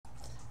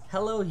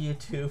Hello,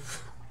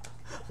 YouTube.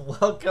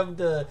 Welcome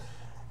to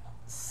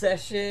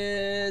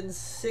session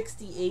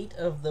 68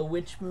 of the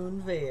Witch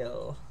Moon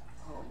Vale.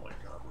 Oh my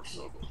god, we're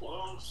so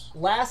close.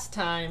 Last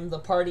time, the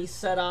party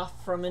set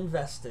off from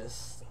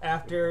Investus.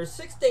 After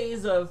 6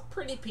 days of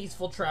pretty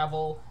peaceful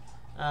travel,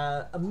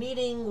 a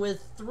meeting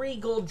with 3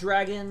 gold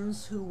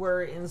dragons who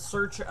were in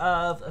search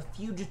of a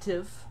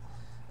fugitive,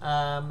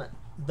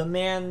 the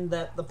man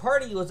that the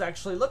party was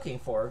actually looking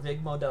for,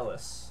 Vig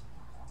Modelis.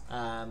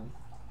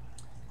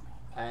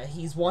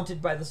 He's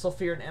wanted by the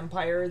Sulfuran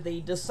Empire.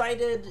 They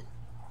decided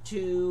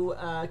to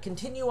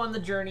continue on the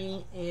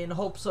journey in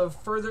hopes of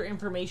further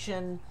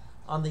information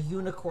on the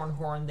unicorn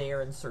horn they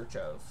are in search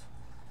of,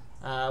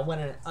 when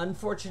an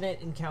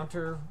unfortunate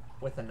encounter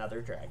with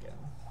another dragon.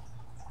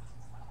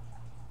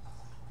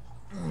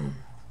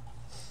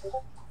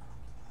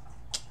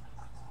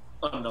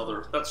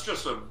 That's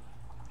just a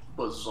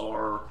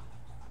bizarre...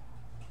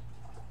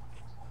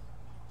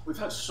 We've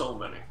had so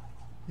many.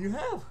 You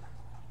have.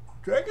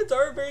 Dragons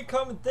are a very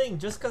common thing.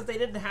 Just because they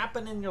didn't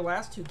happen in your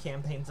last 2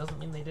 campaigns doesn't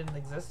mean they didn't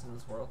exist in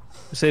this world.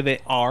 You say they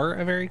are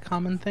a very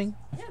common thing?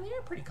 Yeah, they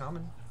are pretty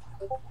common.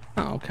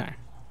 Oh, okay.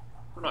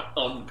 They're not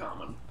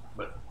uncommon,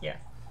 but... Yeah.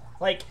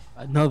 Like...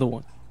 Another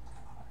one.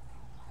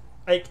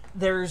 Like,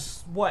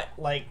 there's, what,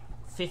 like,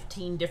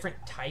 15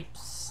 different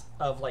types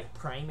of, like,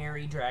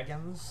 primary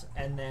dragons,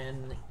 and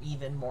then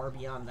even more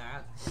beyond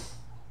that.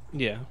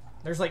 Yeah.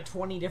 There's, like,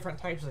 20 different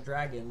types of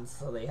dragons,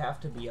 so they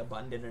have to be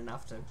abundant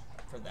enough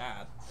for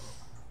that.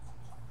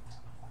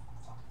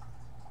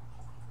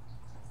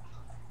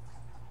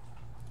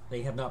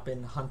 They have not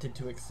been hunted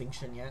to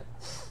extinction yet.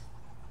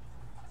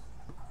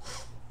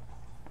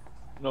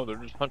 No, they're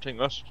just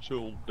hunting us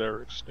till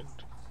they're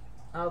extinct.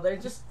 Oh, they're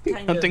just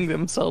kind Hunting of...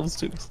 themselves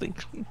to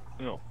extinction.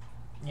 No.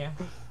 Yeah.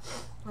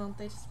 Well,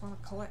 they just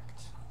want to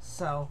collect.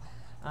 So,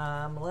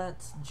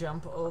 let's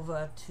jump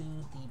over to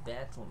the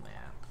battle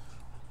map.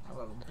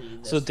 That'll be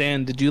this. So,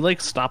 Dan, did you,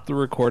 like, stop the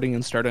recording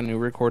and start a new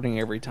recording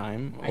every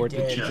time? Or I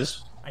did. you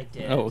just... I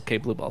did. Oh, okay,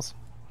 blue balls.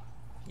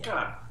 Yeah.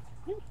 God.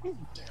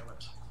 Damn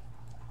it.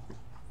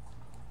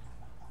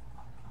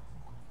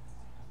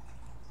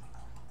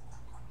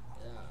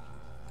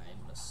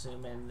 I'm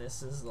assuming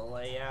this is the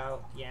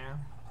layout. Yeah.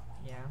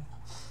 Yeah.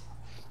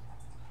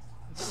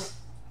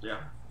 Yeah.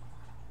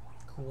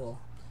 Cool.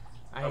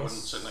 I wouldn't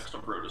sit next to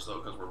Brutus,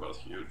 though, because we're both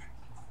huge.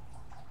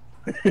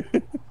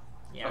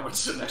 Yeah. I would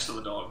sit next to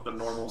the dog, the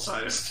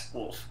normal-sized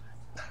wolf.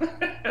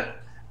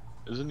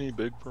 Isn't he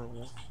big for a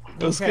wolf?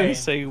 I was gonna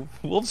say,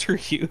 wolves are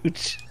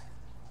huge.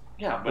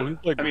 Yeah, but, Well, he's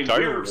like I mean,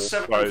 dire we're wolf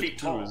 7 size feet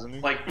too, tall. isn't he?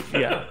 Like,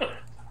 Yeah. Why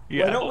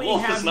Yeah. don't a we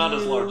wolf have is not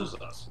as you- large as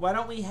us. Why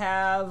don't we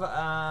have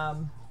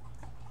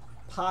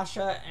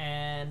Pasha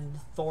and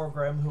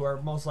Thorgrim, who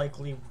are most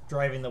likely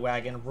driving the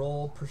wagon,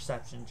 roll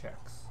perception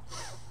checks?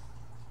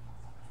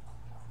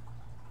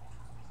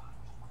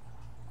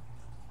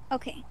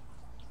 Okay.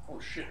 Oh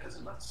shit, has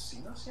it not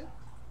seen us yet?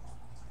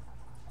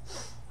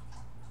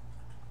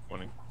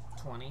 20.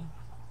 20.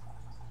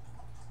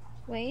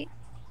 Wait.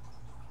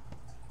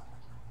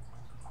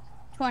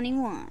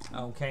 21.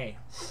 Okay.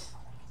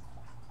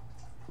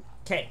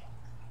 Okay.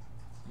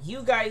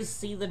 You guys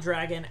see the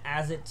dragon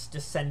as it's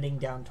descending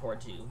down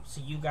towards you. So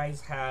you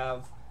guys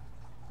have,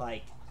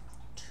 like,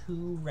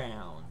 2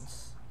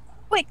 rounds.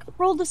 Quick,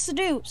 roll to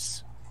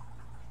seduce.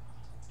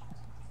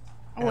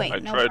 Oh, wait, I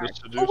no tried to bard.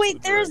 seduce Oh,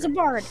 wait, the there's a dragon.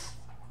 bard.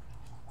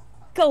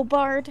 Go,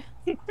 bard.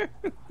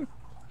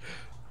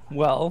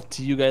 Well,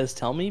 do you guys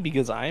tell me?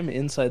 Because I'm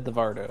inside the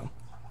Vardo.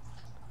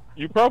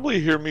 You probably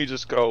hear me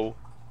just go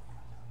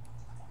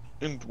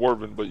in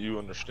Dwarven, but you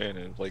understand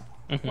it. Like,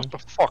 what the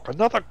fuck?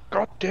 Another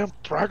goddamn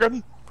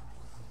dragon?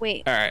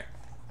 Wait, Alright.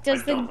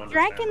 does I the don't understand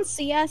dragon it.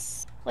 see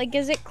us? Like,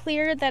 is it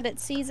clear that it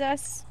sees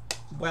us?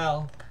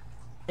 Well,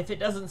 if it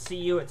doesn't see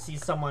you, it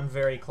sees someone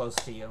very close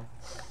to you.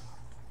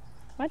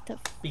 What the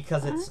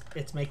Because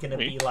it's making a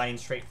Me? beeline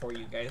straight for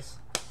you guys.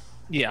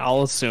 Yeah,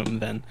 I'll assume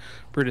then.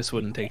 Brutus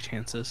wouldn't take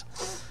chances.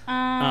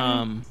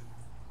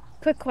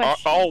 Quick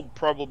question. I'll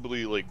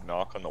probably, like,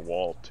 knock on the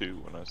wall,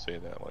 too, when I say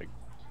that. Like,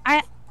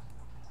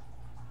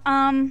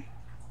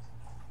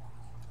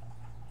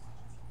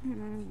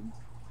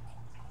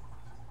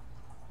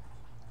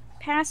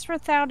 Pass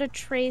without a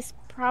trace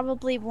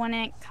probably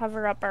wouldn't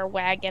cover up our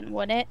wagon,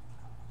 would it?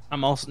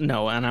 I'm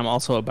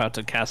also about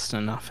to cast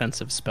an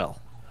offensive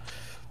spell.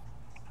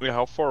 wait,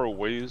 how far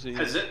away is he?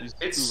 Has it- He's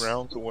it's- 2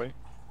 rounds away?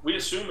 We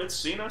assume it's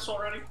seen us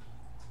already?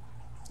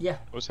 Yeah.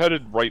 It was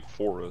headed right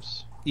for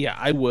us. Yeah,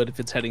 I would if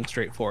it's heading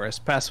straight for us.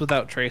 Pass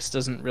without trace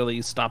doesn't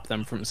really stop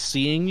them from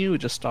seeing you, it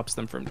just stops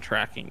them from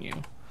tracking you.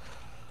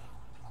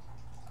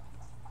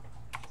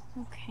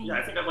 Okay. Yeah,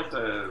 I think I'd like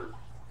to...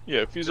 Yeah,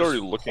 if he's Just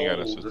already looking at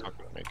us, hold. it's not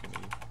going to make any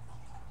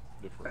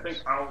I difference.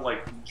 think I'll,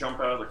 like, jump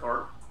out of the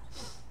cart.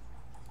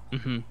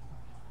 Mm-hmm.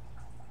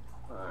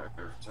 5,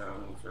 10,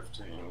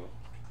 15...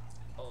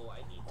 Oh, I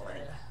need to...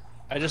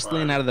 I just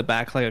lean out of the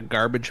back like a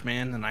garbage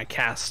man, and I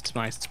cast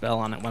my spell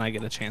on it when I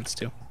get a chance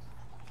to.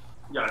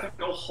 Yeah, I think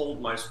I'll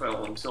hold my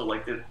spell until,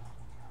 like, it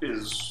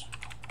is...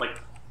 Like,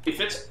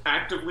 if it's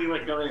actively,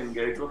 like, gonna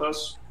engage with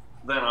us,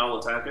 then I'll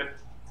attack it.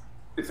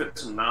 If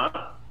it's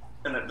not,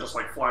 and it just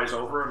like flies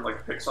over and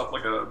like picks up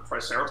like a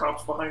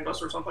triceratops behind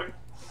us or something,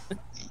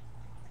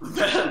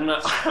 then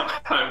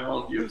I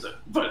won't use it.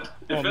 But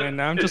Oh man,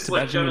 now I'm just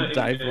imagining a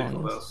dive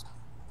on us.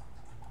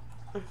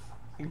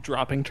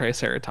 Dropping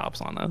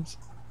triceratops on us.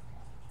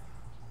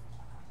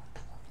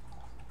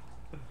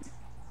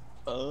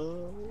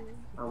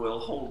 I will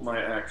hold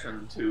my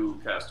action to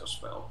cast a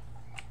spell.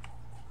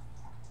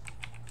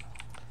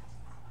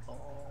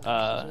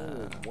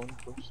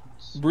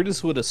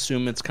 Brutus would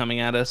assume it's coming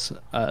at us,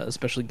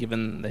 especially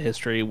given the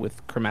history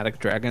with chromatic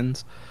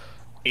dragons,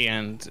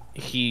 and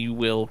he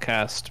will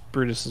cast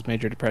Brutus's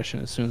Major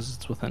Depression as soon as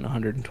it's within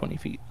 120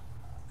 feet.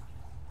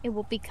 It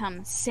will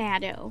become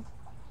Sado.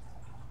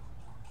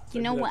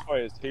 You know what? That's why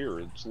it's here.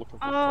 It's looking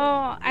for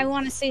Oh, I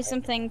want to say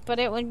something, but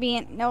it would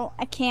be... No,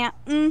 I can't.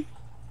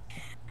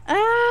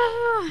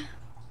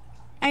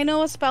 I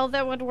know a spell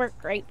that would work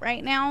great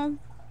right now.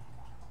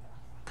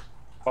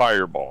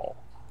 Fireball.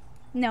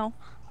 No.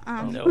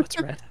 No, it's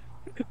red.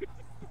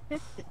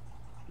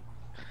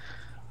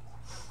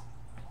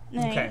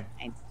 Okay.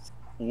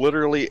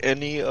 Literally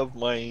any of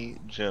my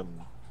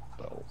gem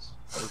spells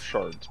or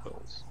shard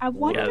spells. I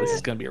wonder Yeah, this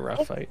is gonna be a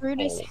rough if fight.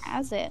 Brutus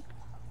has it.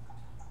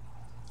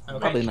 Okay.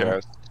 Probably not.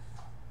 Cast.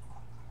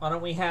 Why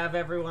don't we have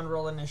everyone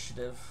roll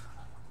initiative?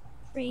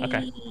 Okay.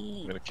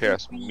 I'm gonna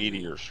cast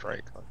Meteor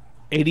Strike on.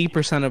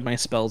 80% of my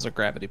spells are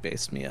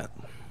gravity-based, Mia.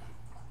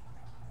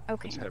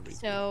 Okay, It's heavy.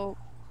 so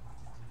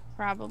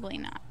probably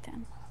not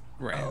then.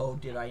 Right. Oh,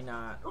 did I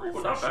not Oh,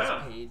 refresh not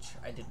bad. this page?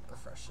 I didn't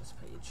refresh this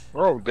page.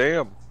 Oh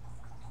damn!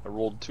 I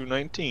rolled 2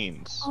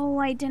 19s. Oh,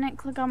 I didn't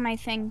click on my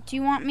thing. Do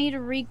you want me to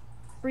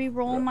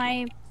re-roll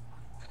my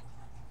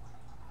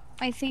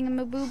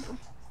thingamaboob?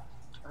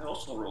 I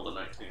also rolled a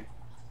 19.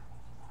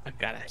 I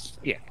got it.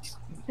 Yeah.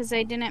 Because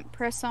I didn't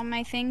press on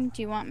my thing.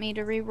 Do you want me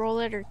to re-roll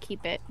it or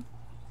keep it?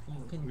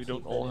 You can We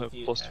don't keep all it have if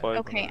you +5.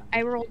 Okay,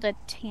 I rolled a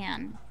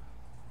 10.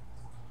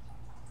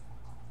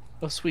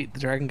 Oh, sweet. The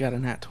dragon got a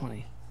nat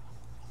 20.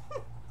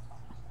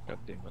 God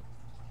damn it!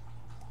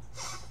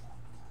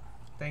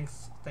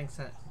 Thanks,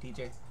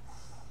 DJ.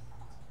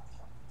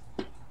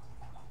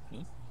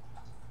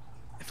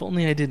 If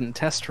only I didn't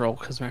test roll,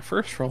 because my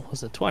first roll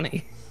was a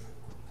 20.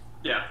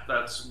 Yeah,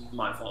 that's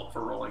my fault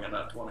for rolling a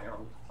nat 20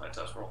 on my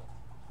test roll.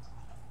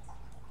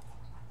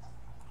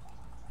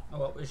 Oh,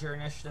 what was your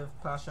initiative,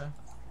 Pasha?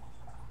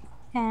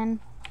 10.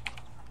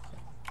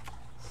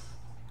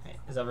 Okay,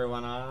 is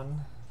everyone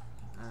on?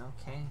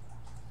 Okay.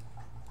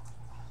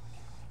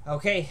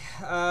 Okay,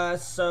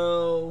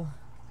 so...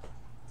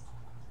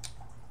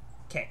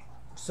 Okay,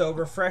 so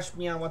refresh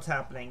me on what's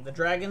happening. The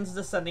dragon's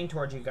descending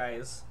towards you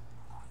guys.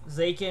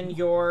 Zakin,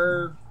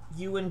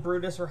 you and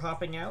Brutus are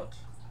hopping out?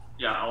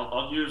 Yeah,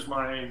 I'll use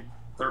my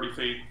 30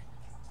 feet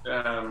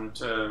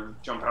to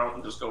jump out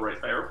and just go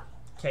right there.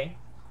 Okay,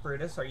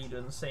 Brutus, are you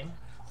doing the same?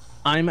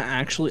 I'm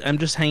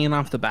just hanging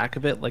off the back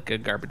of it like a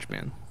garbage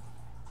man.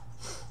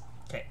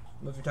 Okay,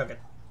 move your token.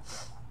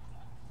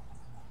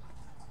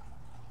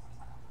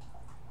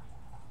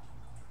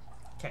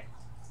 Okay.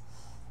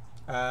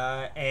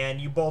 And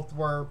you both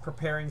were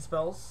preparing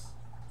spells?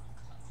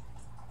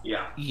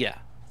 Yeah. Yeah.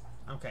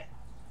 Okay.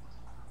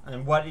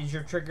 And what is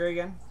your trigger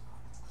again?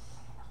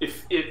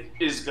 If it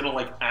is gonna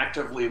like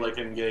actively like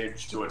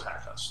engage to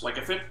attack us, like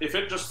if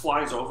it just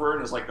flies over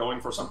and is like going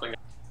for something,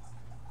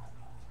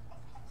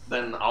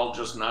 then I'll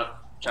just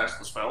not cast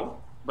the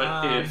spell.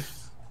 But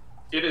if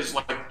it is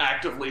like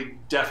actively,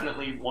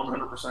 definitely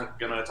 100%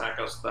 gonna attack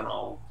us, then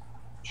I'll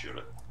shoot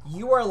it.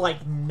 You are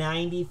like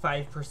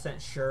 95%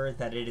 sure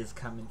that it is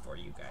coming for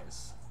you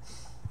guys.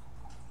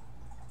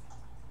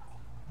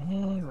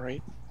 All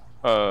right.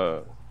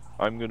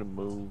 I'm gonna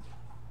move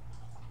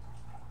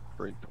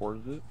straight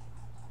towards it.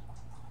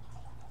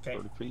 Okay.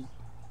 30 feet.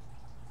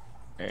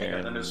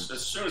 And then as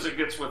soon as it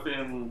gets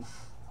within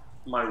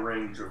my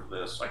range of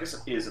this, I guess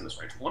it is in this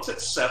range. Once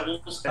it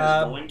settles and is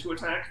going to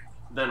attack,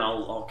 then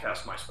I'll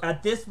cast my spell.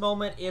 At this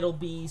moment, it'll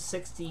be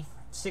 60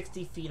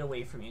 feet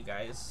away from you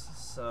guys.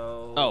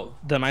 So. Oh,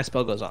 then my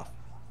spell goes off.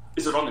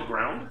 Is it on the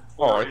ground?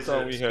 Oh, Or I is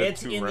thought it... we had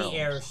It's 2 in rounds. the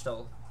air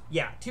still.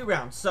 Yeah, 2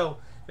 rounds. So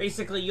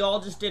basically, you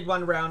all just did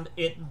 1 round.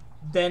 It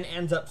then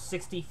ends up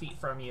 60 feet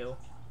from you.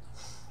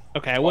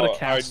 Okay, I would have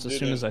cast as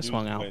soon didn't as I use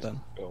swung my out then.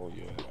 spell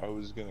yet. I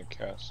was gonna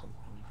cast something.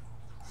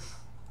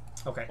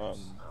 Okay. No,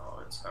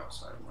 it's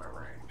outside of my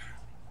range.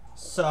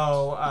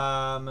 So,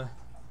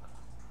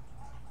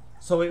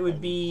 so it would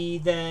be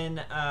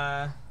then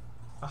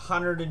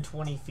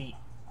 120 feet.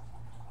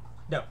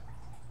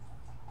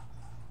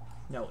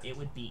 No, it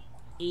would be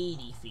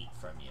 80 feet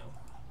from you,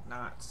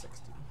 not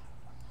 60.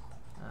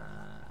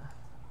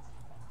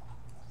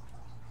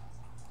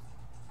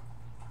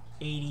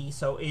 80,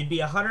 so it'd be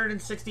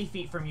 160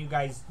 feet from you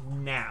guys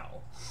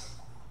now.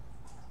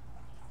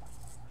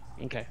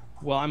 Okay.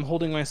 Well, I'm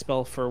holding my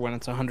spell for when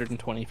it's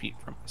 120 feet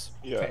from us.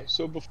 Yeah, Okay.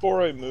 so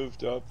before I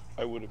moved up,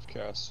 I would have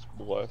cast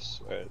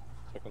Bless at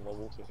 2nd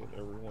level to hit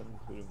everyone,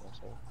 including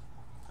myself.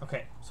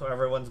 Okay, so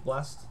everyone's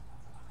blessed?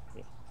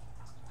 Yeah.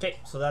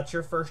 Okay, so that's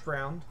your first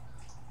round.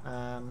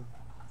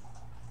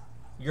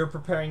 You're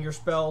preparing your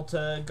spell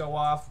to go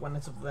off when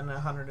it's within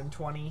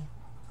 120.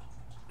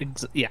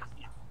 Yeah.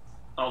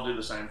 I'll do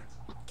the same.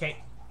 Okay.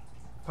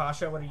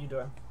 Pasha, what are you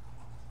doing?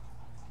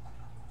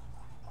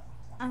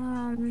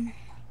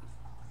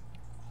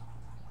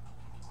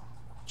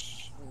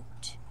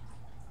 Shoot.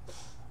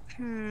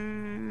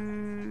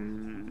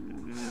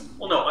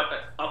 Well, no,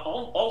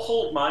 I'll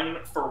hold mine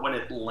for when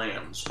it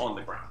lands on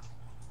the ground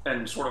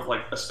and sort of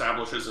like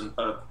establishes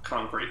a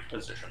concrete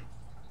position.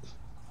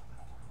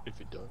 If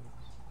it does.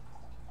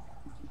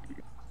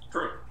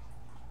 True.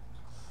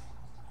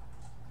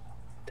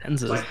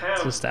 Tens is I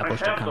have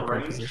established a the concrete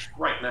range position.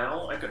 right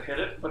now. I could hit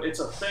it, but it's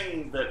a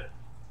thing that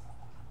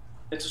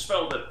it's a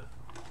spell that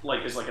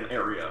like is like an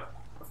area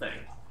thing.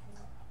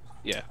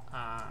 Yeah.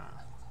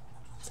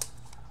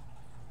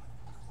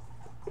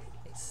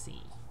 Let's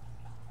see.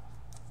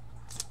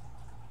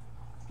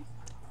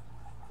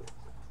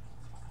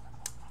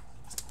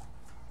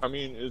 I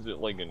mean, is it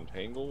like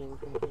entangle or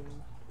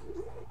something?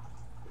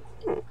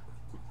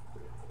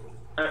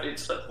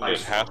 It's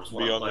It has to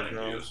be on the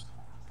ground.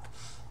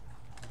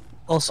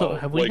 Also,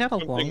 have we like had a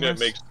something long that rest?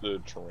 makes the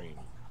terrain.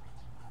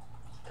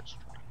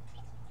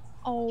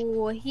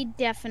 Oh, he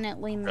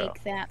definitely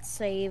make that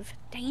save.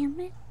 Damn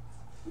it.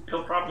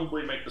 He'll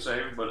probably make the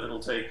save, but it'll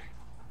take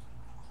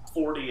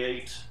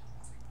 48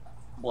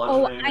 Oh,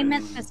 bludgeoning. I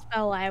meant the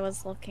spell I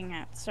was looking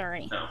at.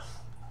 Sorry. No.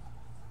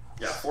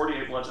 Yeah,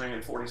 48 bludgeoning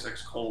and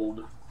 46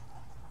 cold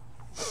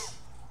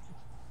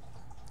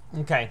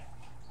Okay.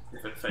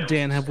 if it fails.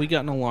 Dan, have we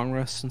gotten a long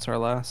rest since our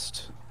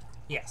last?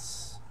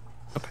 Yes.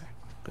 Okay,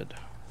 good.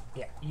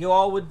 Yeah. You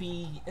all would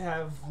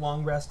have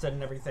long rested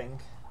and everything.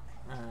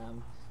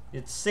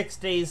 It's 6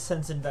 days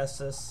since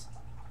Investus.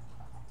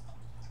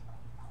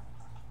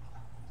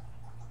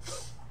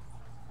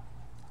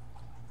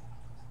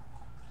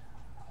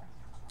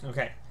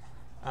 Okay.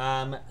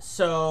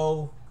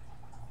 So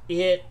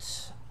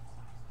it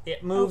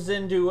moves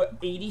into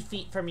 80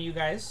 feet from you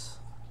guys.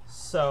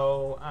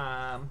 So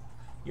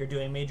you're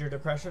doing major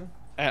depression.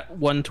 At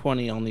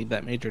 120, I'll need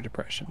that major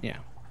depression. Yeah.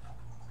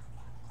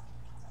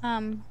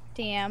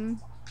 Damn.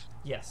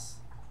 Yes.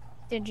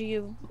 Did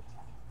you...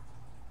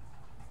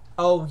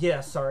 Oh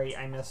yeah, sorry,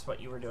 I missed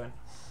what you were doing.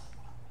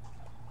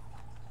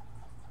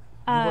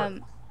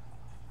 I'll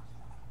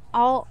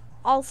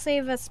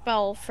save a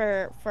spell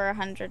for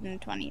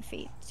 120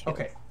 feet too.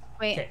 Okay.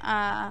 Wait, Okay.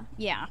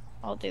 yeah,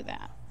 I'll do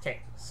that.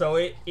 Okay, so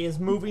it is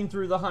moving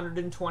through the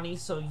 120,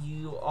 so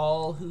you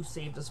all who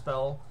saved a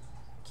spell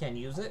can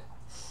use it.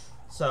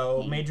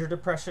 So, major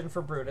depression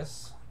for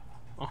Brutus.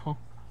 Uh-huh.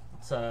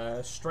 It's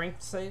a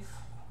strength save.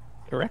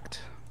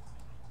 Correct.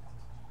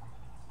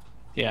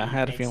 Yeah, I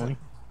had a feeling.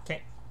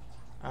 Okay.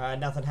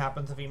 Nothing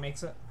happens if he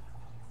makes it.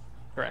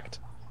 Correct.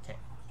 Okay.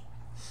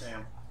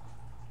 Damn.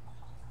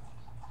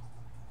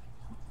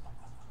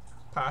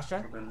 Pasha?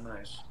 Would've been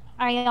nice.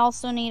 I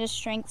also need a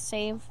strength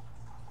save.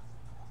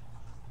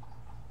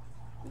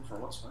 Ooh, for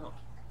what spell?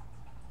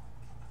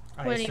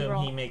 I What did he assume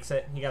roll? he makes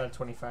it. He got a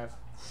 25.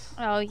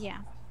 Oh, yeah.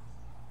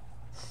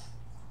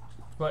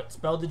 What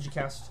spell did you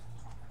cast?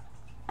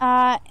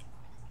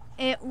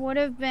 It would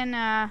have been,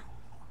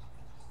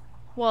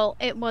 well,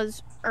 it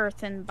was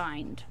Earth and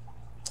Bind.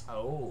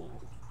 Oh.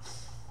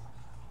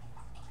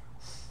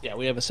 Yeah,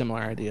 we have a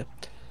similar idea.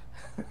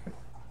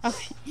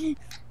 Okay.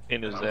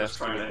 In his I'm ass just to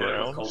trying the to hit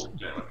it with ground. cold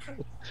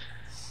damage.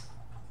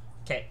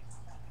 Okay.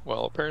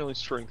 Well, apparently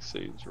strength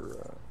saves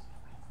are.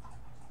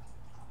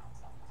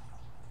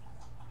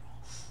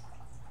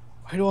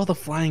 Why do all the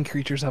flying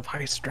creatures have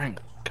high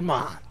strength? Come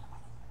on.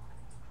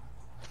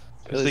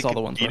 At least all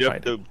the ones we're eat up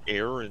fighting. the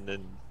air and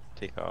then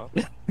take off.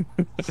 Yeah.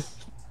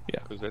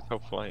 Because that's how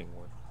flying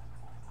works.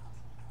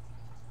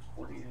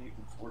 48 and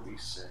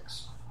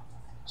 46.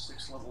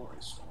 6 level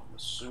ice storm.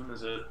 As soon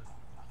as it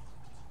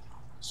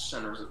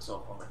centers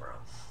itself on the ground.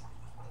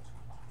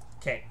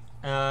 Okay.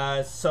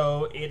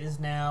 So it is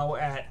now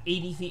at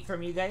 80 feet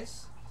from you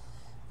guys.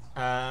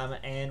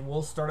 And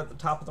we'll start at the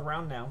top of the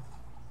round now.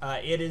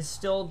 It is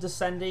still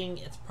descending.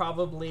 It's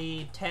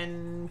probably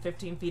 10,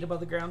 15 feet above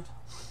the ground.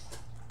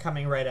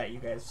 Coming right at you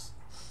guys.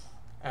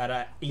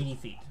 At 80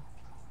 feet.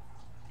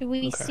 Do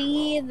we Okay.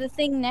 see the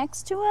thing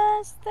next to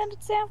us that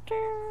it's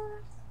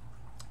after?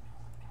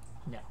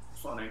 No.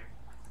 Funny.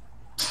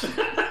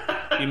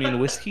 You mean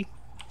whiskey?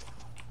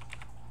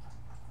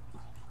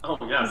 Oh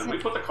yeah, did we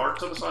put the cart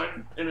to the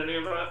side in any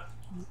of that?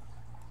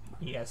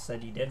 You guys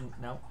said you didn't.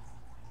 No.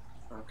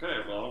 Okay,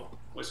 well,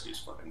 whiskey's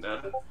fucking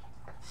dead.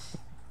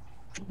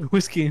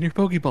 Whiskey in your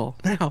Pokeball,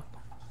 now!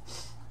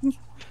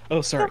 Oh,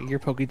 sorry, your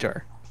Poke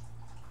Jar.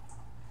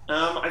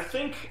 I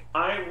think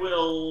I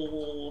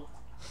will...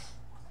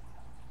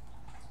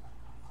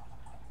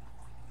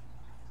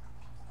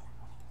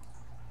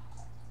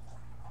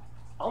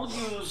 I'll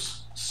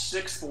use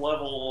 6th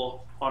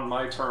level on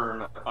my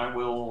turn. I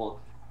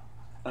will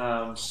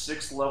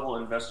 6th level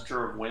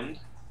Investiture of Wind.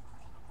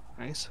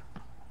 Nice.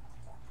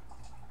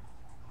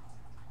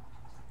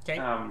 Okay.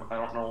 I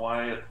don't know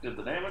why it did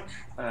the damage.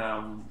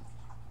 I'm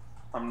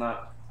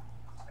not...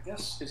 I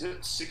guess, is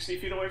it 60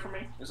 feet away from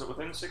me? Is it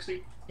within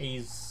 60?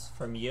 He's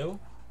from you.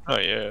 Oh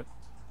yeah.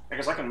 I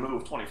guess I can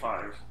move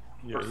 25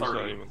 Yeah, or he's 30.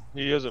 not even.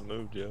 He hasn't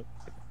moved yet.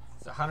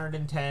 It's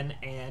 110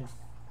 and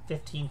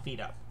 15 feet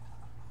up.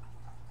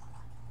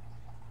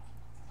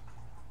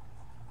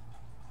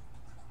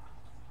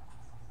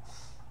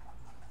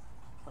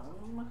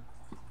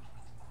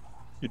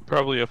 You'd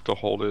probably have to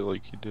hold it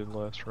like you did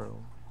last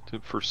round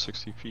for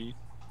 60 feet.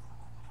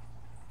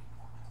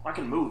 I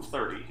can move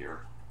 30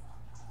 here.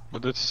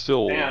 But that's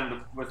still.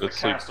 And with the that's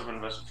cast of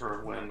Investiture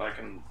of Wind, I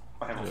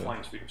have a Yeah.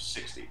 flying speed of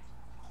 60.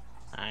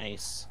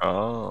 Nice.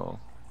 Oh.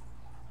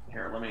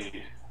 Here, let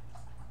me.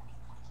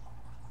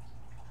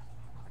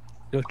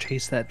 Go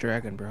chase that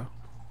dragon, bro.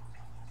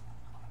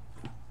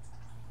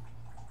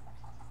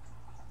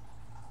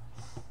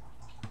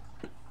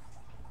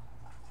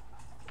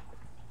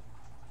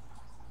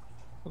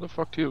 What the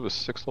fuck do you have a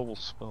 6th level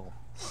spell?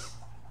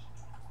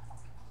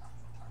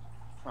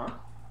 Huh?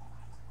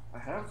 I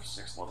have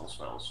 6 level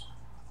spells.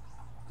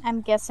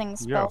 I'm guessing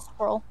spell Yeah.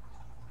 scroll.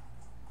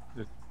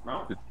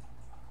 No,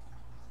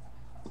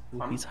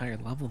 Ooh, he's higher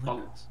level than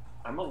Oh. us.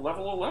 I'm a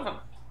level 11.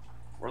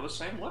 We're the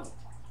same level.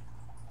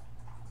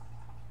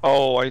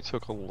 Oh, I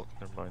took a look.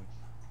 Never mind.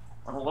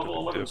 I'm a level Took a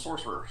 11 dip.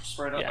 sorcerer,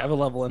 straight up. Yeah, I have a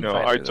level in No,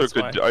 fighter, I that's took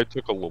why. I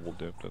took a level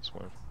dip. That's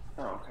why.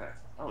 Oh, okay.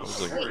 I was,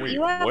 was like, very wait,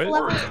 you have what?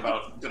 level worried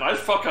about. Did I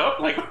fuck up?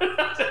 Like.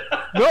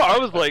 No, I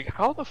was like,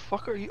 how the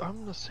fuck are you?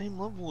 I'm the same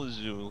level as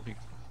you. Like,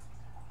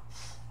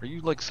 are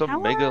you like some How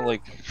mega are-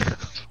 like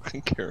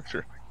fucking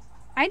character?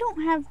 I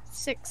don't have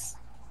 6.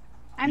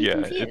 I'm Yeah,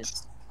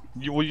 confused.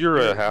 Well, you're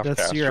a half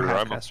That's- you're a caster.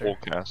 half I'm a caster. full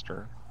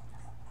caster.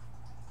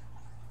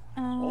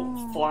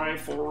 We'll fly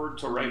forward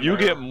to right You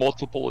there. get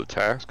multiple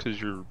attacks because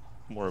you're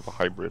more of a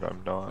hybrid.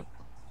 I'm not,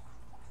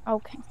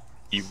 Okay.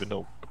 even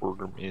though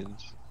Orgrim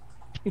is.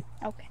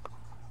 Okay.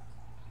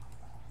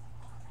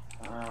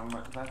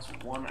 That's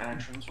one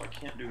action, so I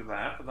can't do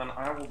that. But then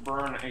I will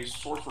burn a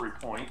sorcery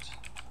point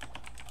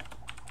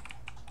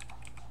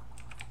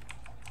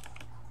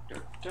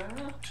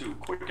to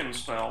quicken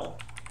spell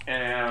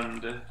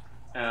and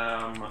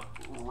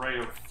ray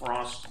of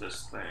frost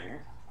this thing.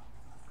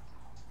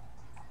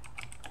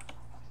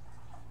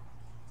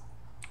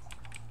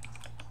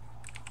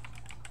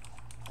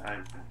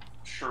 I'm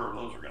sure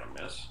those are gonna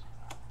miss.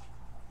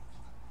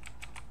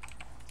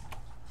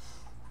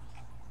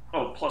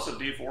 Oh, plus a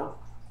D4.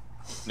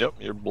 Yep,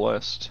 you're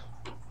blessed.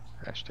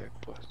 Hashtag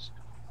blessed.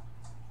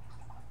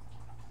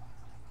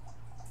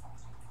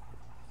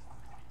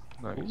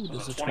 Nice. Ooh,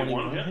 does a a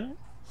 21 21 hit?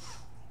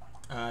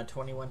 hit?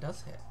 21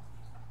 does hit.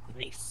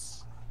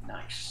 Nice.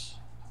 Nice.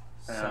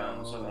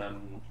 So, So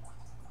then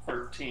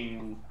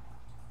 13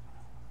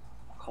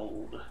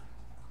 cold.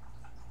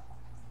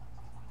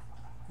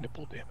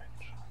 Nipple damage.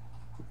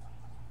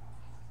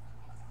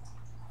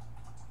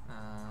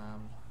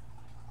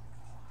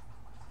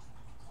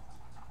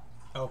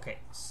 Okay,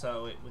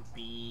 so it would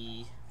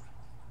be.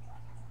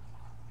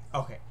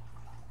 Okay.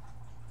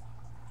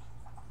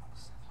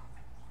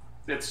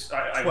 It's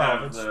I 12,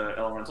 have it's- the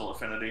elemental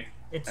affinity.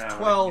 It's it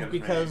 12 gives me-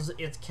 because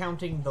it's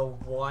counting the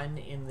 1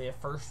 in the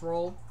first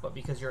roll, but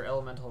because your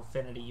elemental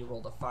affinity, you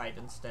rolled a 5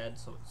 instead,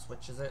 so it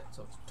switches it,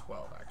 so it's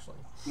 12 actually.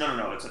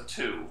 No, it's a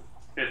 2.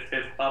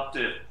 It upped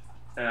it.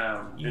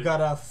 You It got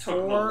a took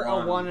the 4, a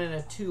one. 1, and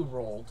a 2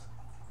 rolled.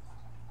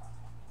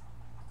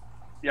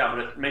 Yeah, but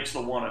it makes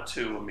the 1 a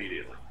 2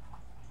 immediately.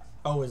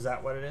 Oh, is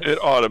that what it is? It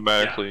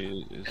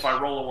automatically is. If I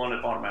roll a 1,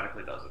 it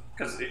automatically does it.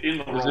 Because in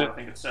the Is roll, it- I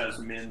think it says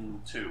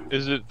min 2.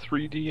 Is it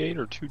 3d8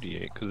 or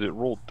 2d8? Because it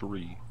rolled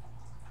 3.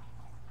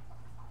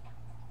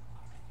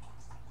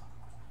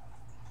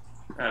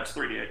 It's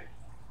 3d8.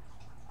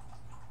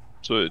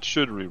 So it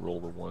should re-roll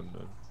the 1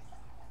 then.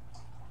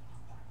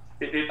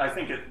 I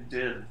think it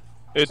did.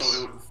 It's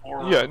So it would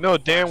 4, yeah. No,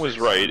 5, Dan was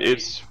 6, right. 7, 8.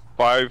 It's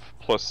 5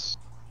 plus.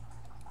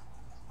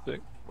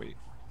 Wait.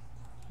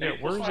 Yeah, 8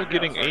 plus where's 5, it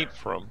getting yeah, sorry. 8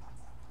 from?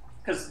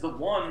 Because the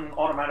 1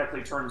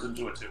 automatically turns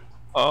into a 2.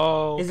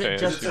 Oh, okay. Is it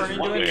just It says turn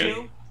into a 1d8.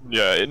 2?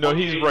 Yeah, no,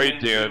 he's 1d8 right,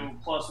 min Dan. 2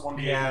 plus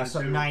 1d8 Yeah, min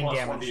so 2 9 plus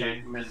damage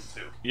 1d8 then. min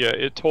 2. Yeah,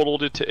 it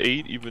totaled it to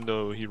 8, even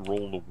though he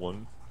rolled a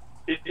 1.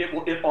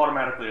 It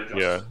automatically adjusts.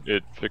 Yeah,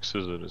 it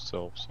fixes it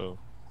itself. So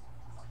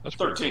that's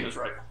pretty 13 cool. is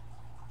right.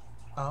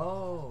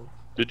 Oh.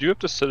 Did you have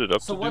to set it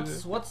up So to do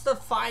that? what's the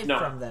 5 No.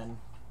 from then?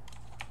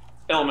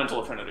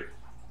 Elemental affinity.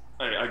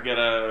 I get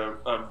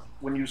a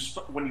when you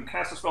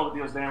cast a spell that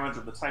deals damage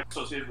of the type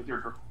associated with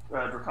your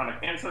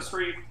draconic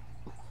ancestry,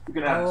 you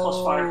can add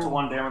plus 5 to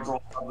 1 damage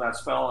roll of that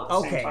spell. At the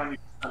Okay. same time, you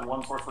can spend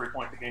 1 sorcery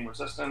point to gain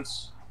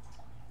resistance.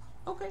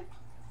 Okay.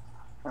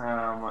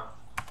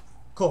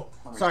 Cool.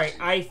 Let me Sorry, see.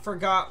 I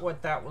forgot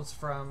what that was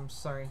from.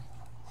 Sorry.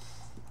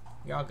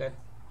 Y'all good.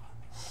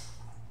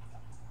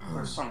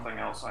 There's something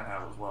else I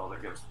have as well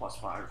that gives plus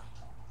 5.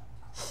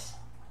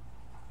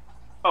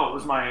 Oh, it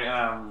was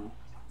my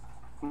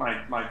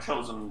my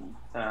chosen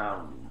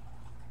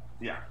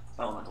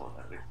elemental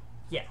affinity.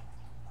 Yeah.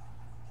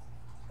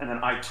 And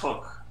then I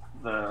took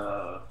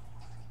the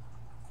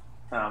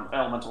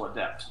elemental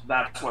adept.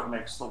 That's what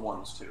makes the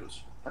 1s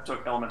 2s. I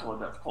took elemental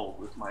adept cold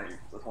with one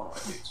of my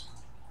feats.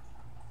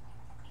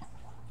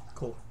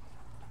 Cool.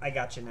 I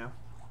got you now.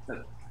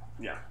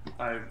 Yeah,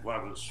 I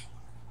was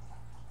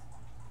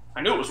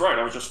I knew it was right.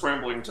 I was just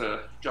scrambling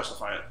to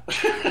justify it.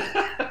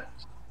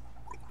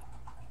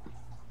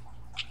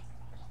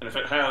 And if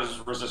it has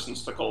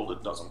resistance to cold,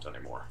 it doesn't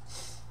anymore.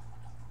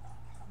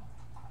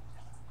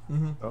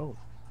 Oh.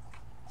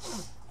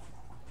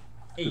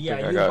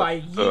 Yeah, I got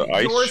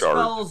ice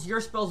shard.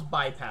 your spells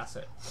bypass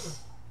it.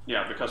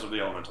 Yeah, because of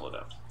the elemental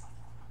adept.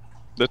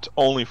 That's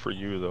only for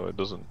you, though. It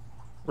doesn't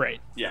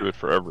Right. Yeah. do it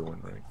for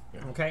everyone, right?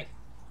 Yeah. Okay.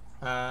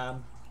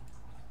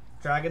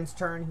 Dragon's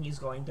turn. He's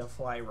going to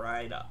fly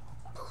right up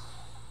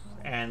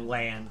and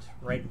land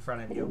right in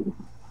front of you.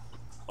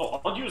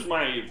 Oh, I'll use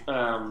my.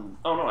 Oh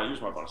no, I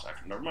used my bonus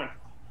action. Never mind.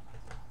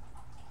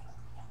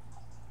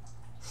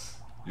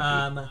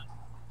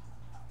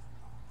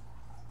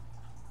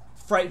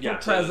 Frightful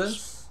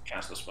presence.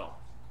 Cast a spell.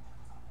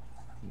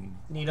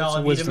 Need That's all a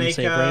of you to wisdom make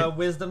save, a right?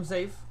 wisdom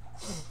save.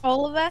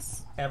 All of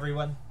us?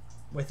 Everyone.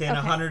 Within Okay.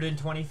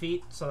 120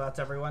 feet, so that's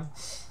everyone.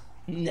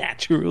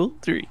 Natural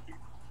 3.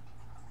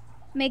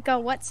 Make a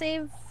what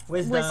save?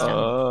 Wisdom.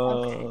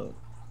 Okay.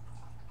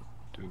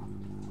 Do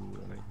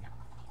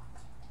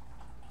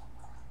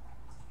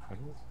I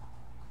don't.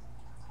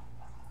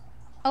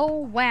 Oh,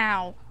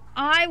 wow.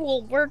 I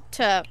will work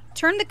to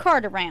turn the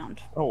card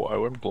around. Oh, I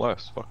went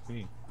blessed. Fuck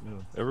me. Yeah.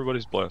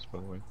 Everybody's blessed, by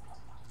the way.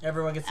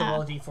 Everyone gets a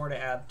roll d4 to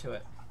add to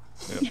it.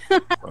 Yeah. I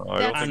don't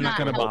That's think not it's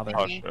gonna helping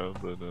help me.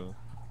 Tasha,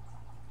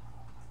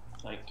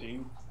 but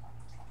 19.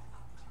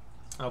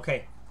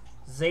 Okay.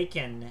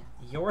 Zakin,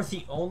 you're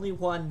the only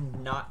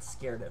one not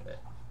scared of it.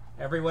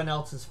 Everyone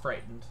else is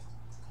frightened.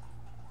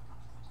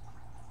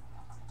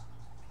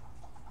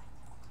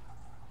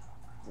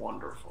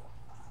 Wonderful.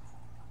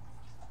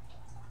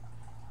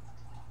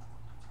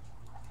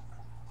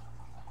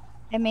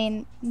 I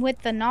mean,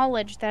 with the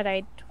knowledge that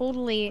I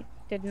totally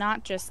did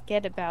not just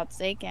get about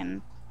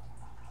Zakin,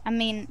 I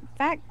mean,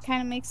 that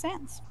kind of makes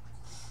sense.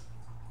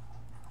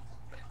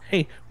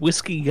 Hey,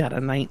 Whiskey got a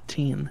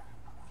 19.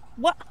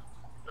 What?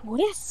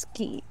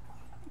 Whiskey?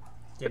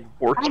 Did,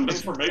 What I'm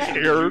information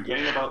did you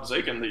gain about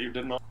Zakin that you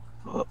didn't know?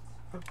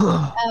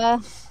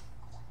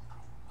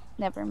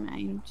 Never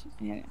mind.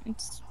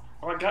 It's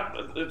Oh,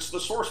 it's the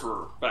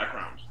sorcerer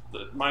background.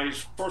 My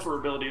sorcerer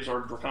abilities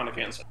are draconic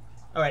ancestry.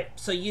 Alright,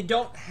 so you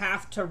don't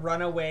have to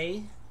run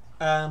away,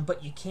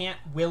 but you can't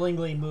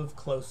willingly move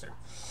closer.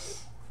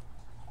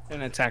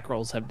 And attack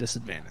rolls have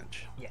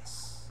disadvantage.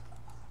 Yes.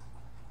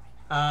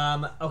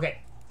 Okay.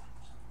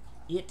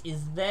 It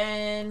is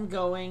then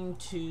going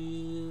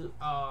to...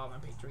 Oh, my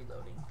page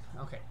reloading.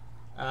 Okay.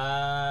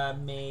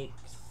 Make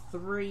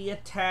 3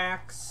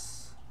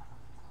 attacks.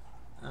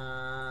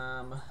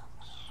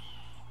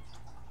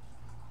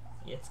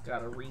 It's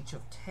got a reach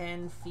of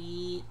 10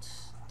 feet.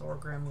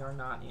 Thorgrim, you're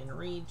not in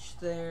reach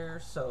there.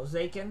 So,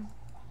 Zakin.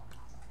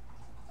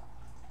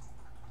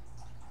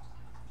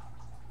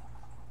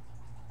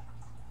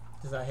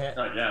 Does that hit?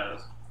 Yeah,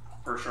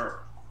 for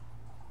sure.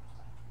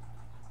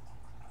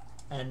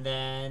 And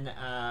then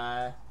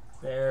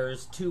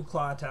there's 2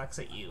 claw attacks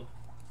at you.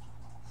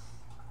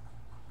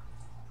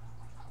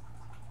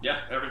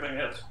 Yeah, everything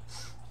hits.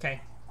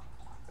 Okay.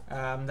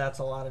 That's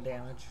a lot of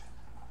damage.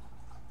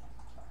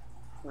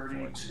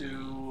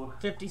 32.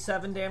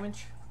 57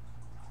 damage.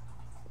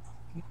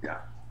 Yeah.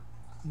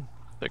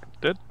 Second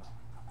dead.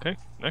 Okay,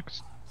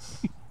 next.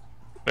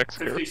 Next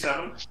character.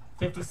 57.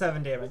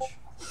 57 damage.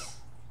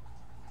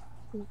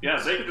 Yeah,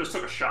 Zakin just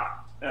took a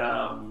shot.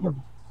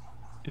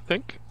 You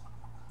think?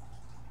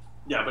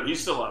 Yeah, but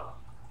he's still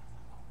up.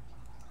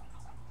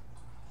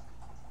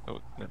 Oh,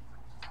 no.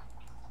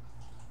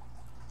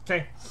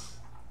 Okay.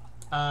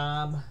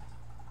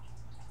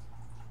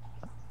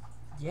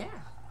 Yeah.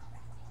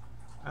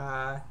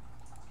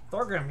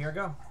 Thorgrim, your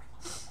go.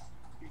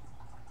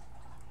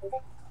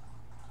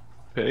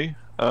 Okay.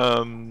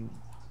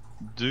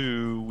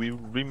 Do we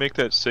remake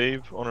that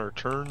save on our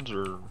turns,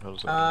 or how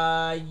does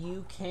that go?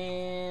 You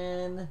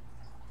can...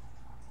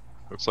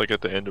 It's like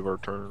at the end of our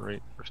turn,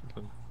 right? Or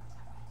something?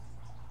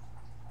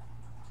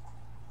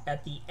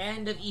 At the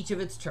end of each of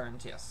its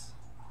turns, yes.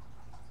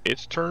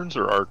 Its turns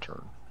or our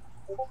turn?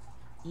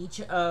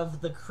 Each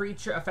of the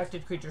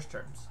affected creature's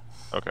turns.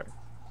 Okay.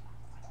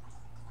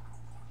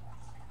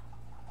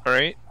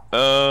 Alright.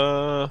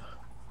 The...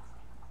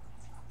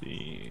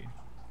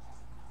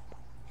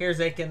 Here's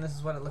Zakin, this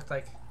is what it looked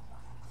like.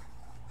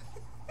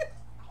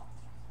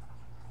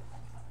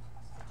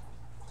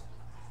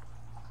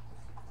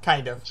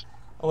 Kind of.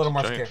 A little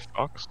more giant scared.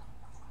 fox?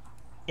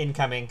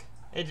 Incoming.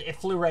 It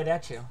flew right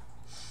at you.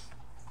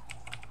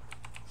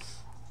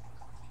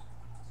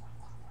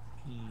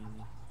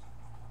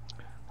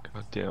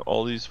 God damn,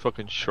 all these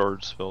fucking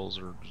shard spells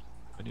are...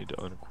 I need to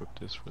unequip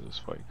this for this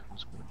fight.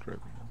 It's gonna drive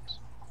me nuts.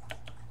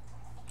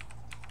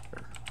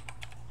 There.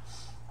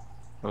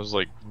 I was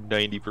like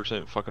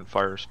 90% fucking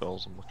fire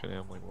spells. I'm looking at.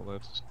 I'm like, well,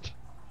 that's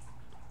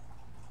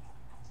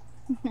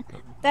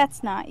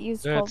that's not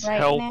useful that's right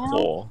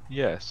helpful.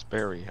 Yes,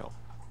 very helpful.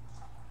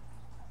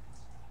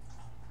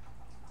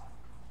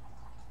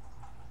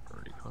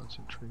 Already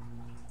concentrating.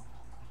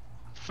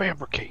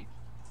 Fabricate.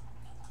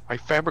 I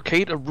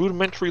fabricate a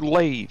rudimentary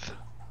lathe.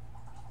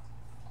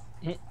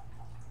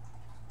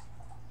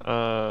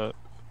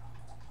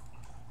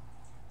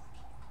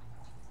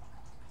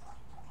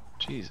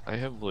 Jeez, I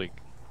have like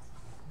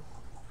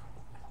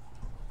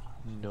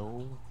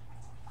no.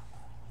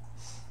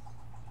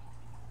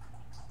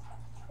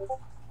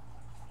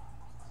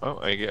 Oh,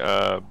 I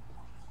get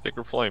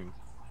Sacred Flame.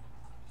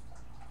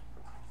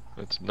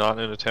 It's not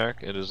an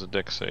attack. It is a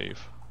deck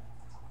save.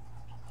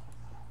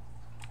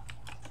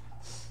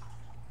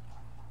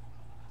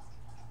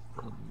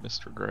 From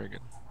Mr.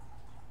 Dragon.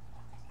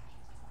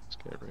 This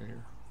guy right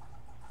here.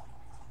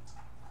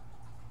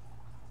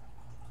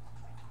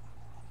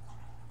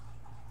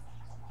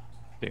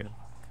 Dan.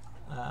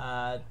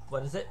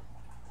 What is it?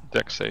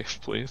 Deck save,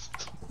 please.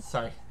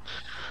 Sorry.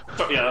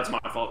 Oh, yeah, that's my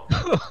fault.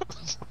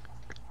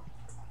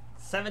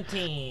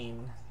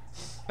 17.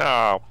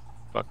 Oh,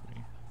 fuck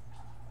me.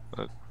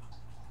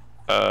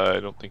 I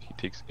don't think he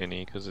takes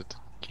any because it's a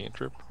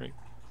cantrip, right?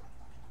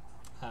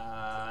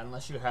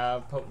 Unless you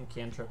have potent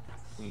cantrip.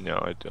 No,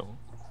 I don't.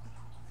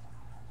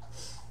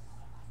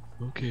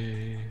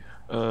 Okay.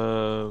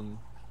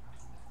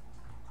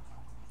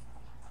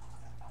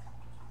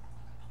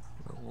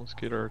 Let's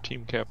get our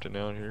team captain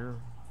out here.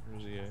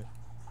 Where's he at?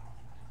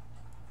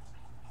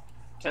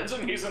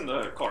 Tenzin, he's in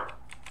the cart.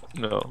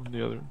 No,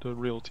 the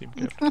real team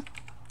captain.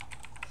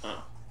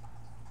 Oh.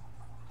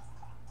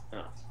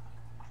 Oh.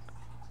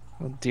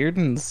 Well,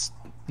 Dearden's,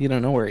 you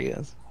don't know where he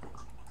is.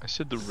 I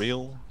said the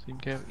real team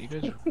captain. You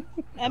guys are...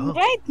 I'm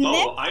right next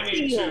Oh, I to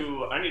need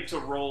you. I need to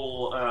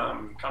roll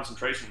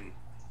concentration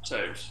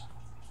saves.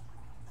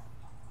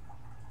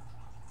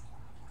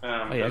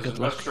 Oh, yeah, because good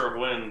luck. Vesture of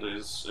Wind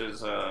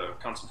is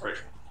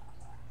concentration.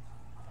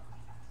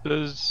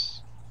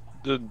 Does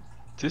the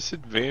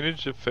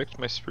disadvantage affect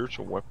my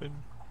spiritual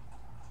weapon?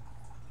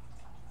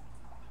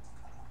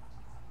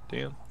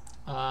 Dan?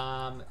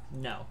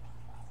 No.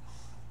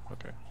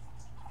 Okay.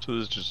 So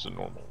this is just a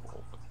normal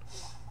roll.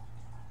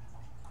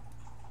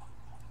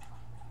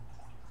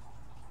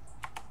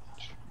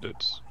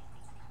 That's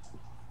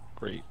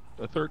great.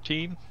 A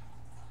 13?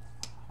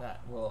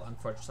 That will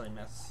unfortunately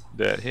miss.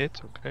 That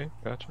hits, okay,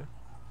 gotcha.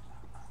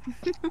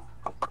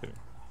 Okay.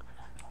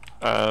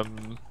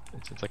 And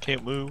since I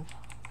can't move,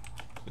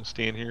 I'm gonna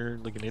stand here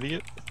like an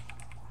idiot.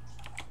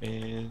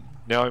 And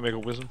now I make a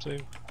wisdom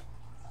save.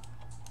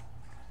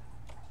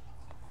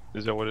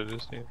 Is that what it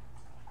is, Dan?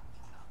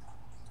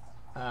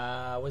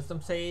 Wisdom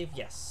save,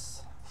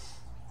 yes.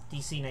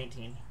 DC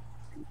 19.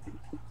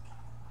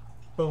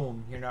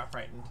 Boom, you're not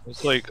frightened.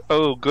 It's like,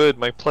 oh good,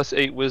 my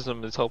 +8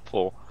 wisdom is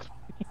helpful.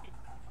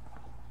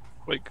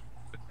 Like,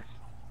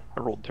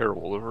 I rolled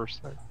terrible the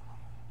first time.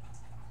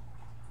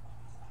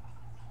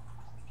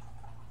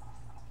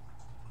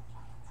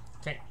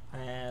 Okay,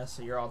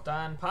 so you're all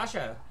done.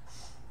 Pasha.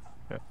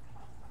 Yeah.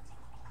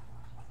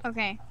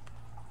 Okay.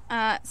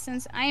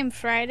 Since I am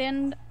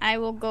frightened, I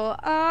will go,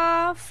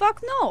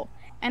 fuck no!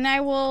 And I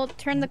will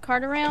turn the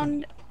cart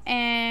around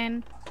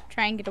and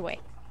try and get away.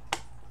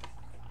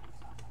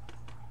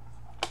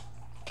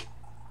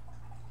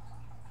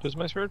 Does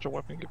my spiritual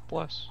weapon get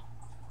plus?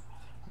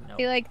 No.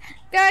 Be like,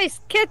 guys,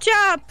 catch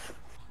up!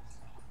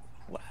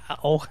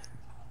 Wow.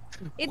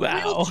 It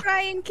Wow. will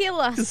try and kill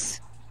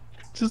us.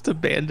 Just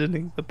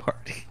abandoning the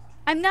party.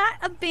 I'm not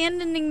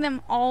abandoning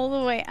them all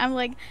the way. I'm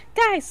like,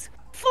 guys,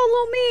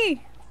 follow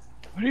me!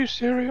 Are you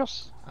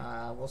serious?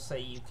 We'll say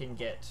you can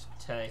get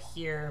to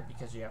here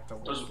because you have to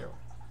walk through.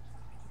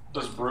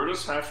 Does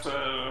Brutus have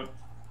to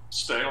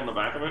stay on the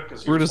back of it?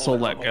 Because Brutus will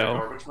let go.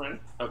 Garbage man?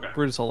 Okay.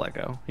 Brutus will let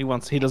go.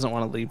 He doesn't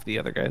want to leave the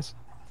other guys.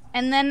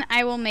 And then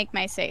I will make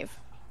my save.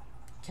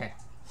 Okay.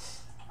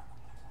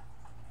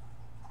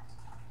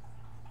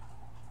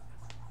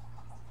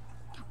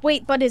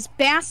 Wait, but is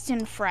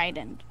Bastion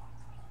frightened?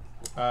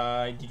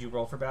 Did you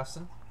roll for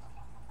Bastion?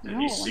 Did No,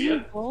 he see let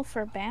me it? roll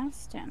for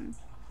Bastion.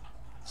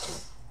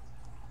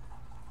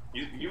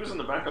 He was in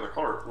the back of the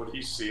cart. Would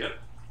he see it?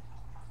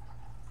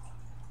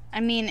 I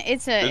mean,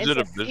 it's a Is it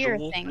a fear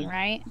visual thing, thing?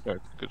 right? Yeah, I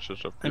think it's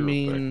just a I fear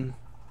mean,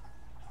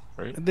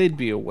 effect, right? they'd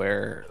be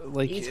aware.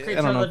 Like, Each I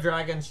creature don't of know. the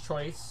dragon's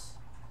choice.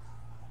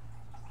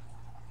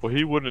 Well,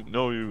 he wouldn't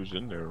know he was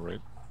in there, right?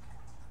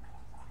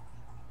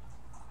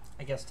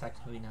 I guess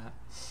technically not.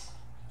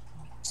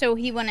 So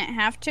he wouldn't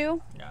have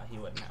to? No, he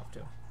wouldn't have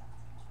to.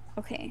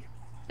 Okay.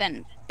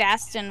 Then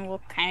Bastion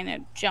will kind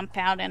of jump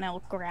out and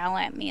he'll growl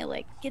at me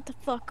like, get the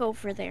fuck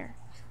over there.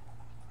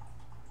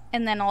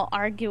 And then I'll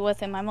argue with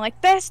him. I'm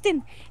like,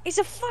 Bastion, it's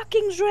a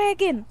fucking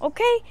dragon,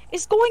 okay?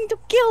 It's going to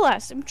kill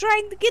us. I'm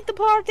trying to get the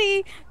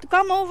party to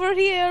come over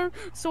here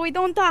so we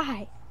don't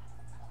die.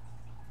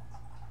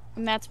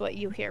 And that's what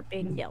you hear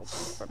being yelled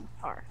from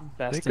afar.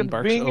 Bastion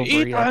barks being over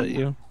at eaten.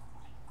 you.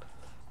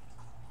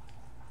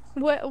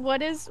 What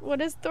does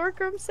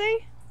Thorgrim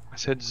say? I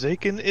said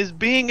Zakin is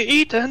being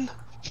eaten!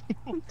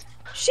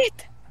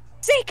 Shit!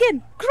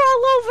 Zakin,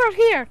 crawl over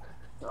here!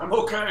 I'm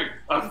okay.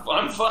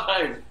 I'm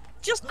fine.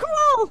 Just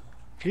crawl!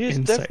 He is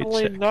Insight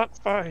definitely check. not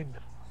fine.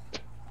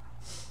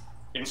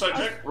 Inside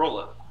check.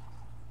 Roll it.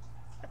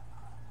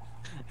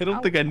 I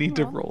don't think I need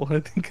to roll. I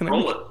think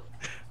Roll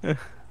it.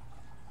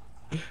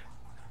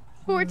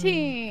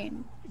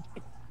 14.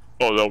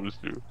 Oh, that was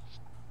you.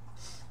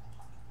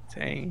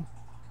 Dang.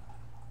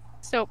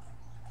 So,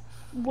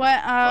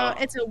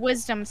 what? It's a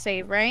wisdom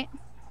save, right?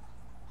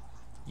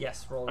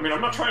 Yes, roll. I mean,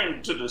 I'm not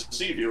trying to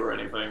deceive you or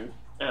anything.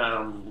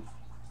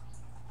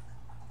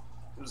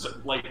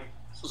 Like,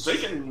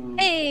 Zaken...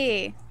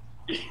 Hey.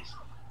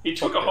 He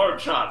took a hard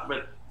shot,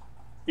 but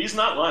he's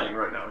not lying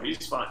right now.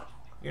 He's fine.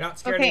 You're not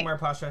scared Okay. anymore,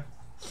 Pasha.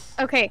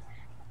 Okay.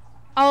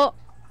 I'll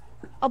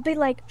be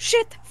like,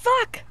 shit,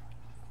 fuck,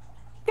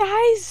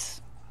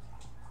 guys.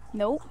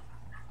 Nope.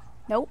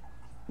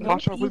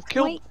 Pasha, we've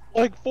killed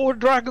like 4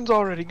 dragons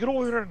already. Get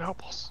over here and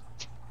help us.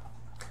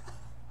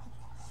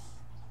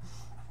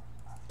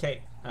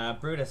 Okay,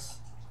 Brutus.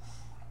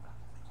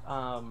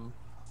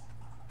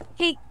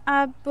 Hey,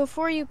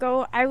 before you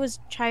go, I was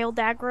child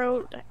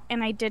aggro,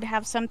 and I did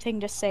have something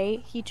to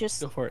say. He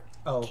just Go for it.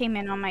 Oh, came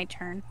in on my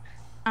turn.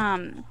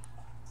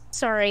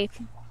 Sorry.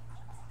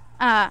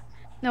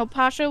 No,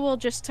 Pasha will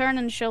just turn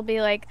and she'll be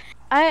like,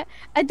 I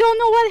don't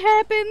know what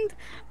happened.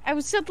 I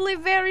was suddenly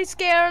very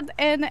scared,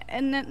 and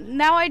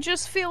now I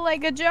just feel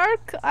like a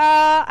jerk.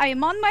 I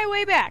am on my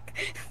way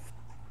back.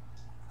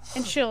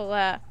 And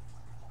she'll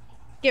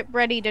get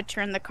ready to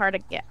turn the cart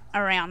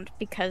around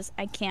because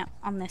I can't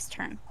on this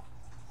turn.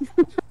 You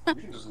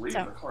can just leave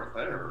the cart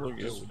there.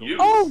 Just use.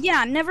 Oh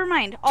yeah, never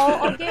mind.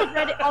 I'll get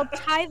ready. I'll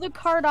tie the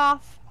cart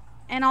off,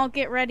 and I'll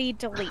get ready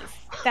to leave.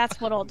 That's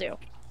what I'll do.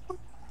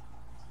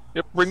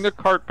 Yep, bring the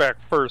cart back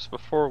first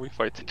before we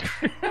fight the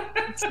dragon.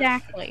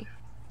 Exactly.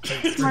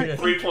 Smart.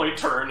 3-point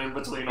turn in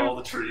between all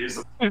the trees.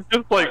 It's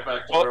just like,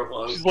 Back to where it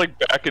was. she's like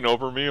backing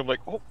over me. I'm like,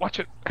 oh, watch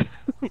it. I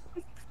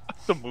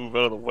have to move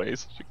out of the way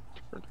so she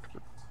can turn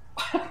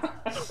the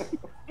cart.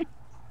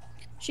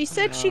 She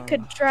said she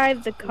could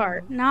drive the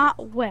cart,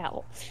 not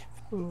well.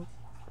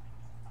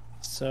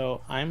 So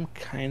I'm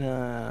kind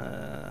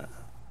of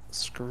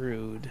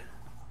screwed.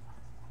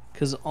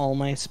 Because all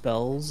my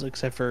spells,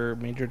 except for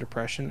Major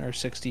Depression, are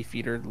 60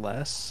 feet or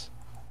less.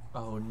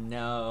 Oh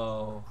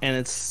no. And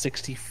it's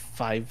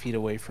 65 feet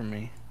away from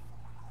me.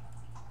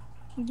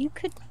 You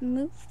could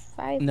move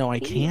 5 No, I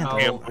feet. can't. Oh.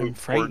 I'm Move towards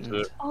frightened.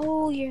 it.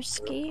 Oh, you're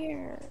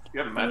scared. You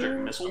have a magic Oh.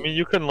 missile? I mean,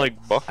 you can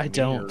like buff I me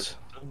don't.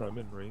 Or... I'm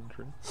in range.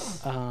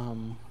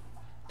 Right?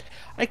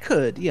 I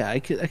could. Yeah, I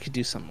could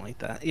do something like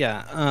that.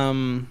 Yeah.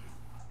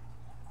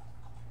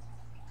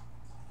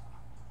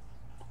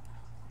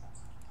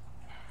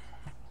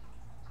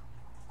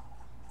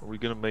 Are we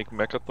gonna make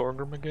Mecha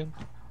Thorgrim again?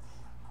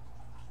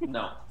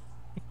 No.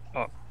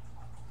 Oh.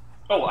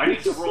 Oh, I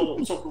need to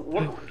roll. So,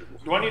 what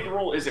do I need to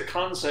roll? Is it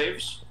con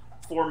saves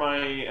for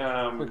my.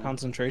 For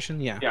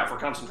concentration? Yeah. Yeah, for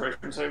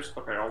concentration saves?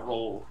 Okay, I'll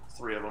roll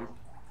 3 of them.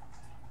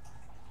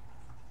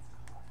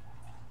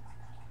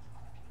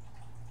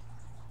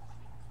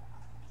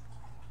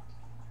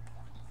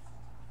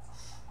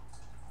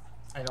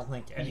 I don't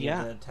think any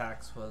Yeah. of the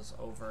attacks was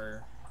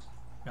over.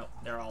 Nope,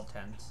 they're all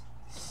 10s.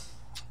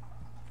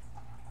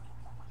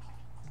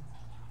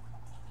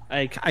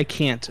 I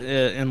can't.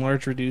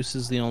 Enlarge Reduce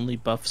is the only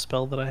buff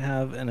spell that I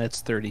have, and it's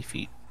 30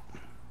 feet.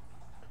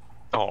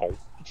 Oh.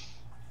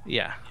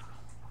 Yeah.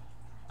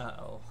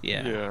 Uh-oh.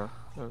 Yeah. Yeah,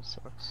 that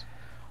sucks.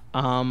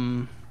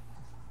 And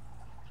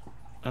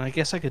I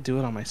guess I could do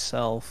it on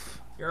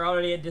myself. You're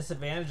already at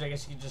disadvantage. I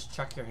guess you could just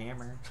chuck your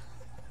hammer.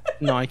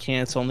 No, I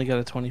can't. It's only got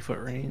a 20-foot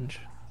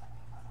range.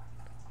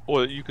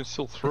 Well, you can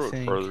still throw it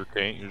think. further,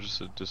 can't you? You're just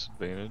at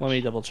disadvantage. Let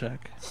me double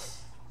check.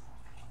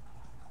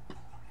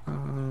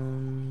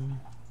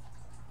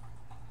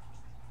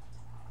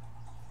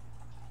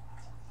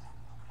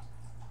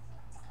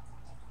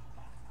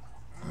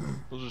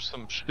 Those are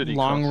some shitty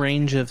Long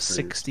range of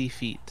concentrations. 60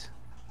 feet.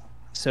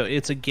 So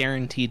it's a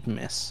guaranteed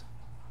miss.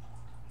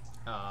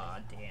 Aw,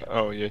 damn.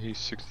 Oh yeah, he's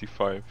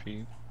 65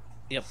 feet.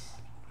 Yep.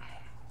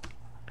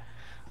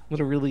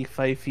 Literally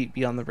 5 feet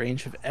beyond the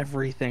range of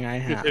everything I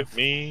You could have. hit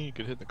me. You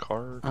could hit the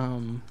card.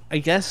 I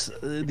guess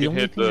You the could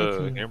only hit thing I the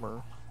can...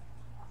 hammer.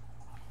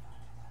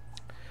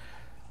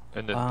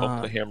 And then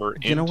bump the hammer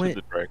you know into what?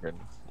 the dragon.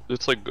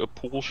 It's like a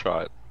pool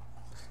shot.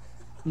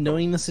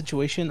 Knowing the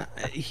situation,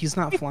 he's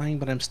not flying,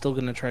 but I'm still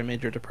going to try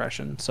Major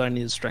Depression, so I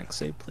need a strength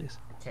save, please.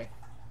 Okay.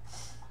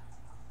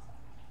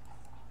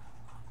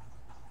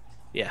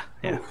 Yeah.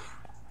 Oof.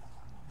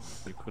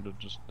 They could have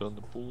just done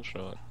the pool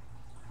shot.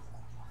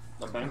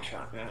 The bank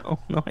shot, yeah. Oh,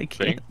 no, I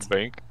can't.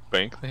 Bank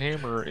the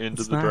hammer into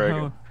That's the not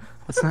dragon.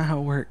 That's not how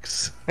it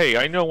works. Hey,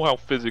 I know how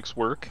physics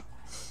work.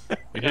 You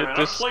Yeah, hit man,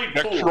 this I've played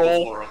pool spectral.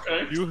 before,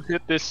 okay? You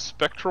hit this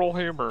spectral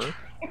hammer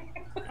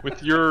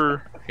with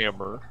your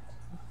hammer,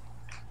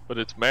 but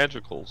it's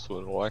magical, so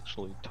it'll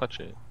actually touch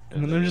it.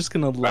 And then I'm just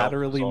going to bounces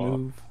laterally off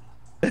move.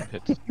 and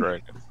hits the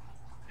dragon.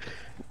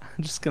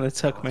 I'm just going to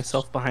tuck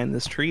myself behind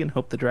this tree and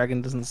hope the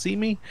dragon doesn't see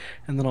me,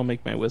 and then I'll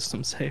make my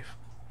wisdom save.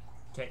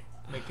 Okay,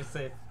 make a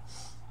save.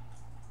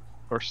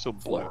 Are still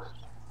blessed.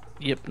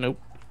 Yep,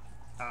 nope.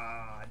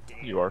 Ah,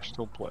 damn. You are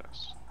still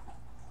blessed.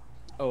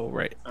 Oh,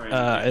 right. Alright,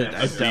 I you A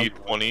can't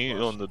doubt.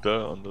 D20 on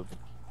the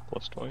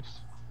plus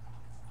twice.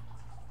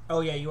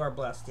 Oh, yeah, you are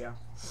blessed, yeah.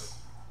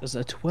 There's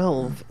a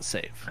 12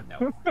 save.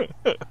 No.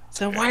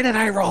 So why did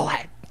I roll it?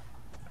 I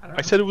don't know.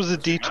 I said it was a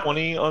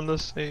D20 on the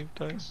save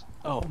dice.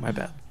 Oh, my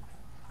bad.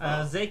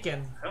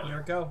 Zakin, here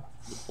we go.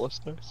 The plus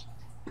dice.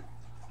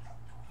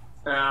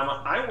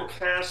 I will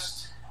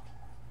cast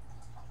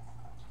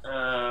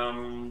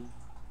 5th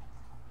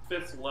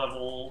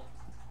level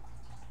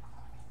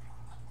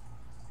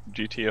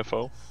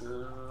GTFO.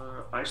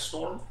 Ice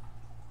Storm.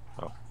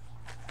 Oh.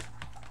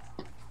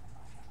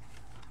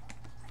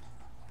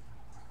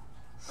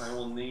 I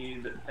will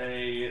need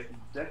a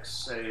Dex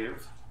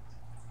save.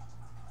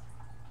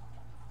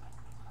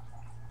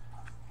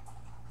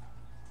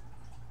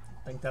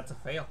 I think that's a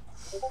fail.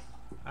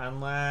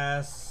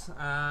 Unless, you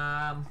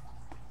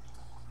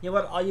know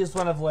what? I'll use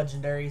one of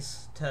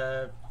legendaries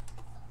to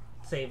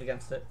save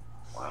against it.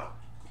 Wow.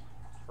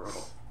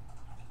 Brutal.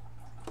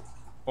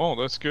 Oh,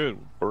 that's good.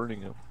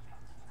 Burning him.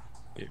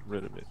 Get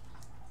rid of it.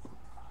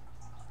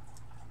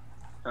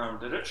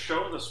 Did it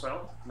show the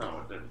spell?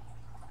 No, it didn't.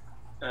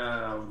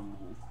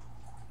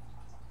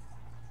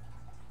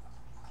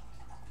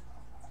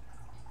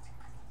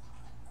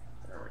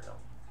 There we go.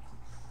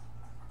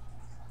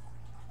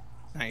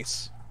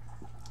 Nice.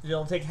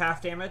 You'll take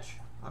half damage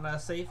on a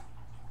save.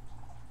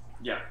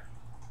 Yeah.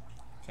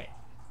 Okay.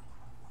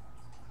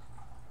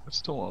 It's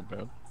still not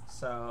bad.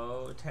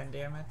 So 10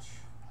 damage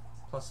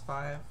plus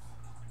 5.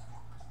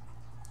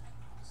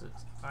 So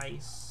it's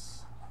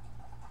ice.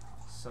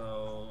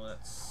 So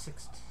that's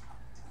 16.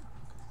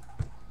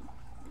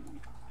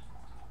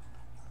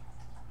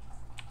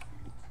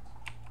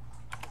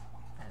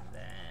 And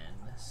then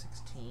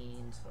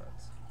 16. So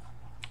that's.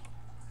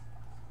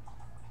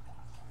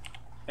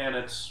 And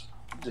it's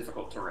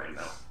difficult terrain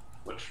now,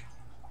 which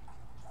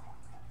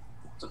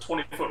it's a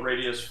 20-foot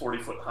radius,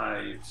 40-foot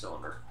high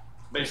cylinder.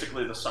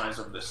 Basically the size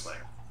of this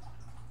thing.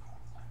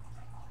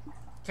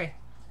 Okay.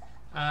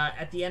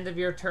 At the end of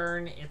your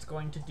turn, it's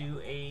going to do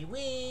a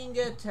wing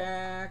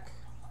attack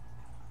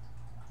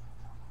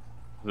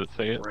Does it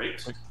say it?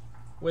 Great.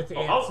 with its.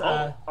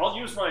 I'll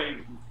use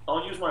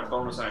my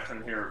bonus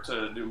action here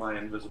to do my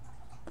invisible.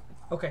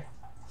 Okay.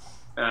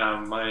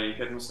 My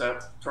hidden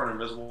step, turn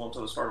invisible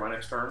until the start of my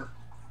next turn.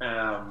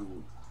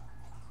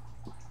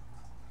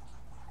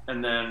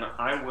 And then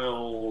I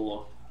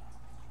will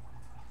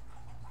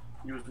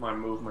use my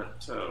movement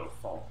to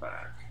fall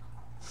back.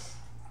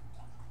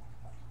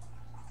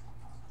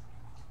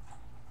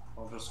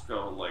 I'll just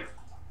go, like,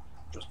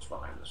 just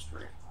behind this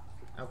tree.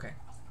 Okay.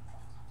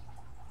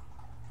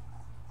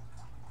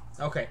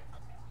 Okay.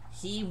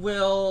 He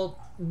will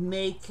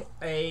make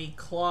a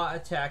claw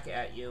attack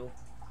at you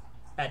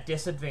at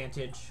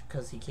disadvantage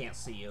because he can't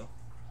see you.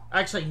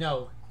 Actually,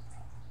 no.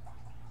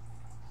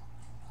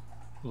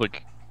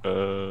 Like,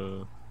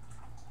 don't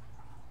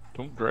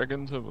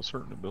dragons have a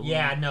certain ability?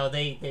 Yeah, no,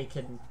 they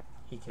can.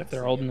 He can. If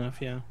they're see old you. enough,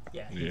 yeah.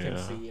 Yeah, he can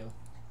Yeah. see you.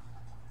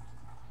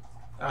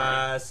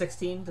 Alright.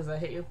 16. Does that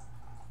hit you?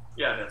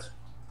 Yeah, it is.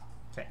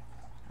 Okay.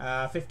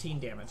 15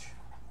 damage.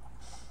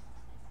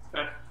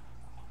 Okay.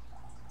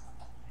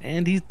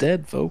 And he's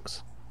dead,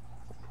 folks.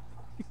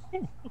 How?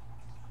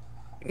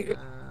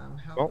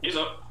 Oh. He's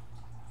up.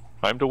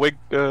 Time to wake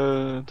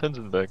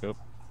Tenzin back up.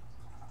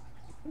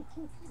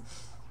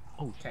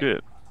 Oh, Okay.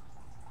 shit.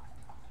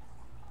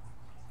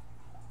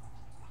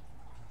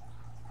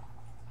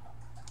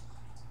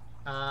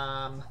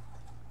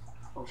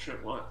 Oh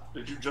shit, what?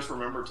 Did you just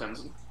remember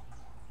Tenzin?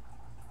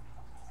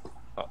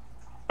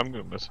 I'm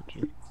gonna message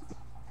you.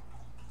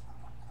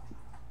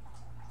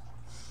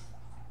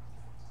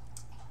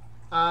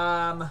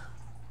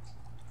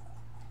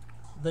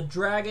 The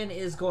dragon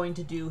is going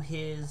to do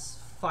his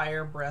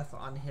fire breath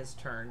on his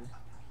turn.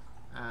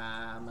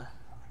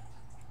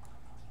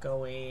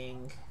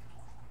 Going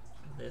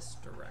this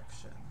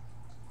direction.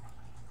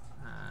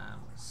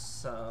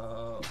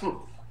 So...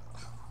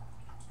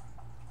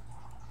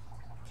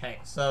 Okay,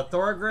 so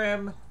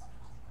Thorgrim,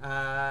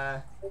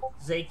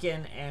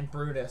 Zakin, and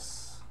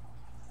Brutus.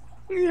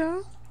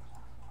 Yeah.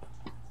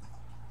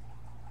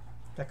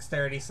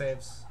 Dexterity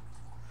saves.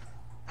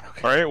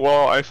 Alright,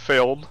 well, I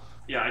failed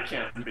Yeah, I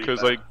can't beat because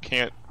that. I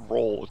can't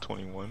roll a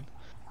 21.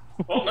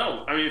 Well,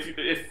 no. I mean,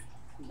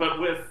 but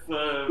with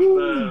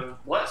the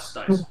blessed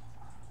dice.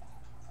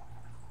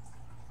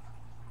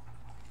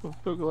 I'm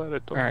so glad I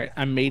told All right,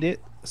 I made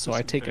it, so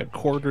I take a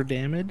quarter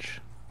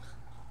damage,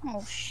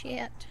 Oh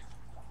shit.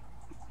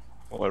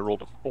 Well, I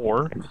rolled a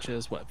 4, which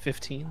is what,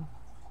 15?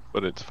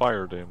 but it's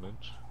fire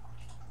damage.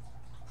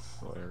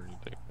 So I already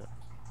take that.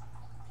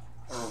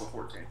 I rolled a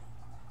 14.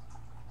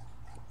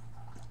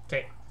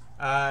 Okay.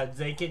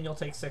 Zakin, you'll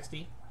take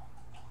 60.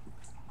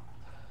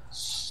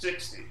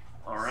 60.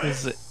 Alright. Is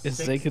 60.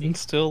 Zakin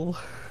still?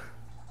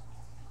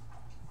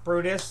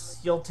 Brutus,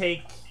 you'll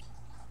take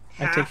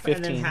I half take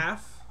and then 15.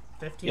 half.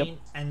 15. Yep.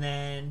 And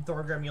then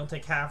Thorgrim, you'll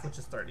take half, which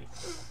is 30.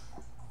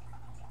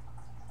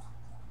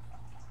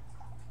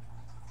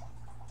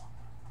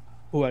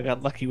 Ooh, I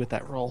got lucky with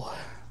that roll.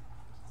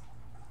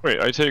 Wait,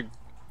 I take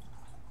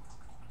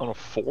on a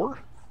 4?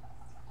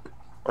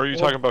 Or are you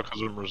Well- talking about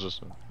because I'm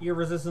resistant? Your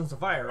resistance to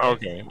fire, right?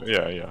 Okay,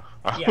 yeah.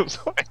 I Yeah. was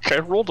like, I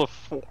rolled a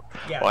 4.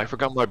 Yeah. Well, I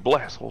forgot my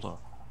blast. Hold on.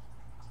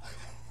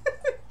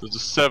 There's a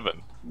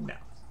 7. No.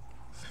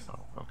 Oh,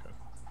 okay.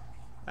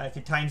 If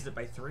you times it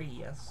by 3,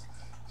 yes.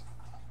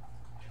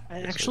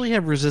 I actually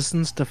have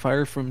resistance to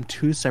fire from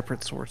 2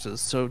 separate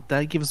sources, so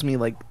that gives me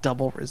like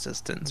double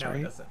resistance, No, it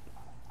right? doesn't.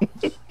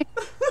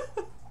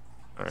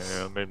 Alright,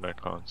 yeah, I made my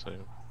con save.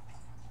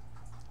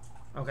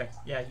 Okay,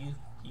 yeah,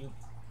 you.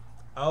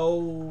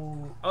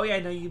 Oh yeah,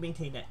 no, you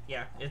maintain it.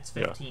 Yeah, it's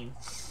 15.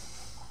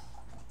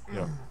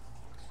 Yeah.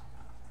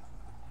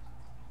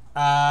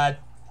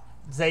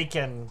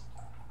 Zakin,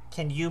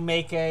 can you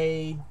make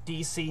a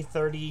DC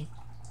 30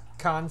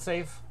 con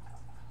save?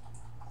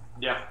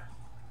 Yeah.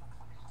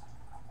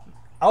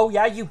 Oh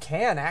yeah, you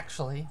can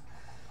actually.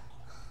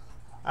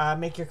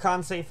 Make your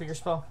con save for your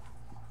spell.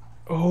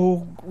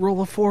 Oh,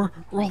 roll a 4,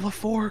 roll a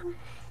 4.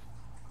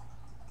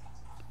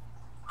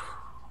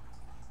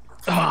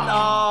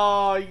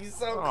 Oh, you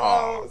so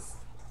close.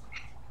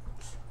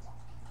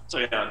 So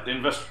yeah, the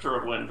investiture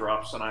of wind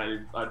drops, and I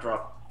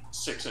drop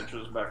 6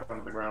 inches back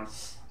onto the ground.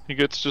 He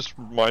gets just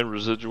my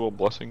residual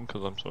blessing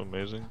because I'm so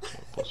amazing.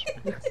 So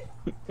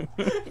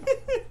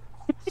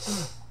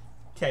 +3.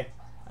 Okay,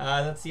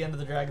 that's the end of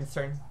the dragon's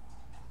turn.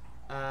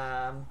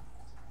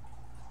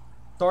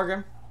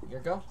 Thorgrim, your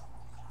go.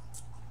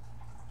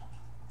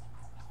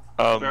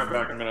 Be right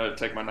back. I'm gonna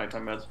take my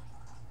nighttime meds.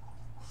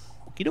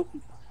 Okie doke.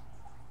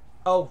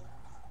 Oh,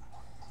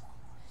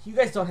 you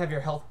guys don't have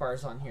your health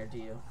bars on here, do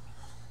you?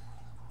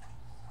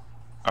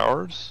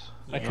 Ours?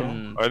 I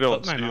can I don't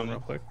put mine see on them. real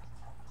quick.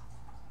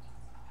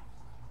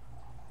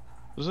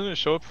 Doesn't it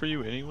show up for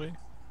you anyway?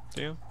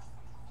 Damn.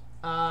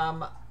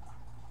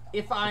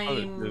 If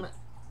it did.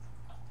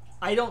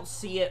 I don't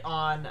see it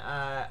on.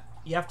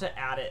 You have to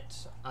add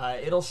it.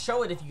 It'll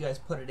show it if you guys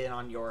put it in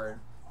on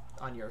your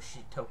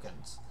sheet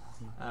tokens.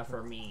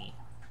 For me.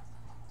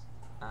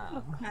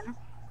 Okay.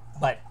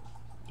 But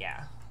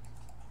yeah.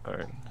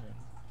 Alright.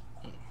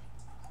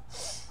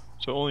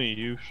 So only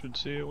you should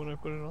see it when I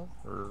put it on?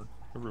 Or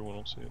everyone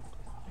will see it?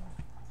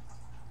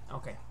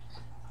 Okay.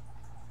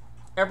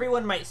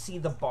 Everyone might see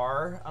the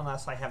bar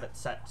unless I have it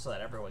set so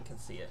that everyone can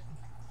see it.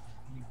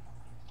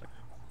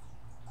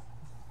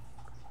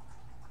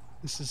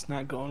 This is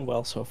not going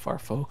well so far,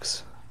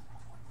 folks.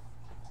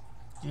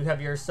 Do you have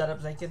yours set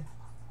up, Zakin?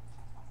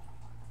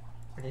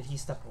 Or did he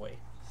step away?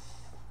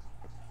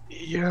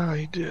 Yeah,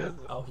 he did.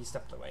 Oh, he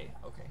stepped away.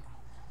 Okay.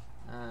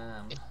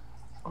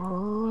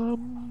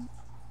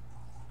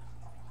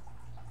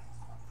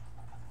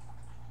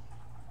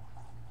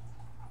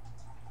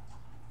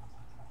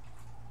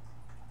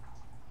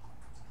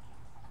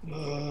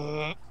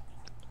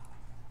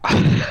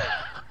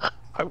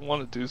 I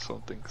want to do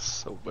something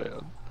so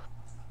bad.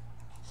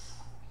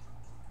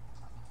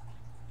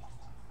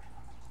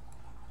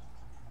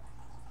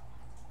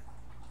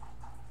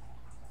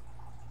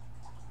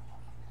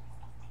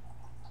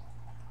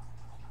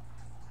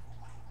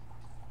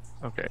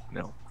 Okay,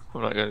 no.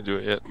 I'm not gonna do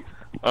it yet.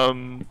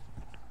 Fuck.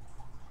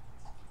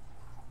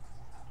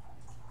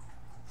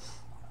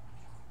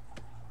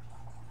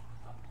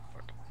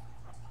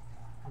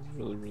 I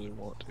really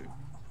want to.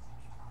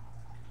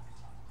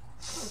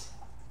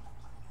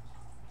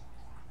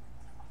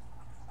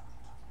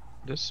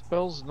 This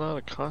spell's not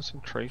a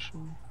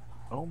concentration?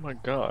 Oh my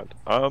god.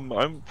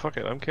 I'm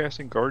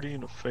casting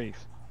Guardian of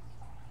Faith.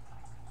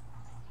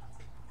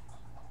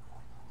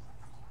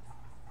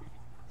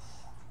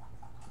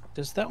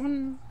 Does that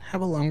one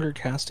have a longer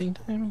casting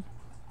time?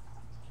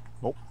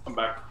 Nope. I'm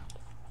back.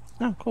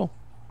 Oh, cool.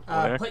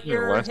 Put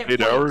your last hit 8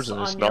 points hours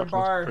and it's on your not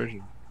bar.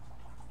 concentration.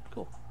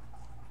 Cool.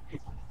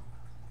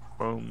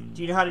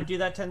 Do you know how to do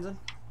that, Tenzin?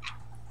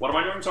 What am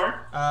I doing? Sorry.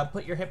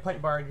 Put your hit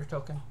point bar in your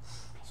token,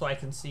 so I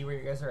can see where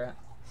you guys are at.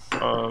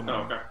 Oh,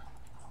 okay.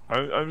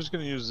 I was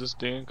gonna use this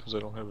Dan because I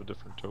don't have a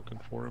different token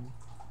for him.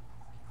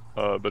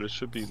 But it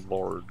should be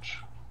large.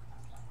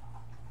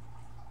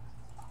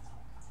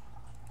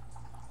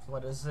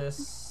 What is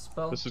this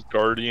spell? This is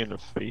Guardian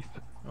of Faith.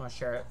 You want to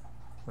share it?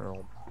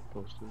 I'll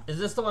post it. Is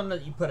this the one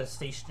that you put a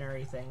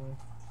stationary thing?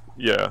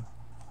 Yeah.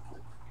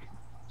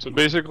 So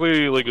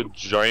basically, like a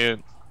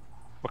giant,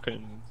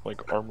 fucking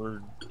like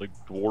armored like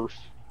dwarf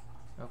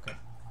Okay.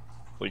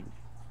 like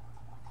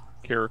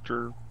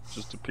character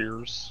just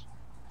appears,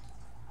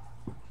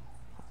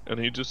 and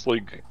he just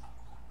like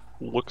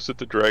looks at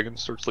the dragon,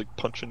 starts like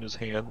punching his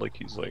hand, like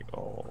he's like,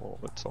 "Oh,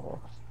 it's off."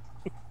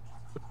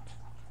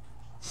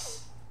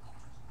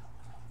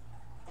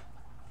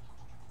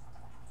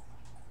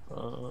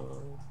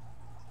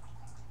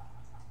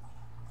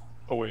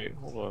 Oh wait,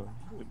 hold on.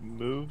 It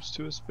moves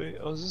to a space.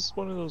 Oh, is this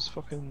one of those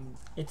fucking?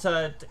 It's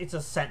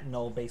a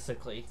sentinel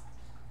basically.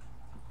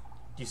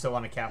 Do you still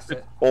want to cast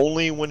it?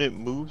 Only when it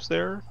moves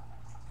there?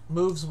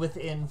 Moves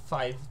within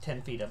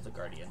 10 feet of the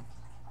guardian.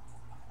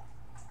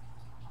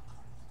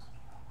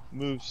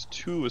 Moves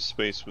to a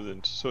space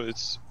within. So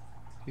it's.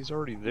 He's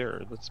already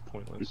there. That's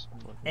pointless.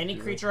 Any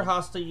creature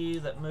hostile to you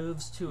that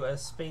moves to a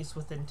space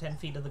within 10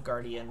 feet of the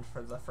guardian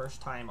for the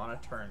first time on a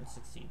turn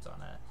succeeds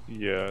on it.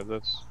 Yeah,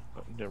 that's.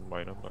 Never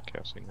mind. I'm not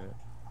casting that.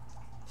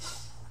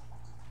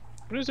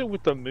 What is it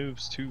with the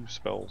moves to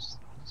spells?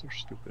 Those are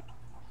stupid.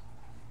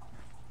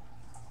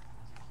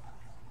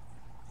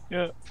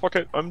 Yeah, fuck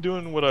it. I'm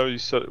doing what I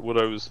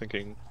was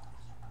thinking.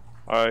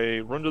 I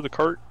run to the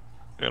cart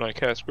and I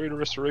cast Greater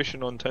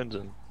Restoration on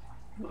Tenzin.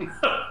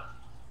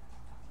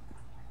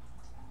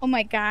 Oh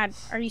my god,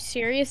 are you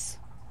serious?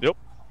 Yep.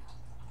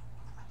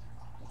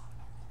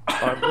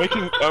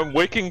 I'm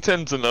waking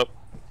Tenzin up.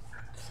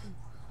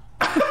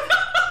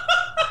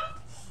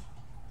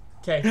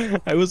 Okay.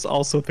 I was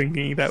also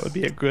thinking that would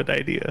be a good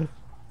idea.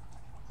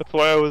 That's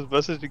why I was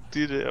messaging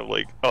DJ. I'm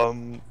like,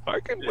 I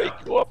can wake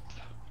you up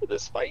for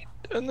this fight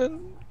and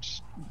then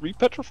just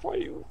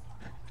repetrify you.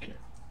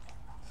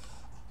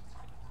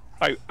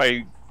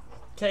 I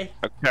Okay.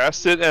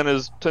 cast it, and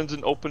as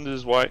Tenzin opened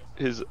his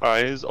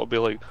eyes, I'll be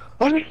like,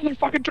 "Another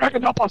fucking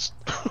dragon, help us!"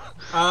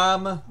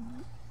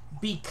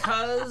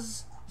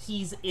 Because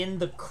he's in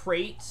the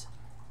crate,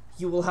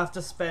 you will have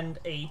to spend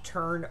a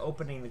turn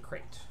opening the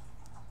crate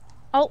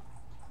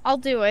I'll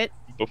do it.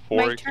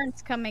 Before My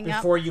turn's coming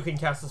up. before you can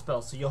cast the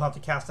spell. So you'll have to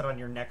cast it on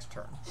your next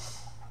turn.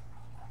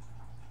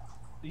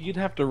 You'd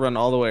have to run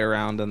all the way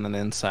around and then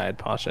inside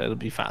Pasha. It'll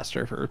be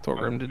faster for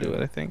Thorgrim to do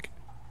it, I think.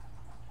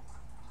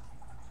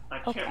 I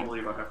can't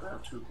believe I have to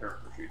have 2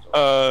 character sheets.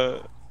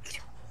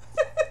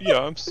 Yeah,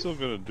 I'm still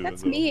gonna do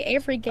That's it. Though. me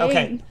every game.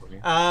 Okay.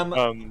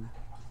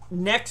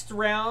 Next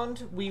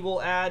round, we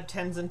will add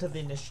Tenzin to the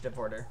initiative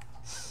order.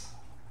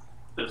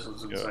 This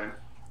is insane.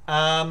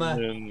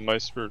 And my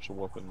spiritual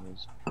weapon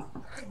is.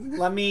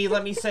 Let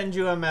me send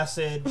you a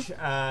message,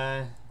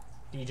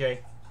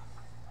 DJ.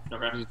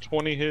 Okay. Is it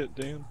 20 hit,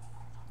 Dan?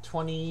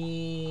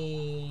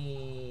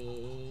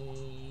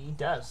 20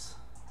 does.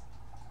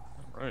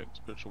 Alright,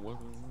 spiritual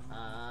weapon.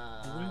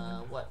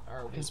 What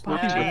are we? His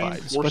body at?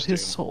 revives, but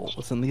his soul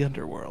was in the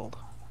underworld.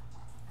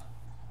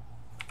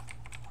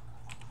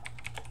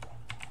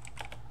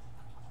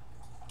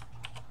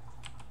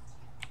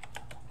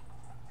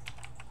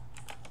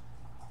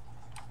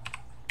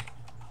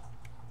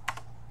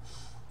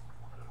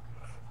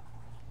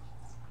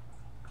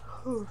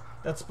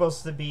 That's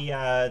supposed to be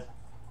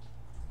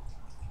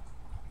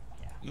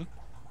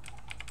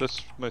That's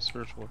my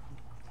spiritual weapon.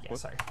 yeah,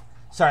 What?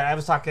 sorry, I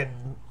was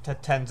talking to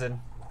Tenzin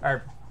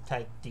or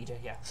to DJ.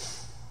 Yeah,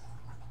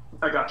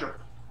 I got you.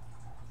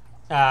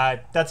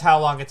 that's how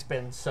long it's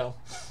been. So,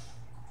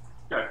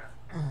 Okay.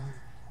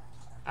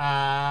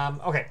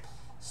 okay,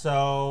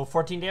 so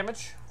 14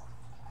 damage.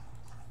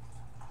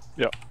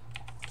 Yeah.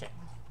 Okay,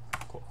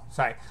 cool.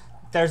 Sorry,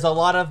 there's a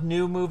lot of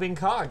new moving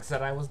cogs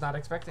that I was not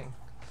expecting.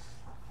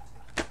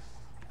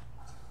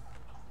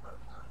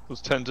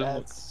 Does Tenzin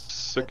look That's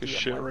sick as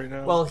shit right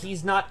now? Well,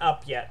 he's not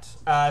up yet.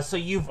 So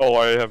you've Oh,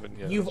 I haven't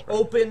yet. you've that's right.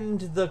 opened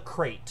the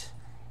crate,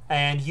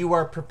 and you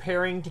are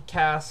preparing to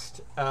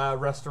cast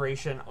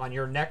Restoration. On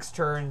your next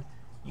turn,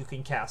 you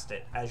can cast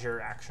it as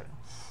your action.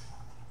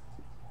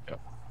 Yep.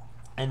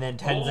 And then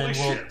Holy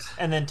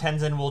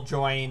Tenzin will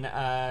join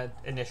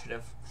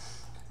initiative.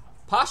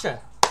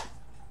 Pasha,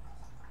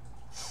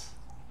 it's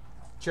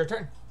your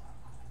turn.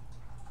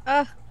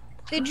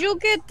 Did you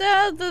get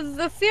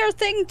the fear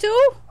thing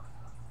too?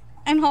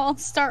 And I'll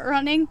start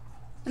running,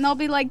 and I'll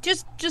be like,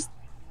 just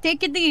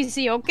take it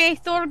easy, okay,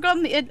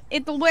 Thorgrim?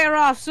 It'll wear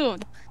off soon.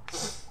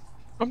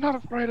 I'm not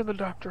afraid of the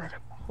Dark Dragon.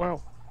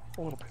 Well,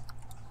 a little bit.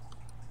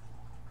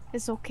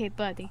 It's okay,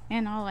 buddy.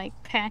 And I'll like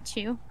pat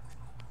you,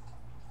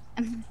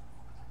 and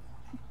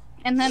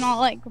then I'll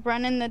like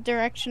run in the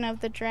direction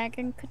of the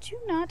dragon. Could you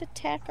not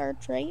attack our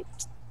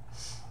drapes?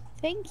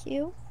 Thank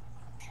you.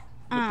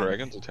 The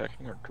dragon's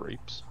attacking our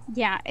drapes.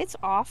 Yeah, it's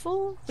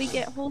awful. We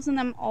get holes in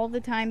them all the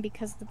time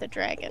because of the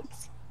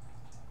dragons.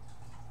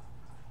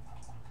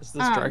 Is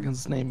this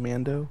dragon's name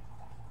Mando?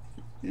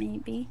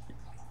 Maybe.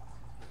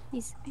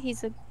 He's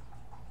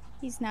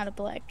not a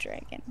black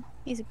dragon.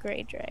 He's a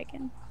gray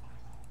dragon.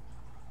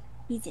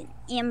 He's an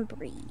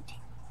inbreed.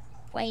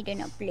 Why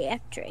didn't a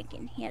black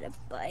dragon had a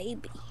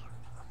baby?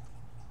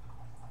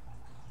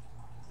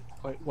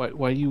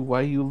 Why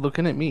you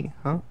looking at me,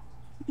 huh?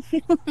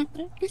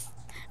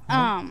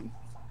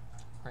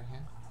 Right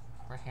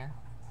here.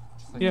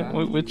 Just like Yeah,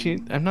 that. which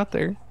I'm not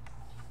there.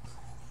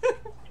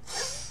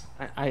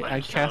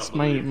 I cast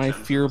my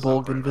fear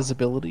bulb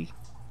invisibility.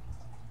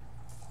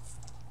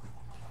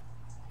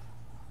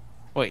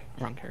 Wait,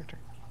 wrong character.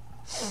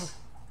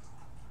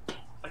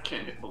 I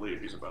can't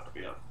believe he's about to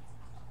be up.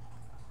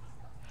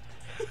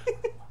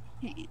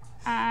 Okay,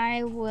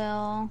 I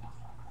will.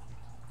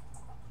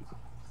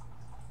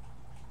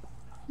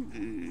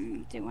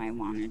 Do I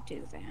want to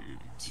do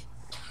that?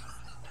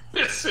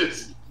 This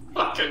is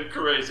fucking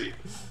crazy.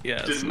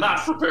 Yeah, Did not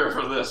prepare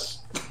for this.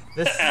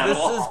 This At is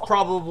all.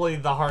 probably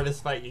the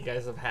hardest fight you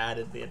guys have had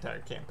in the entire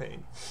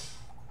campaign.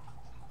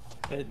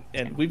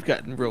 and we've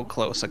gotten real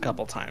close a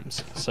couple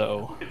times,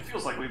 so It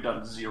feels like we've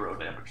done 0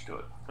 damage to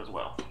it as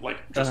well. Like,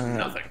 just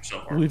nothing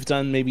so far. we've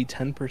done maybe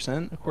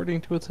 10%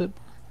 according to its hit.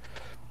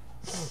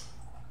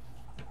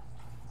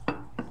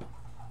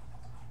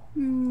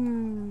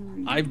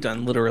 I've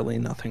done literally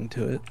nothing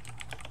to it.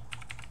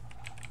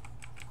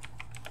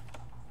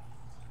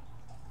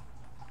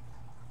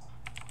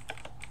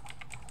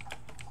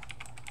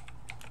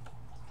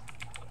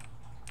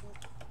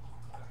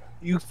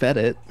 You fed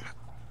it.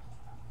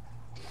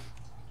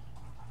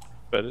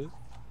 Bet it.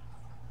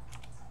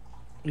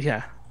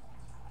 Yeah.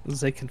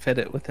 Zay can fit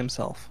it with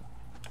himself.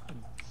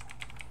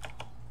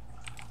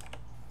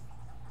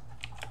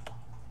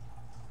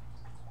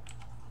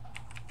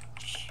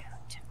 Shoot.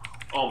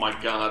 Oh my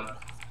god.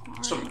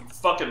 Some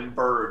fucking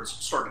birds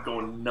started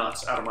going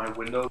nuts out of my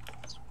window.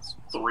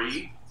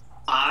 3.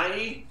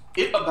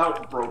 It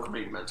about broke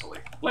me mentally.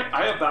 Like,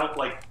 I about,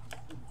 like,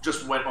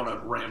 just went on a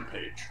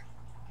rampage.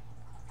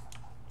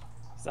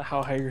 Is that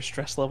how high your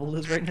stress level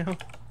is right now?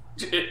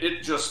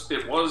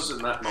 It was in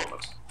that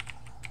moment.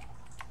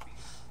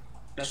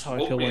 That's Just how I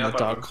woke feel me when the up out of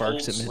dog a barks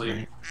cold at sleep.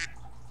 midnight.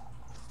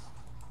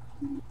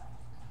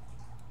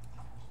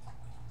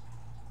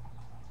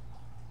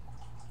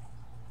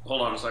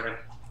 Hold on a second.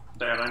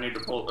 Dan, I need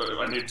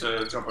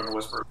to jump into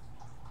Whisper.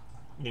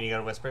 You need to go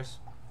to Whispers?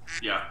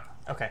 Yeah.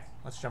 Okay,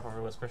 let's jump over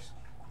to Whispers.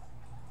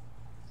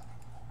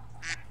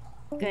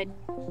 Good.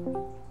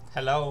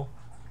 Hello.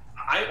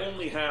 I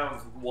only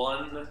have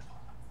 1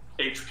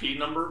 HP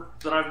number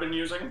that I've been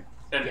using,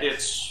 and Yes.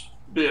 it's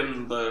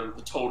been the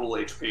total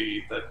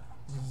HP that...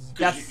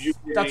 That's you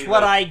gave that's me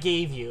what the- I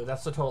gave you.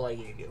 That's the total I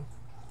gave you.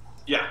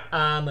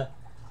 Yeah.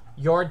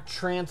 Your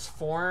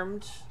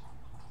transformed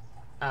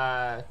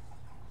has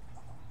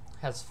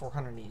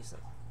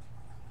 487.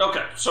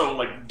 Okay, so,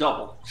 like,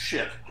 double.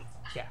 Shit.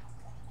 Yeah.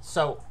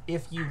 So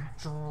if you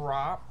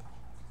drop,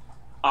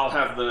 I'll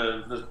have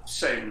the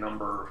same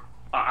number.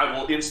 I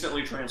will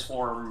instantly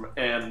transform,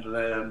 and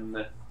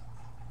then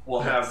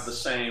we'll have the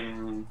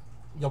same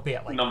you'll be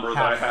at like number half,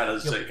 that I had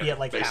as you'll Zayden, be at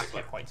like half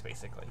basically. hit points,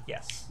 basically.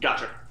 Yes.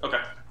 Gotcha. Okay.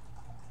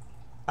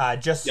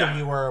 Just so Yeah.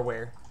 you were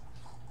aware.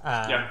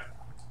 Yeah.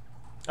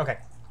 Okay,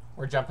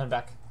 we're jumping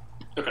back.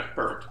 Okay,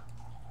 perfect.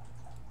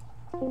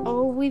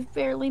 Oh, we've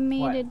barely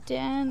made What? a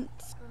dent.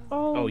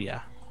 Oh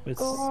yeah. It's,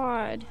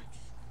 God.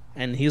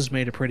 and he's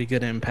made a pretty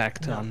good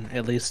impact No. on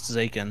at least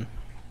Zaken.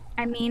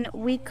 I mean,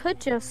 we could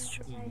just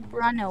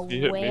run He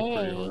hit me pretty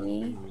hard.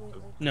 away.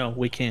 No,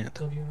 we can't.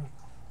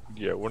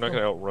 Yeah, we're not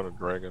gonna outrun a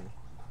dragon.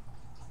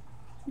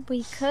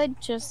 We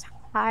could just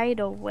hide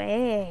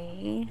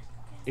away.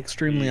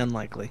 Extremely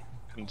unlikely.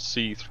 Can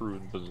see through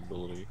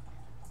invisibility.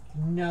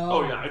 No.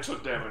 Oh yeah, I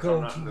took damage. Go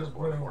I'm not to your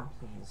invisible anymore.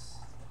 room, please.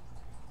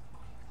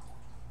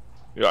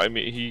 Yeah, I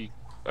mean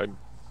I'm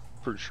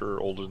pretty sure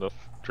old enough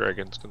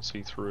dragons can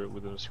see through it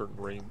within a certain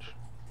range.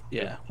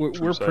 Yeah, we're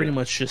true pretty sight.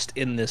 much just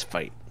in this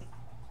fight.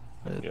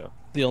 Yeah.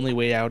 The only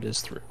way out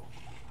is through.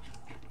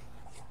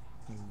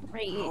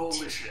 Right.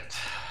 Holy shit.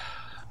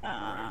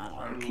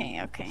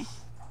 Okay.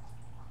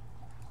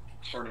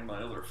 Starting my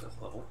other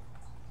 5th level.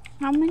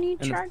 How many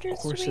And charges of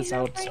course do we it's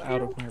have out right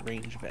out now? of my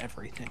range of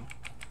everything.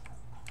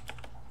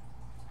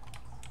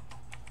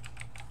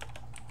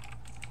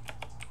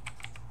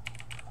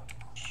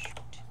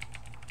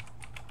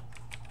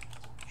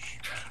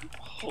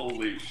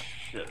 Holy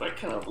shit, I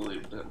cannot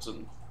believe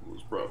Denson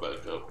was brought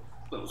back up.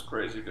 That was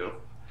crazy, Joe.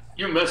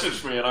 You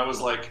messaged me and I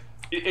was like,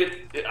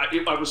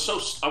 I was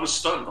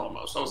stunned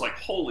almost. I was like,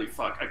 holy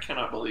fuck, I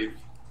cannot believe.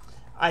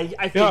 I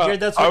Yeah, figured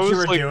that's I what you was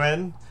were like-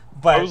 doing,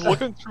 but I was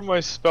looking through my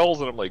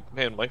spells and I'm like,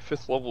 man, my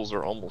 5th levels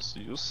are almost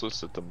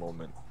useless at the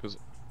moment because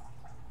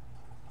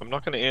I'm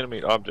not going to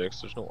animate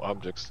objects. There's no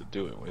objects to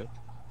do it with.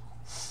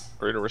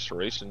 Greater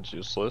Restoration's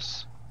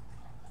useless,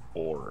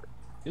 or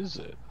is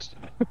it?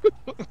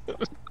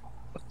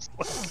 It's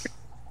like,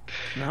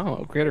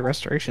 No, Greater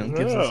Restoration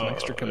gives us an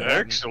extra component.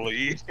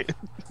 actually,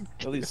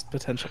 At least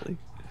potentially.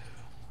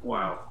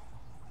 Wow.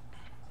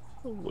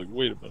 I'm like,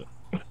 wait a minute.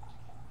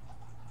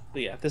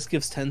 But yeah, this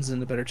gives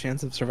Tenzin a better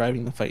chance of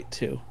surviving the fight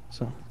too.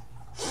 So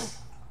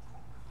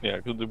Yeah,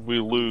 because if we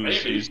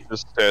lose, Maybe. he's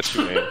just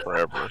statue man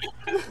forever.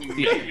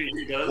 Maybe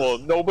he does. Well,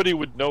 nobody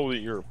would know that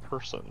you're a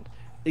person.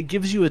 it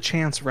gives you a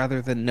chance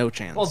rather than no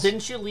chance. well,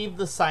 didn't you leave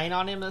the sign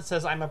on him that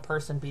says "I'm a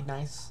person, be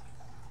nice"?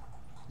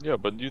 Yeah,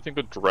 but do you think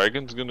a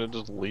dragon's gonna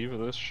just leave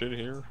this shit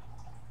here?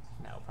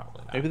 No,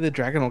 probably not. Maybe the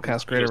dragon will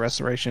cast Greater Just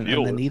Restoration deal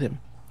and then with need him.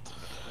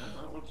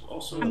 That was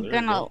also I'm there you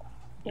gonna go.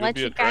 You'll let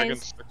be you a dragon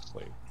guys sex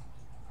slave.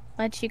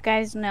 let you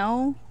guys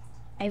know.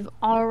 I've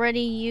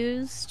already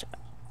used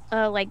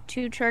like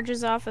 2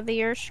 charges off of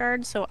the earth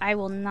shard, so I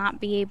will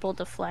not be able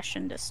to flesh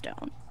into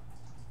stone.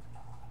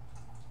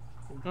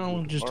 Oh,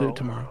 we'll just do it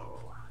tomorrow.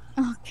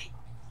 Okay.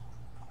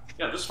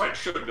 Yeah, this fight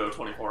should go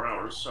 24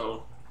 hours,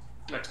 so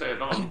next day at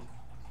dawn.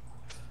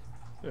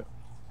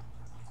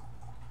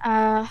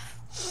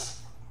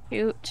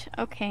 Shoot.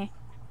 Okay.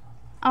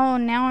 Oh,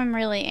 now I'm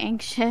really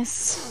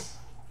anxious.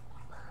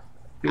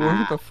 You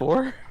weren't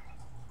before?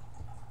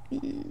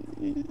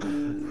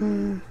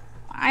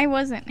 I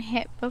wasn't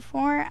hit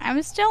before.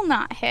 I'm still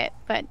not hit,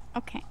 but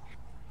okay.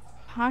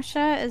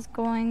 Pasha is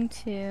going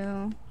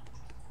to...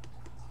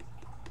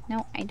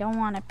 No, I don't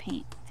want to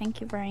paint.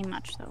 Thank you very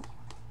much, though.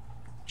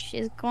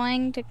 She's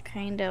going to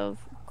kind of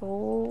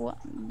go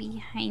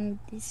behind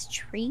this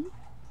tree.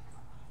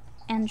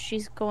 And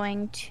she's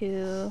going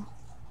to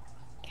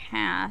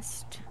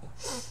cast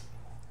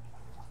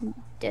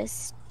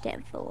Dust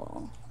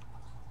Devil.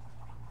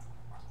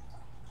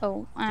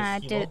 Oh,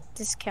 Evil?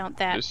 discount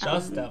that.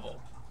 Dust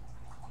Devil.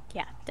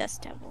 Yeah,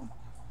 Dust Devil.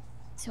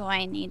 So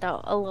I need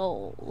a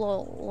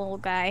little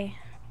guy.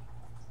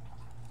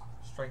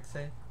 strength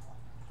save.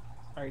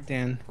 All right,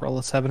 Dan, roll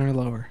a 7 or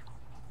lower.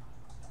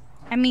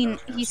 I mean,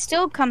 he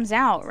still comes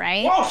out,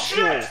 right? Whoa,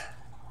 shit!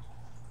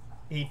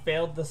 He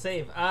failed the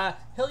save.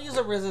 He'll use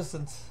a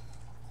resistance.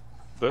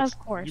 That's, Of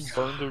course. You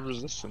burned the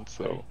resistance,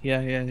 though.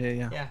 Yeah.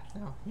 Yeah,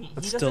 no.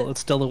 It's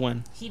still a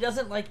win. He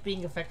doesn't like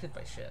being affected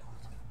by shit.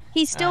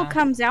 He still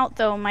comes out,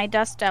 though, my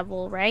Dust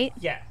Devil, right?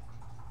 Yeah.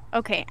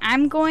 Okay,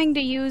 I'm going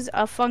to use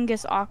a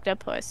fungus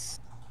octopus.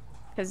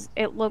 Because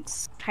it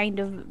looks kind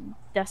of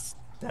Dust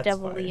That's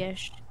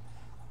Devil-ish.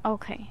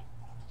 Okay.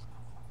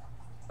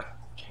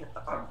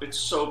 It's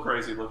so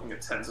crazy looking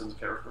at Tenzin's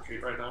character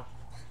sheet right now.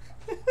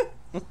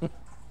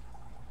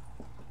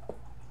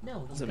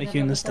 No. Does it make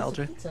you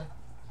nostalgic?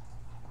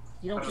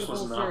 You don't I just get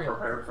was little not cereal.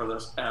 prepared for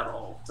this at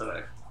all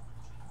today.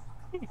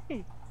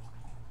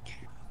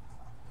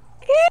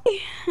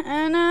 Okay,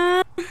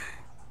 and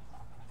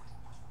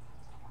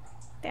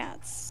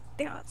that's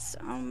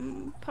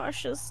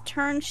Pasha's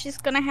turn. She's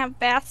gonna have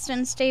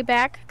Bastion stay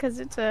back because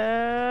it's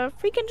a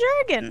freaking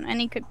dragon,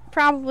 and he could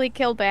probably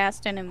kill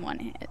Bastion in one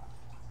hit.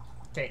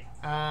 Okay.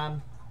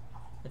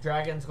 The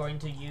dragon's going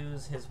to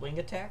use his wing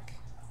attack.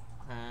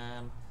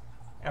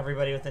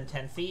 Everybody within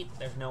 10 feet.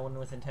 There's no one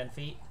within 10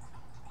 feet.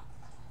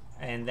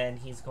 And then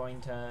he's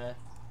going to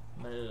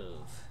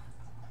move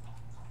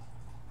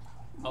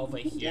over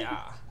here.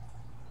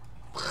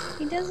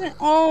 He doesn't.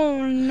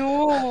 Oh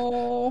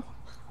no!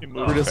 He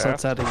Brutus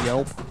lets out a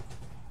yelp.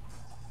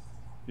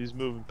 He's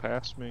moving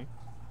past me.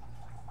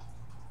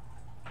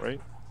 Right?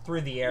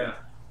 Through the air. Yeah.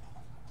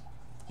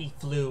 He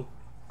flew.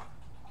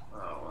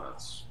 Oh,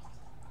 that's...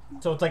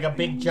 So it's like a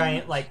big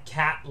giant like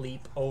cat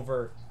leap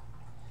over.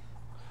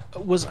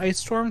 Was Ice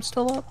Storm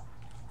still up?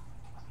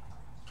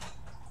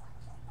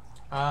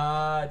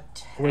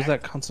 Or was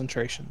that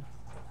concentration?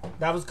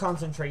 That was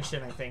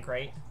concentration, I think,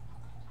 right?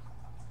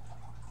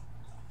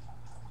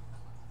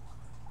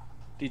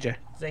 DJ.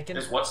 Zakin?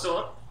 Is what still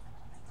up?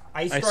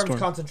 Ice Ice Storm's Storm.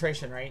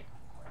 concentration, right?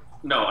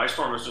 No, Ice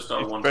Storm is just a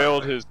He one.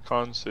 failed his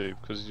con save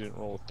because he didn't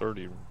roll a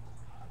 30.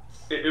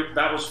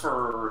 That was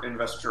for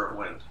Investiture of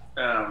Wind.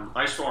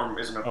 Ice Storm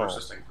isn't a Oh.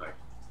 persisting thing.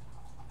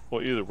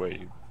 Well, either way,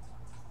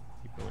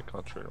 you can only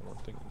concentrate on one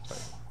thing at a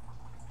time.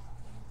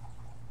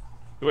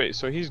 Wait,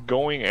 so he's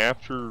going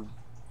after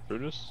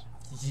Brutus?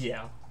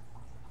 Yeah.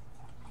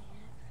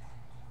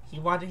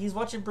 He's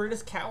watching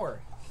Brutus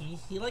cower.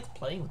 He likes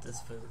playing with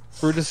this food.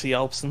 Brutus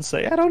yelps and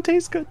say, "I don't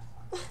taste good."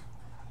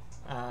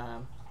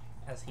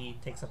 As he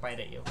takes a bite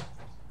at you.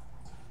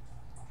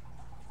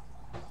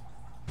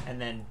 And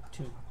then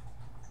two.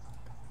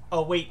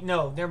 Oh wait,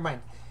 no, never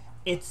mind.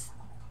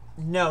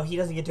 No, he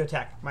doesn't get to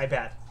attack. My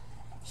bad.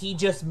 He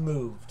just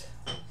moved.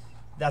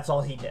 That's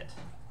all he did.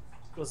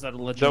 Was that a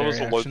That legendary was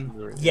a action?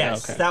 legendary.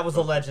 Yes, okay. that was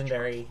a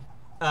legendary.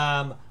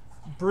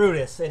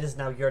 Brutus, it is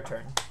now your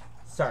turn.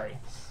 Sorry.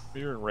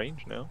 You're in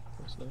range now.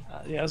 That's nice.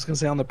 Yeah, I was gonna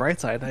say on the bright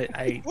side,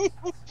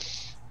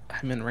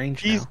 I'm in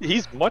range now.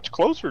 He's much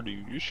closer to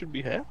you. You should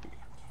be happy.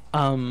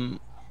 No,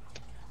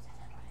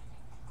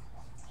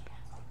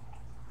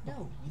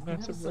 you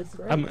That's have a red six-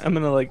 dragon. I'm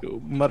gonna like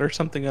mutter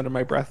something under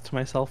my breath to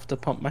myself to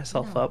pump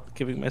myself No. up,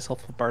 giving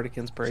myself a bardic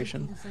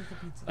inspiration. Chicken is like a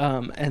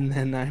pizza. And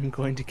then I'm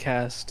going to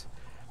cast.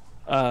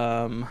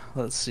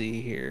 Let's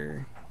see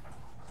here.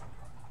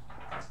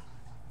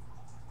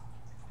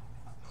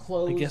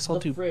 Close guess I'll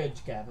the do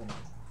fridge, Gavin.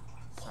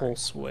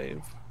 Pulse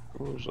wave.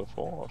 Where's the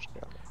false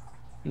guy?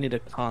 I need a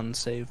con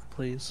save,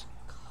 please.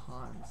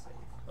 Con save.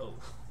 Oh.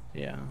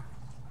 Yeah.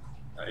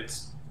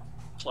 It's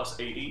plus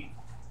 80.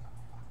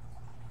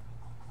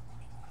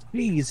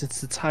 Jeez,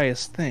 it's its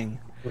highest thing.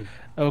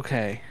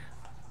 Okay.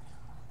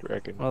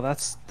 Dragon. Well,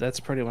 that's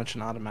pretty much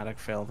an automatic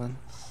fail then.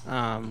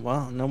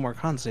 Well, no more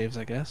con saves,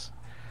 I guess.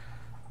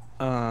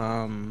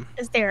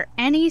 Is there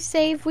any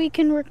save we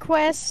can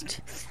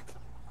request?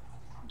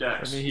 I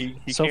Dex.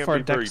 mean, he So can't far,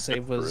 be very Dex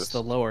save was dexterous.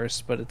 the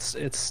lowest, but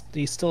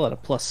he's still at a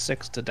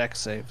 +6 to Dex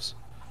saves.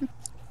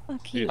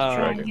 Fuck He's you, a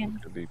dragon. dragon.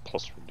 Could be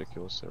plus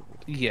ridiculous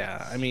everything.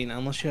 Yeah, I mean,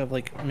 unless you have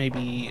like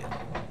maybe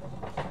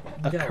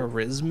a No.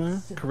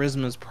 charisma.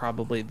 Charisma's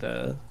probably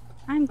the.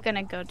 I'm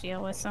gonna go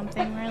deal with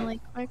something really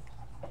quick.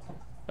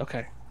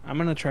 Okay, I'm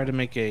gonna try to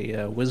make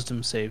a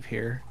wisdom save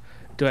here.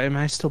 Am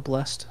I still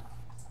blessed?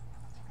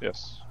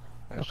 Yes.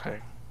 Okay.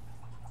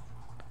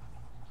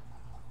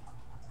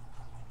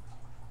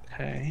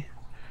 Okay.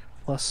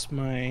 Plus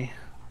my.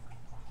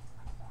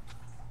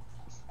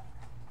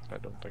 I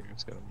don't think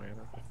it's gonna matter.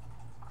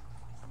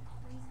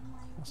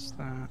 What's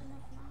that?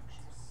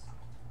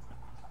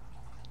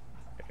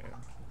 Yeah.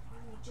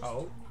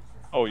 Oh,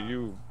 Oh,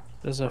 you.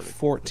 Does a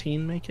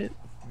 14 make it?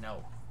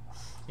 no.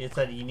 It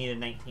said you need a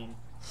 19.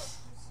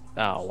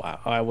 Oh wow!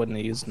 Oh, I wouldn't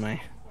have used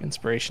my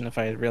inspiration if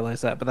I had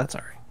realized that, but that's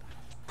alright.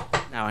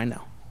 Now I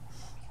know.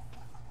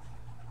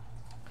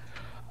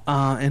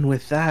 And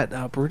with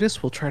that,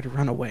 Brutus will try to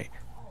run away,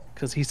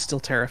 because he's still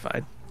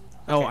terrified.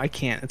 Oh, Okay. I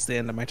can't. It's the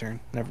end of my turn.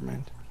 Never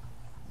mind.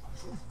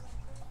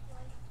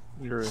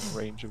 You're in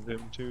range of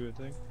him too,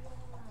 I think.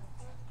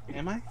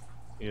 Am I?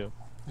 Yeah.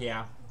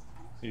 Yeah.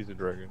 He's a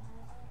dragon.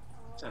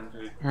 10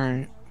 feet.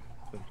 Alright.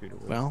 10 feet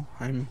away. Well,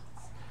 I'm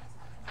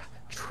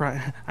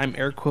I'm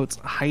air quotes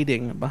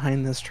hiding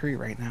behind this tree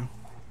right now.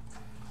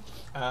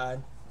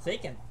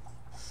 Zaken.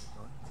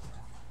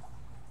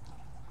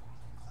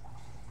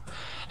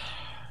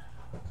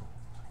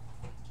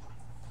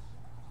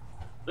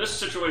 This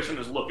situation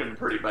is looking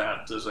pretty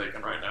bad to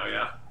Zaken right now,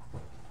 yeah?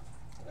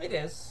 It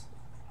is.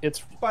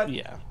 It's But-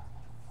 yeah.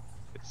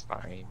 It's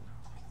fine.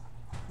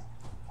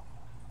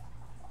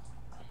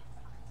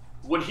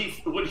 Would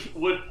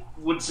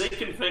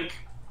Zaken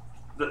think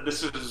that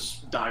this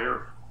is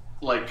dire?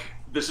 Like,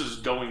 this is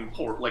going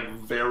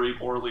very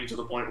poorly to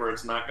the point where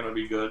it's not going to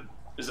be good?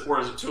 Or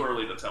is it too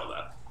early to tell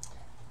that?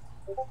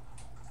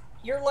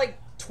 You're like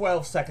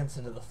 12 seconds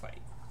into the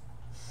fight.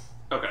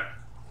 Okay.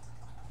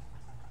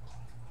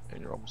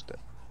 And you're almost dead.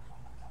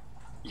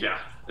 Yeah.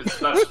 That's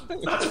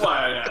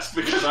why I asked,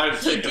 because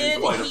I've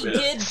taken quite a bit.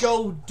 He did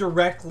go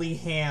directly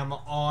ham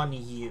on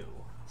you.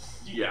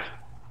 Yeah.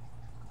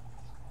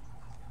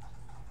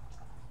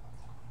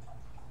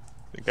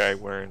 The guy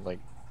wearing like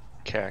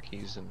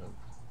khakis and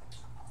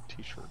a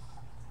t-shirt.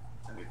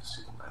 I need to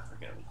see the map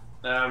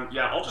again.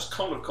 Yeah, I'll just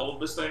cone of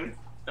cold this thing.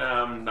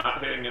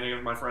 Not hitting any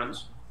of my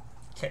friends.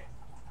 Okay.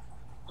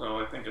 So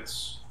I think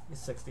it's He's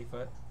 60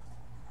 foot.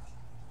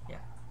 Yeah.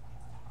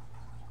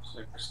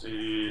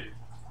 60,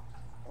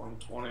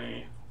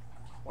 120,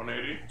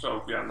 180.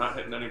 So yeah, I'm not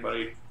hitting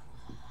anybody.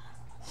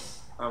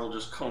 I will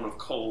just cone of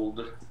cold.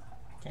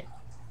 Okay.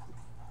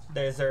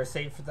 Is there a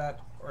save for that,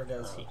 or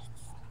does he?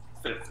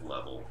 5th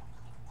level.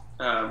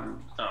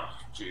 Oh,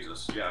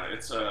 Jesus. Yeah,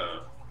 it's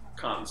a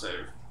con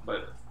save,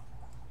 but...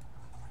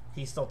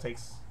 He still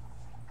takes.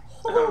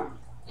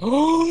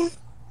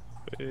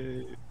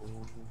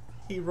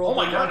 He rolled. Oh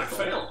my god, it natural.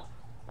 failed.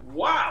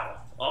 Wow.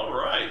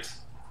 Alright.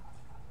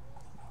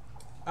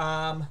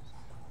 I'm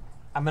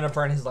gonna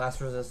burn his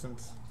last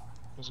resistance.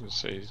 I was gonna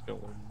say he's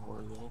got one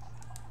more though.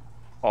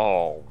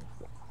 Oh,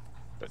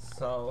 but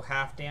So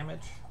half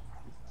damage.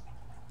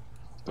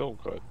 still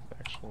good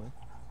actually.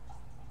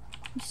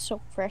 It's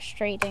so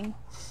frustrating.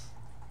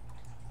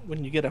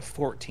 When you get a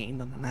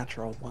 14 on a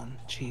natural one,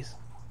 jeez.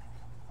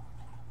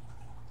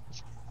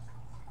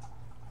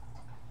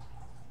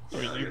 I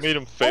mean, you made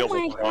him fail. Oh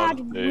my the god,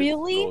 con save,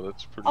 really? so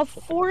that's pretty A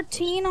fucking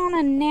 14 on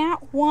a nat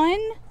 1?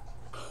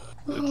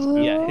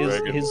 Yeah,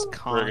 Dragon- his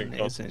con Dragon is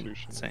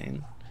Constitution.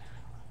 insane.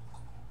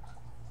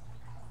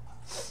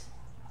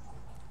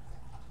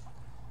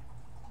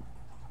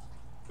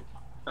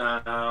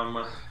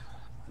 Let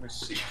me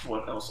see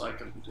what else I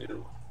can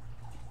do.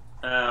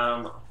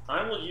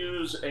 I will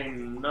use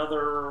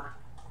another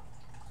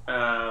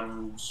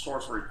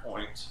sorcery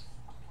point,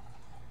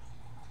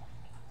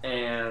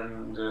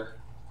 and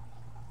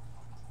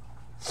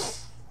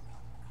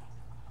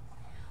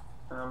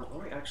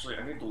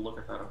I need to look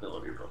at that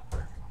ability real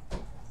quick.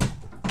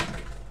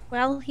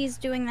 While he's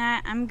doing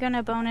that, I'm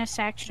gonna bonus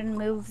action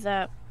move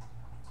the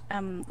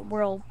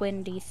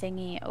whirlwindy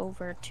thingy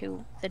over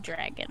to the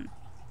dragon.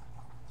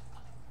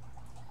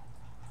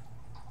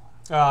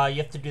 You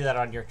have to do that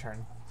on your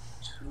turn.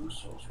 2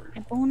 sorcery I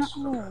points.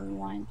 wanna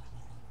one.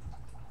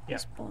 Yeah.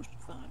 It's both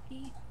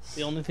foggy.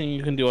 The only thing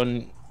you can do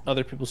on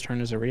other people's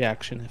turn is a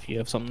reaction if you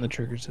have something that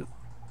triggers it.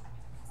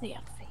 The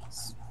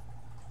face.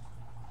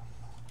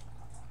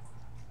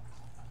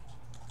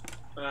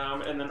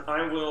 And then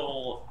I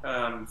will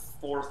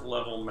 4th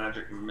level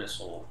magic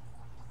missile.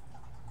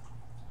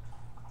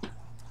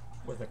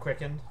 With a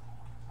quickened.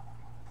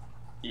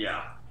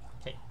 Yeah.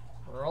 Okay.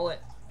 Roll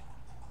it.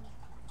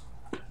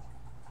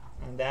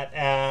 And that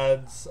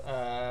adds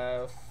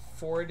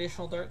 4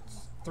 additional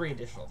darts. 3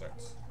 additional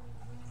darts.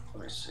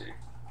 Let me see.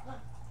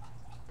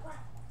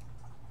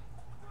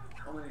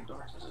 How many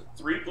darts is it?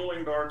 3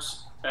 glowing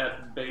darts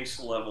at base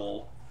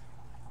level.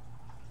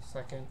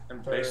 Second,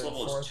 And third, base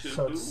level is fourth. 2?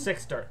 So it's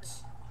 6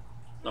 darts.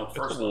 No, First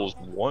first level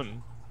level. is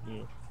 1.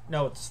 Yeah.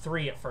 No, it's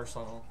 3 at first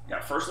level.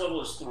 Yeah, first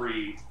level is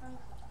 3.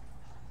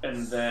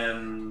 And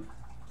then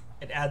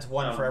It adds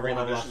 1 for every one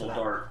level after additional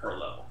that. dart per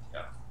level.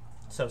 Yeah.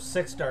 So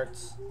 6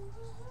 darts,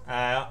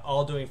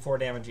 all doing 4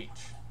 damage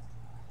each.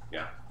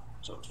 Yeah.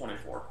 So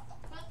 24.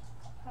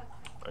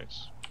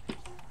 Nice.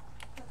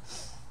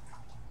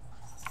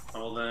 I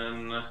will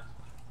then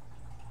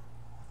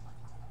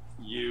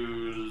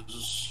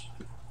use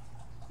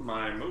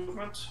my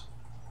movement.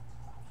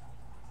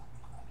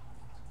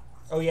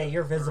 Oh yeah,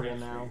 you're 30 visible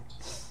now,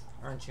 feet.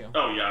 aren't you?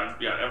 Oh yeah,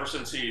 yeah. Ever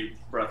since he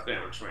breath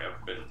damaged me,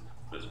 I've been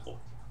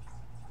visible.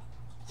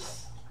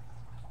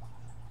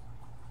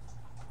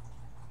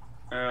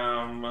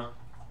 I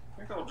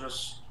think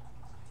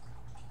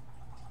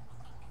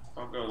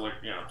I'll go like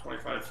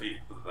 25 feet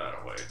that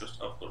away, just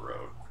up the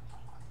road.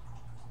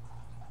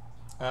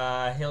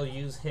 He'll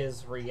use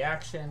his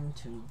reaction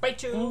to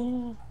bite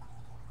you.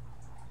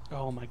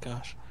 Oh my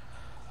gosh.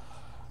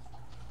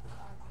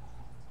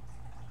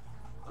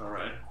 All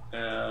right.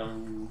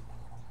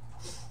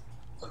 Is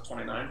that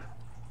 29?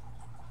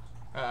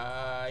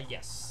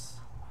 Yes.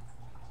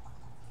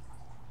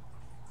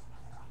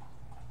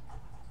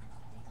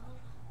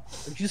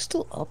 Are you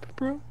still up,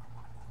 bro?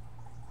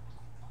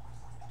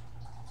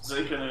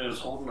 Zaken is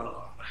holding on.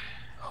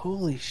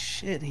 Holy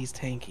shit, he's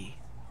tanky.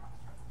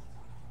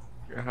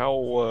 How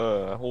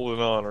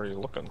holding on are you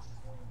looking?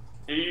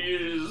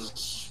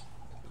 He's.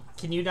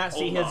 Can you not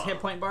see Hold his on. hit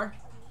point bar?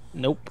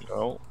 Nope.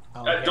 No.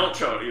 Oh, yeah. Don't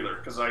show it either,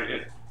 because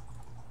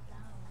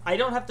I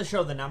don't have to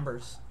show the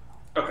numbers.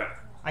 Okay.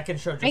 I can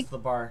show just the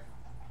bar.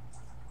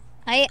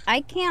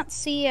 I can't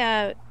see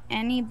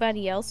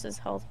anybody else's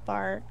health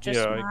bar, just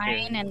Yeah, I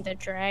mine can. and the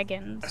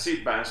dragons. I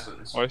see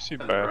Baston's. Oh, I see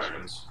and Bastion.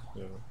 Dragons,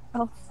 Yeah.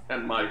 Oh,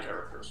 and my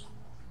characters.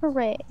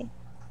 hooray!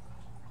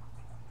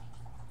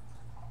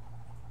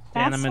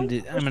 Dan, I'm Bastion,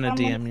 gonna for some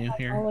DM you reason,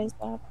 here. always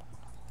up.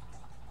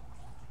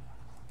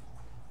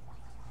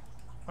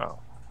 Wow.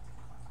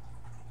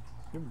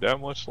 You have that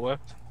much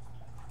left?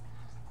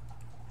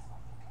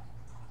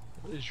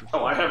 What is your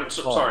Oh, I fucking haven't.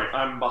 So, fault? sorry,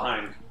 I'm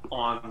behind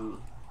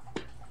on.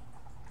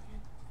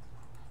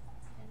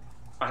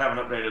 I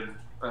haven't updated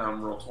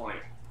Roll 20.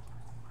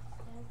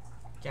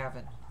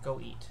 Gavin, go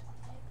eat.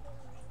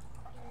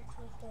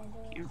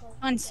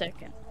 1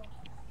 second.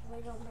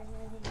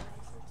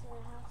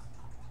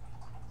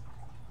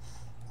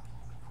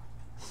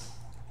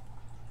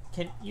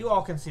 You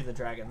all can see the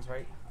dragons,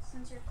 right?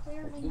 Since you're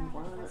clearly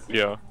not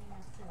Yeah.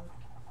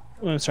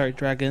 Oh, I'm sorry,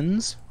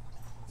 dragons.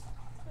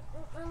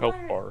 Health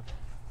bar.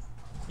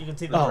 You can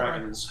see the Oh.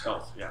 Dragon's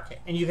health, yeah. Okay.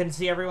 And you can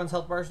see everyone's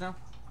health bars now?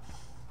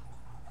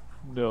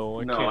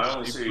 No, I No, can't I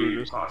only see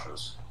Brutus.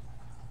 Pasha's.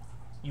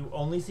 You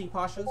only see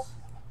Pasha's?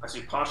 I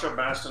see Pasha,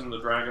 Baston, the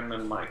dragon,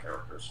 and my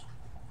characters.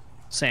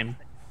 Same.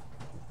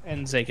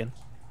 And Zakin.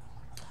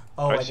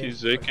 Oh, I see didn't-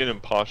 Zakin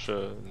and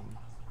Pasha and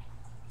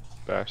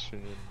Bastion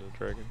and the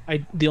dragon.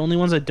 The only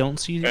ones I don't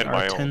see And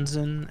my are own.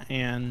 Tenzin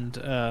and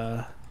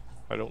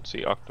I don't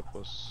see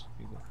Octopus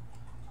either.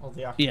 Oh,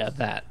 the yeah,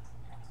 that.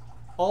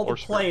 all the Or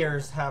Spectre.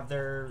 players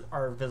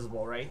are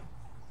visible, right?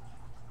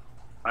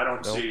 I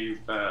don't Nope. see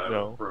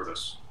No.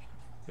 Brutus.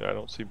 Yeah, I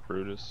don't see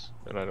Brutus,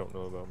 and I don't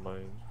know about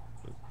mine.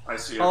 I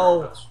see everyone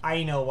Oh, else.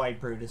 I know why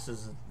Brutus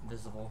is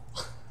visible.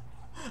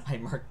 I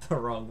marked the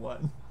wrong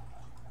one.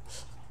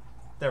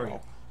 There we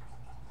go.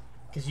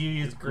 Because you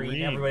use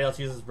green, everybody else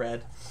uses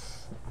red.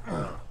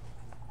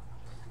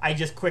 I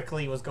just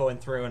quickly was going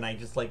through and I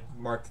just like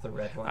marked the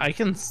red one. I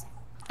guess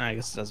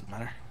it doesn't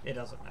matter. It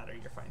doesn't matter,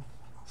 you're fine.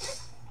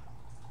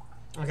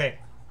 Okay.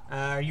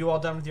 Are you all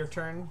done with your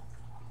turn,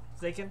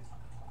 Zakin?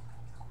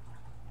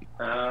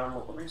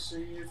 Let me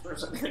see if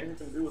there's anything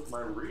to do with my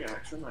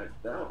reaction. I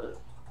doubt it.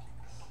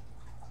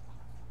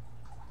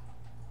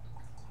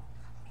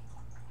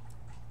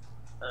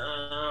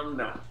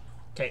 No.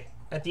 Okay.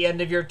 At the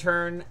end of your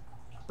turn,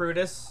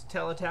 Brutus,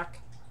 tail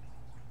attack.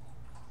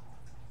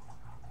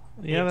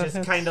 Yeah, It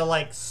just kind of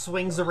like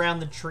swings around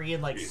the tree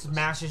and like Jesus.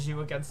 smashes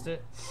you against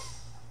it.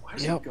 Why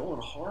is Yep. he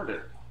going hard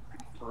at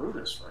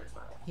Brutus right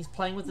now? He's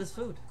playing with his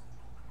food.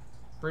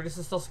 Brutus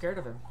is still scared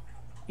of him.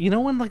 You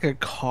know when like a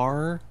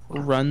car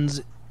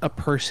runs a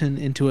person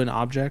into an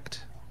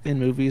object in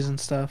movies and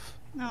stuff?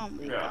 Oh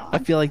my Yeah. I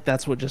god. feel like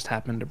that's what just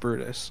happened to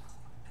Brutus.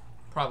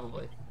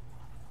 Probably.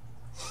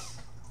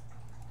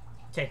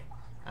 Okay.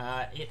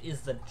 It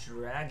is the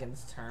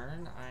dragon's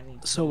turn. I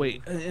need So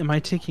wait, am I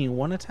taking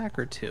one attack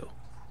or two?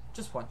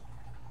 just one.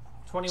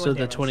 21 So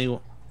damage.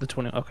 the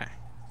 20. Okay.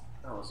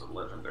 That was a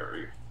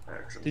legendary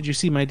action. Did you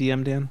see my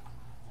DM, Dan?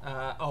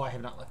 Oh, I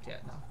have not looked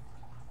yet, no.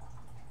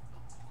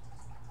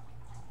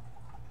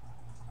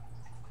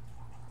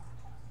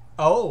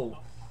 Oh.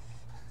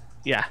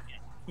 Yeah.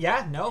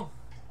 Yeah, no.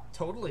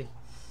 Totally.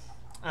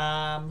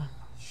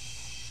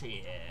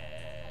 Shit.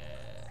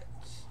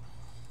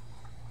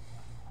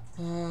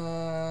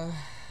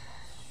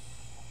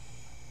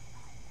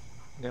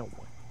 Now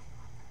what?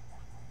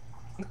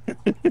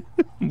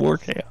 More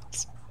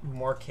chaos.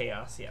 More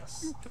chaos,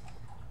 yes.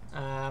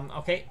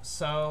 Okay,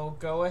 so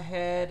go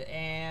ahead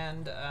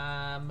and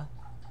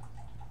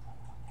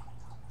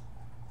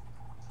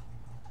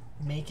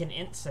make an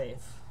int save.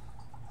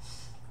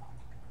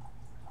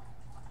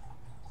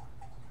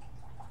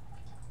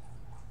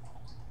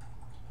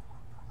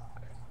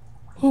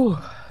 Whew.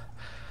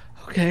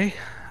 Okay,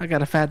 I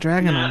got a fat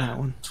dragon on that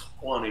one.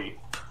 20.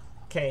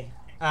 Okay.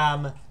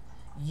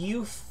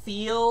 You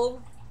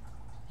feel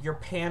your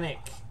panic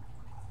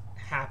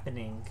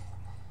happening,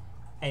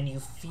 and you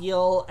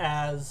feel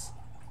as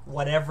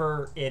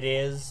whatever it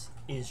is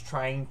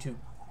trying to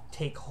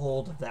take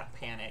hold of that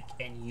panic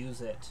and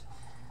use it.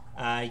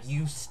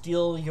 You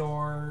steel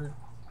your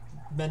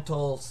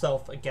mental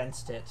self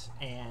against it,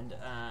 and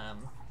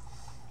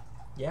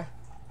yeah,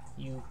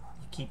 you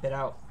keep it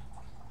out.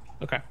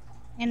 Okay.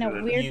 In a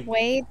Good. weird You-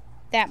 way,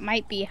 that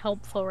might be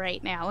helpful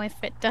right now if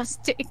it does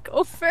take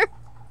over.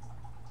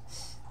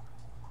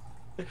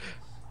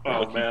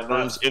 Oh man,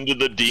 Turns into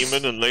the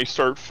demon and they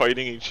start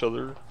fighting each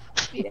other.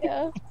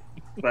 Yeah.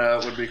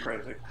 that would be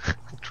crazy.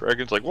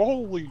 Dragon's like,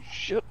 holy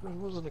shit, I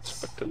wasn't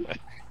expecting that.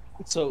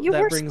 So You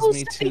that were brings supposed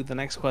me to to be the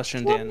next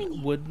question, funny.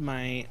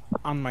 Dan.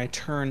 On my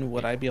turn,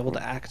 would I be able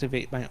to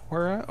activate my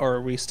aura, or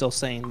are we still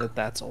saying that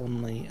that's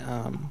only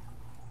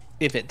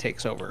if it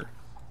takes over?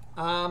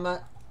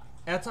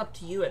 That's up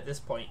to you at this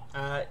point.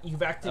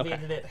 You've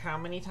activated it how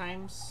many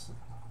times?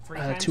 3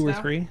 times 2 or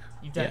now? 3.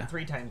 You've done Yeah. it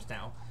 3 times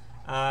now.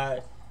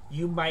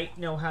 you might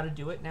know how to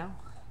do it now.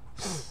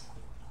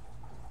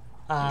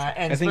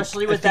 And I think,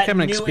 especially with I think that I'm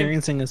new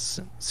experiencing a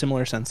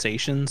similar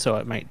sensation, so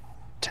I might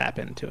tap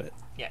into it.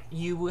 yeah,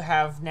 you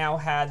have now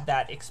had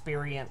that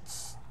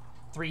experience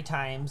 3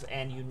 times,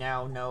 and you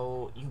now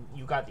know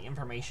you got the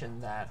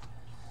information that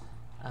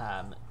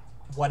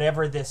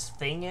whatever this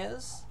thing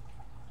is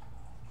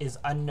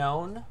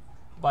unknown,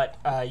 but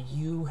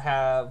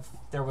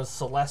there was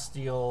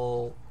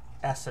celestial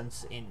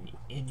essence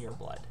in your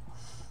blood.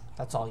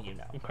 That's all you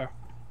know. Okay.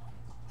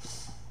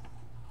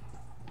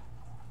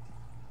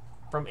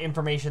 From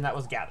information that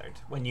was gathered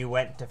when you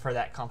went for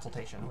that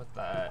consultation with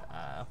the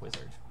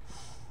wizard.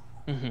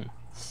 Mm-hmm.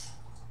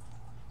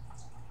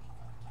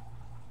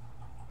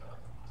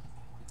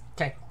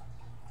 Okay.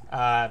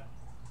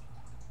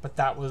 But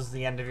that was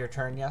the end of your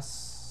turn,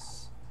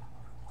 yes?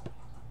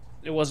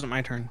 It wasn't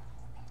my turn.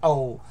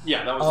 Oh.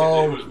 Yeah, that was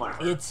it. It was my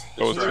turn. It's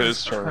It was his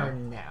his turn.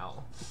 turn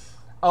now.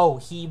 Oh,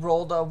 he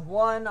rolled a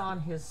 1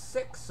 on his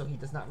 6, so he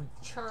does not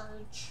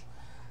recharge.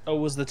 Oh,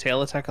 was the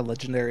tail attack a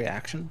legendary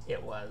action?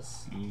 It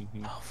was.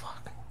 Mm-hmm. Oh,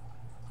 fuck.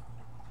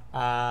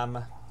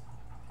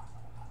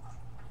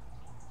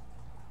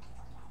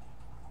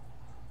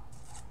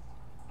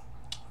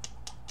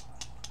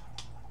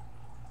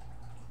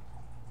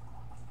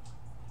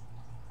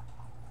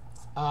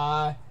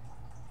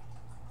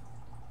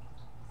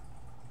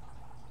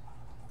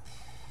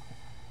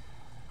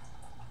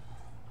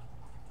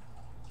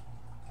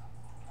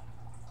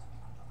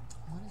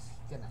 What is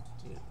he gonna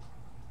do?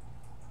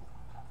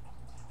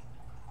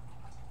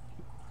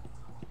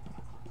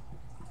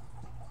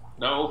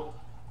 No.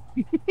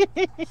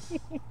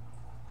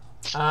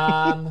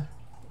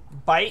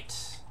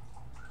 Bite.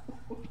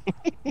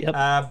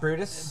 Yep.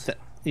 Brutus.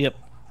 Yep.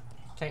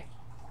 Okay.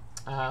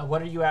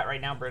 What are you at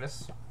right now,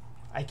 Brutus?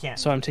 I can't.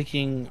 So I'm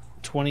taking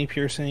 20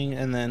 piercing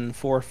and then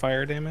 4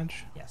 fire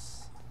damage.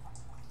 Yes.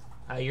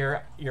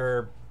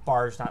 Your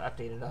bar's not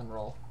updated on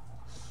roll.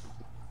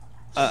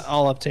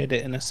 I'll update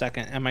it in a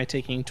second. Am I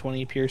taking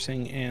 20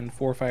 piercing and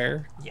 4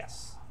 fire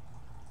Yes.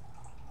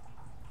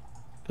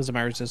 because of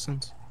my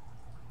resistance?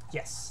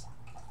 Yes.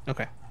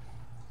 Okay.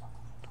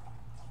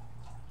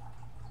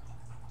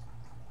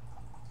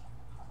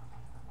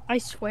 I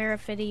swear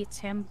if it eats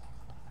him.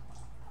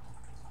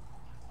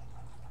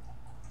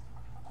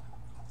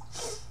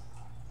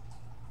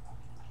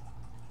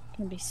 I'm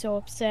gonna be so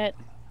upset.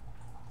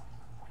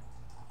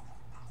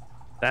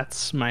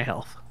 That's my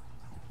health.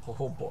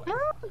 Oh boy.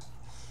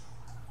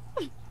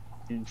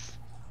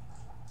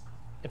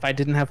 If I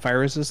didn't have fire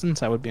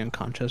resistance, I would be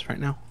unconscious right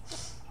now.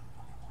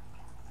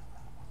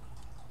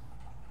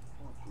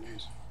 Oh,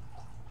 jeez.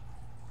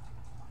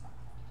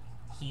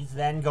 He's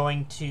then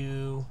going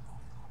to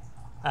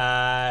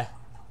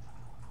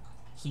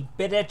he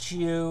bit at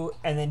you,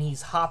 and then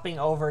he's hopping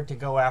over to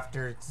go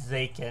after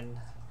Zakin,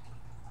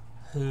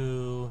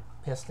 who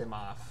pissed him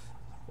off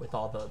with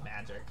all the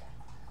magic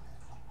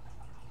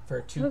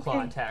for 2 claw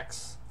Okay.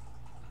 attacks.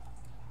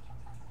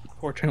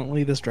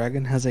 Fortunately, this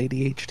dragon has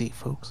ADHD,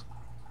 folks.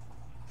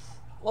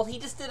 Well, he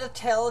just did a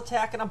tail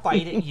attack and a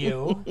bite at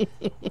you,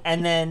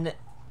 and then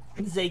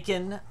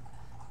Zakin.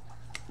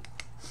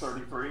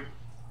 33.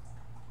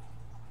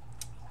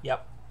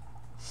 Yep.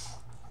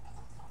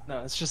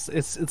 No, it's just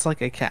it's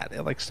like a cat.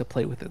 It likes to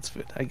play with its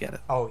food. I get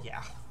it. Oh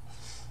yeah.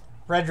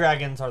 Red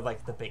dragons are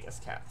like the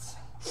biggest cats.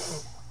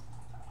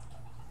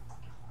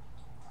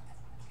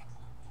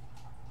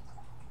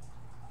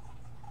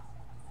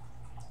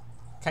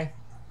 Okay.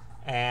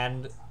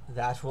 And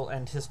that will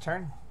end his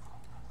turn.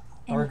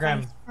 And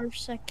Orgrim. vice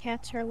versa,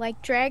 cats are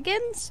like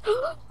dragons.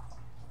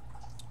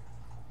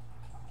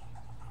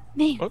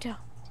 Man, What?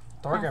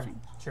 Thorgrim,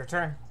 Nothing. it's your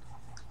turn.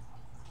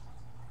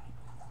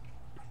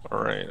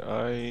 Alright,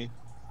 I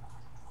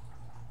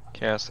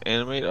cast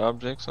animate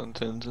objects on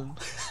Tenzin.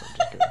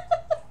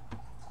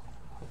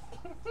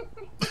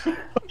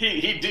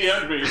 He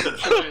DM'd me. He said,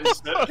 should I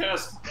instead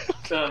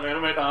cast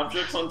animate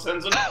objects on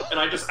Tenzin? And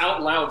I just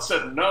out loud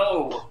said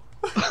no.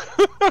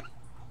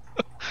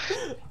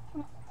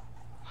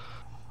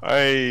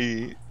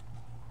 I'm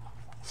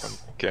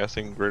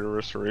casting Greater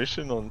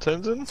Restoration on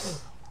Tenzin.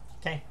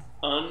 Okay.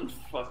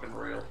 Unfucking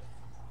real.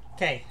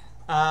 Okay.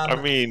 I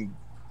mean,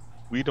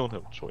 we don't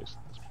have a choice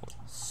at this point.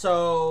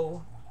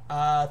 So,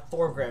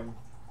 Thorgrim,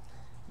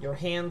 your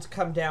hands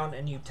come down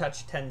and you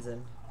touch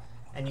Tenzin,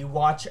 and you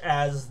watch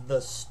as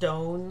the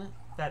stone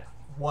that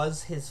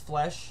was his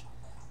flesh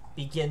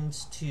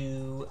begins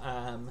to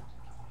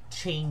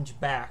change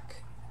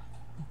back.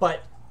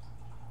 But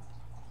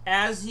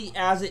as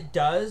it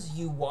does,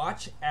 you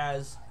watch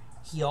as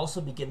he also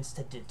begins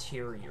to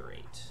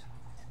deteriorate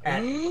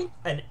at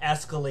an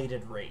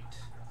escalated rate.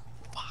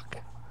 Fuck.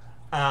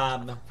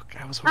 Um,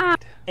 I was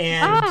worried.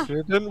 and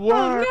It didn't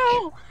work.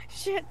 Oh no!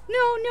 Shit!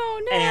 No!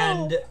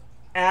 And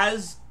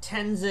as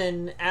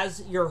Tenzin,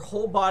 as your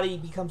whole body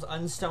becomes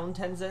unstone,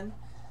 Tenzin,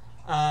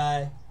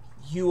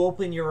 you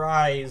open your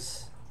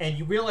eyes and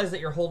you realize that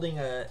you're holding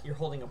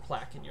a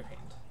plaque in your hand.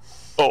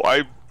 Oh,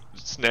 I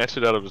snatch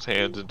it out of his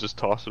hands and just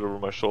toss it over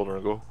my shoulder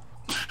and go,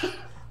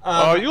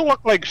 "Oh, you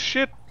look like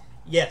shit,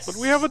 Yes. but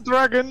we have a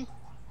dragon."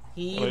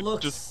 He And I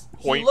looks just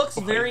he point looks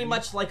behind very me.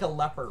 much like a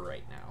leper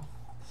right now.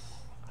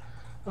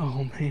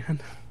 Oh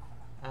man.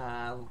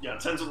 Yeah,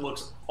 Tenzin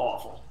looks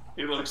awful.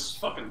 He looks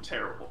fucking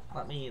terrible.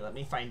 Let me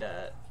find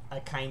a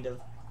kind of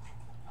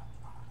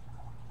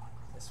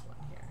this one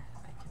here.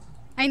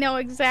 I know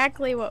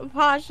exactly what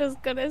Pasha's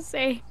gonna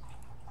say.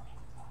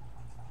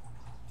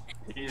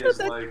 He is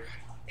like...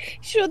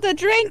 Should have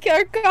drank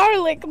our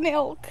garlic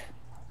milk.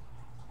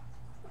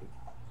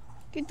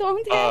 You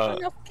don't have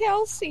enough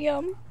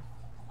calcium.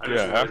 I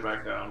just Yeah, lay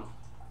back down.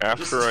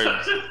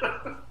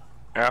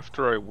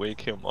 After I wake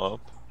him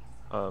up,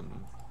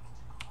 I'm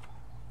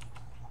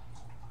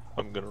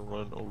gonna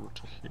run over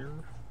to here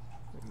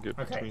and get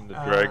Okay, between the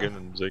dragon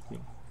and Zeki.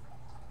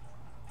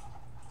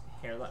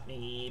 Here, let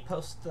me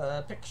post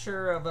a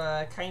picture of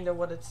kind of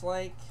what it's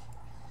like.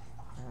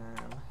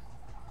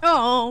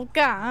 Oh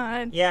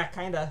God. Yeah,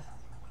 kind of.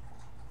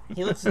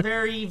 He looks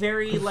very,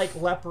 very like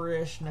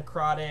leperish,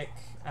 necrotic.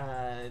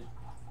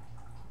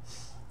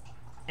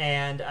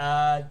 And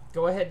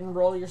go ahead and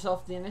roll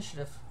yourself the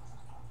initiative.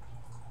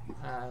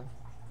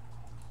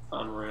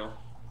 Unreal.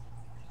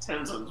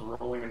 Tenzin's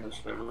rolling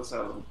initiative with this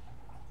out.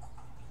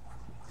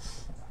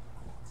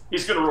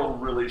 He's gonna roll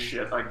really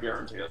shit, I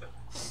guarantee it.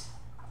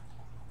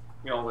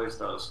 He always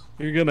does.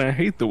 You're gonna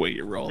hate the way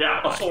you roll.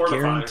 Yeah, a 4 I to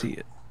 5. guarantee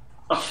it.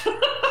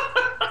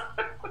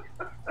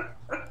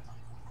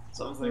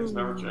 Some things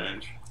never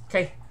change.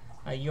 Okay,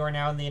 you are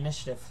now in the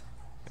initiative.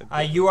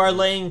 You are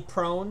laying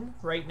prone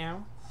right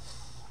now.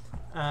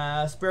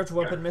 Spiritual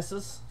weapon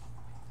misses.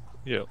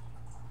 Yep.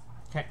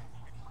 Okay.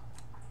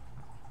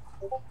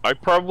 I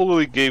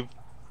probably gave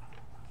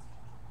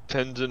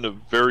Tenzin a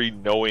very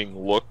knowing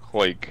look,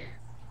 like,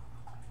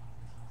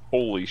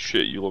 holy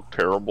shit, you look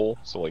terrible.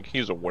 So, like,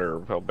 he's aware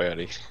of how bad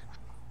he...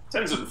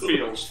 Tenzin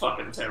feels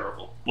fucking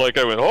terrible. Like,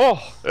 I went, oh,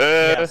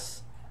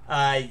 Yes. you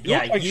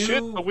Yeah, look like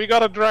shit, but we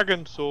got a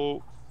dragon,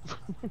 so...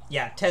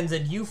 Yeah,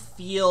 Tenzin, you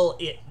feel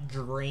it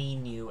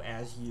drain you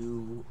as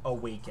you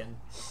awaken.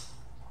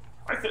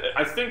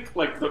 I think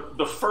like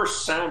the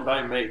first sound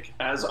I make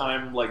as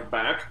I'm like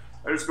back,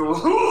 I just go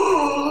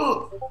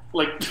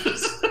like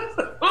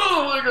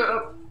oh my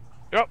god.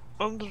 Yep,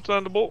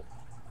 understandable.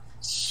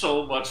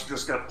 So much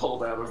just got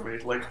pulled out of me,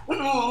 like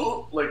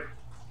like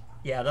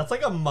Yeah, that's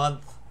like a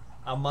month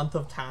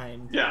of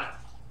time. yeah.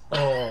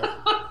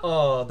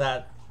 Oh,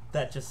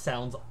 that just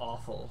sounds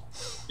awful.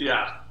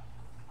 Yeah,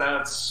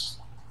 that's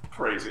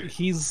crazy.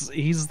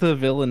 He's the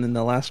villain in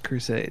the Last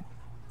Crusade.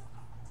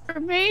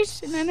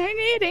 Information, and I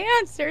need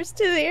answers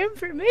to the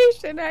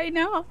information I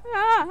know.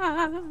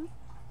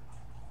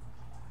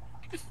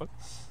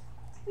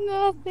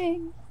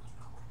 Nothing.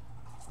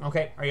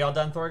 Okay, are y'all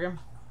done, Thorgrim?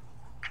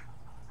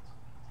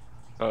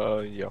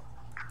 Yeah.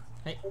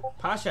 Hey,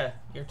 Pasha,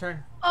 your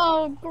turn.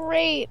 Oh,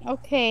 great.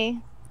 Okay.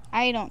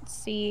 I don't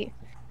see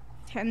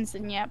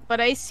Tenzin yet,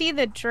 but I see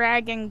the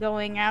dragon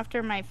going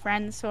after my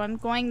friend, so I'm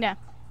going to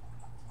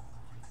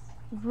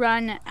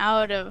run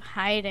out of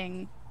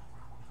hiding.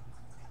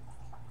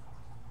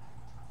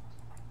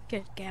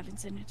 Good,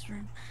 Gavin's in his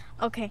room.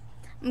 Okay,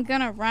 I'm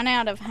gonna run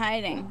out of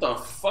hiding. What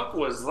the fuck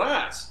was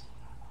that?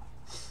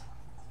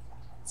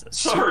 It's a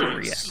Sorry. super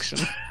reaction.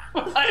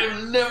 I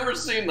have never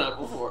seen that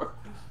before.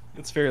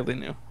 It's fairly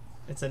new.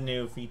 It's a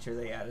new feature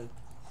they added.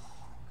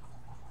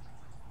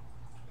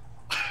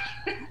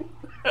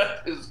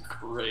 That is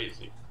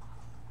crazy.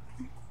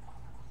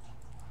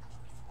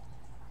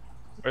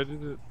 Why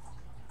did it...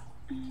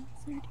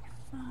 35.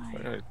 Why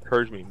did it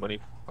charge me money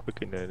for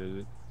looking at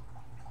it?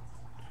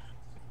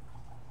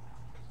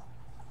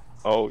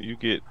 Oh, you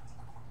get...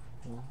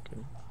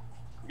 Okay,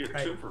 You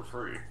get 2 for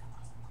free.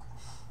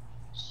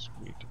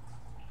 sweet.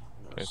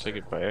 Can I take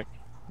it back?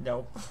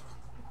 Nope.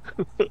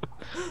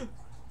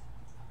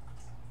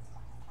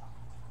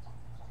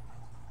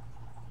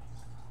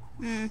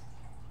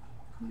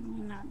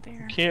 Not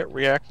there. Can't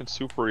react and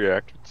super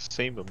react with the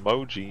same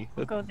emoji.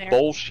 That's Go there.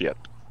 bullshit.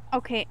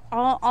 Okay,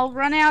 I'll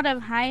run out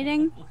of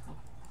hiding,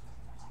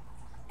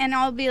 and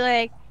I'll be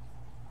like,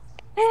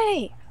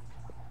 "Hey,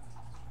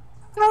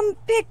 come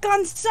pick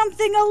on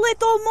something a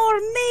little more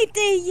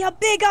meaty, you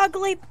big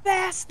ugly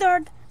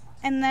bastard!"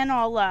 And then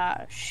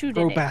I'll shoot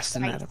Throw it.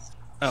 Bastin at him.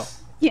 Oh.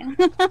 Yeah.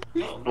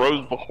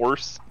 Rose the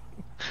horse.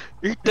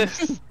 Eat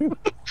this.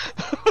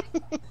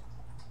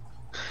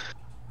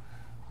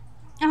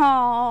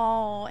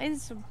 Oh,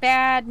 it's a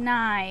bad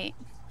night.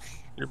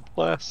 You're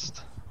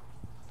blessed.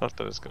 Not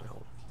that it's gonna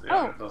help. Yeah,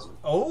 Oh. it doesn't.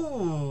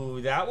 Oh,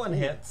 that one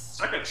hits.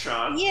 Second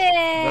shot.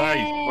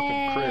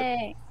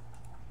 Yay!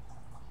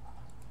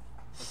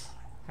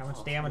 How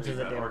much damage does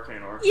it do?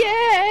 Arcane Orc.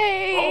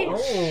 Yay! Oh,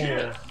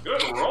 shit.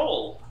 Good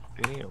roll.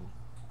 Damn.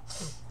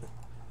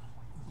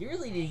 You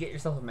really need to get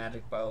yourself a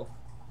magic bow.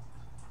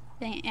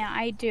 Yeah,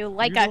 I do.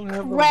 Like You a don't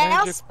have a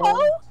magic crossbow?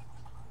 bow?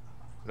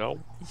 No.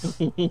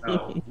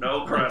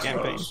 No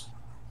crossbows.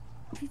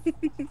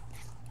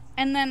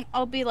 And then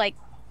I'll be like,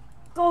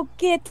 go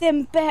get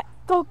them back.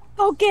 Go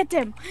get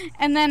them.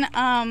 And then,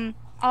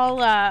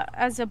 I'll,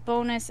 as a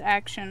bonus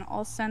action,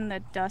 I'll send the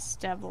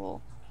Dust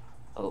Devil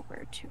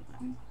over to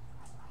him.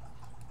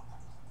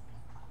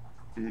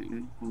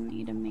 and we'll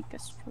need to make a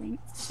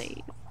strength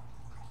save.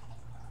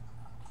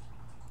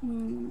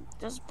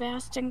 Does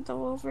Bastion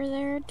go over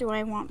there? Do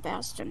I want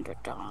Bastion to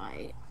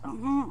die?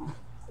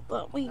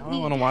 But we I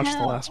need want to watch The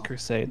help. Last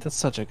Crusade. That's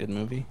such a good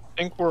movie.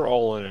 I think we're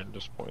all in at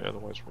this point,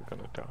 otherwise we're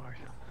gonna die.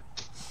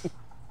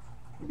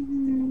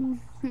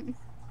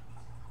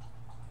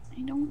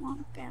 I don't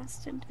want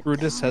Bastion to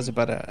Brutus die. has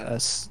about a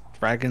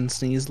dragon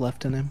sneeze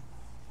left in him.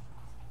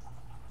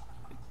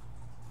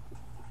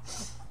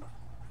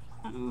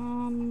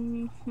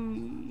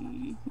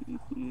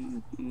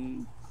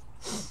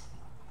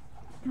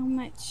 How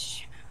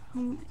much?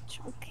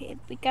 Okay,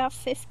 we got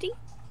 50.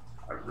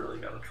 I really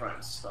gotta try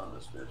and stun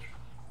this bitch.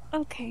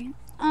 Okay.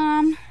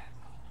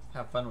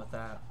 Have fun with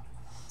that.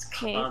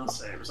 Okay. Con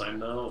saves, I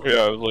know.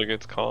 Yeah, I was like,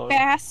 it's con.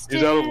 Bastion.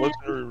 He's out of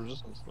legendary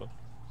resistance though.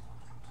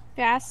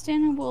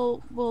 Bastion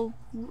will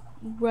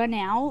run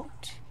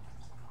out.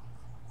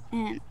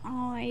 And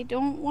I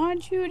don't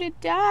want you to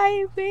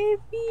die,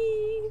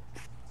 baby.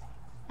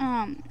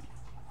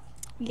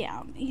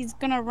 Yeah, he's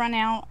gonna run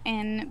out,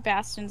 and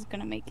Bastion's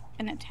gonna make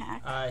an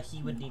attack.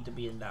 He would need to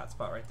be in that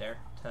spot right there.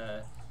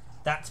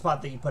 That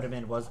spot that you put him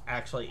in was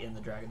actually in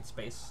the dragon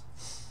space.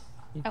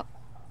 Oh.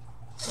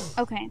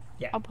 Okay.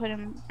 Yeah. I'll put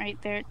him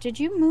right there. Did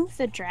you move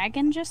the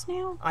dragon just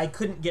now? I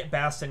couldn't get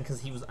Bastion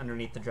because he was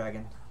underneath the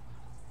dragon.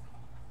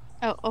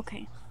 Oh,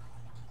 okay.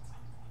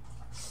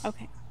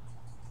 Okay.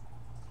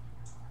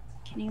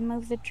 Can you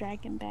move the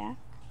dragon back?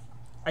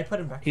 I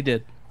put him back. He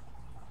did.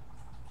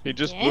 He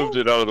just Yeah? moved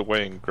it out of the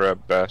way and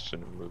grabbed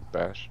Bastion and moved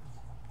Bastion.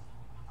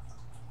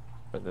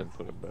 And then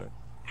put him back.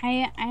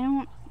 I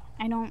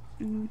don't.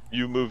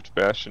 You moved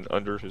Bastion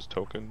under his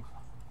token.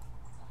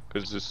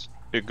 Because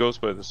it goes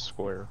by the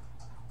square.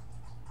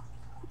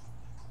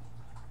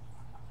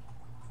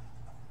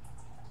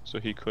 So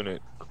he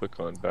couldn't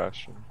click on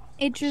Bastion.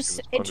 It 'cause he just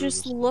was under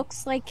just the square.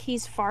 looks like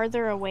he's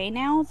farther away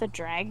now. The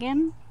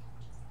dragon.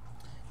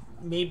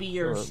 Maybe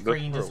your That's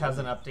screen where just it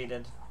hasn't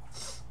updated.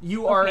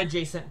 You are Okay.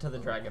 adjacent to the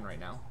dragon right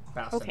now.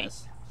 Bastion Okay.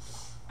 is.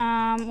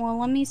 Well,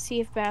 let me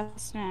see if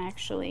Bastion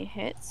actually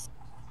hits.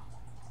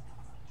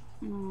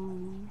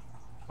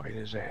 Bite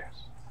his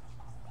ass.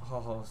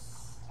 Oh,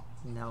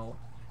 no.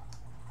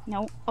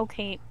 No.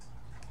 Okay.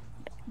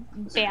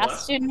 Is he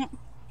blessed?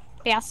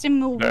 Bastion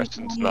will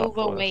Bastion's move not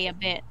away blessed. a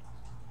bit.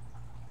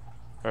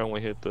 I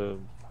only hit the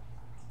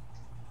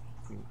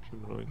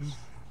humanoids.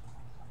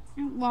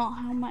 Well,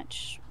 how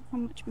much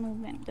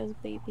movement does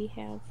baby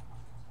have?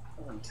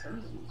 Oh, and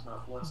Tenzin's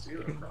not blessed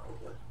either,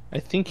 probably. I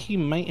think he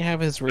might have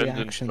his Vengeance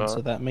reaction, not.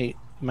 so that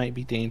might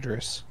be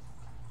dangerous.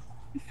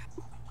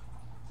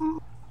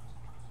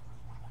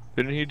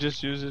 Didn't he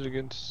just use it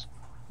against...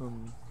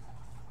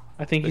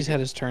 I think he's had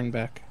his turn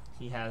back.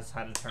 He has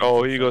had a turn.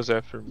 Oh, since he then. goes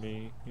after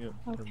me. Yeah.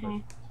 never Okay.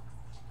 mind.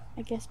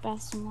 I guess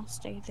Bastion will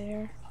stay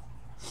there.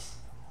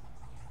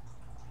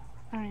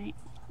 Alright.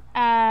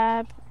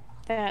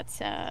 That's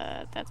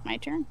my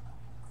turn.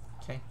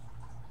 Okay.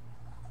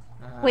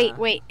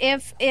 Wait.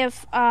 If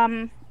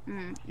I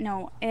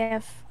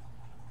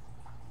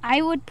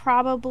would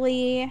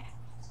probably,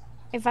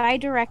 if I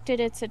directed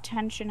its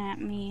attention at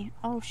me.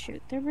 Oh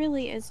shoot, there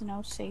really is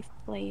no safe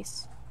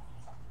place.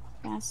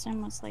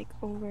 Bastion was like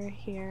over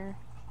here.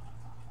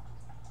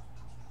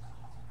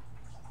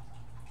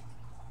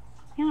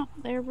 Yeah,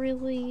 there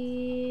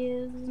really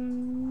is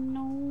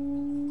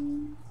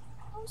no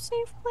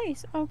safe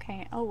place.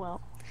 Okay, oh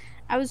well.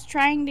 I was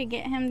trying to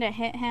get him to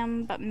hit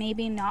him, but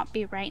maybe not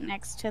be right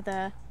next to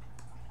the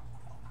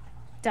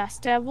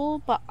Dust Devil,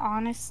 but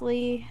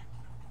honestly,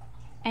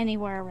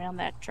 anywhere around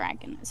that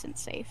dragon isn't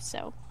safe,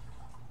 so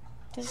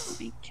it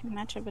doesn't make too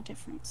much of a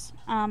difference.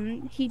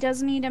 He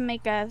does need to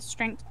make a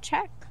strength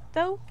check,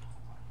 though,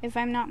 if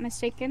I'm not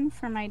mistaken,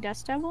 for my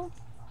Dust Devil.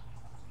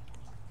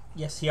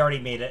 Yes, he already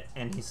made it,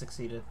 and he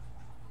succeeded.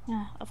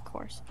 Of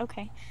course.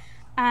 Okay.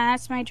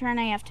 It's my turn.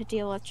 I have to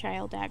deal with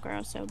child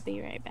aggro, so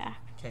be right back.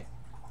 Okay.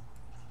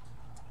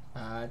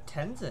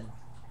 Tenzin,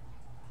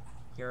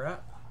 you're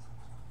up.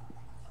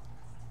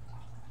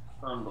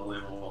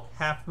 Unbelievable.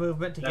 Half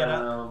movement to get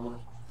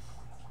up.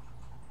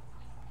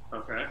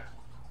 Okay. I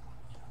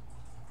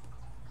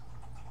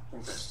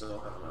think I still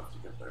have enough to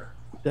get there.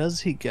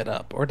 Does he get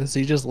up, or does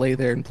he just lay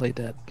there and play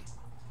dead?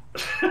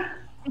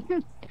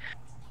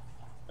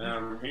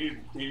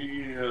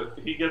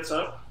 He gets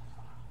up.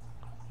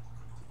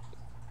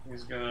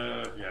 He's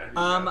gonna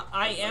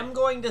I am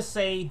going to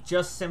say,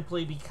 just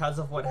simply because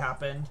of what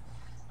happened,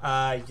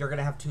 you're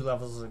gonna have 2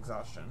 levels of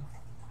exhaustion.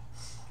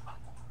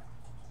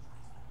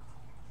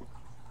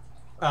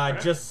 Okay.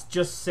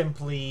 Just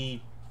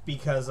simply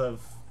because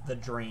of the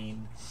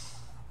drain.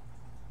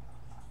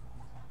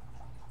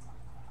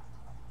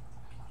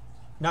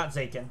 Not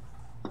Zaken.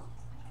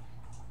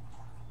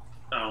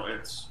 No,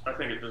 I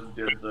think it just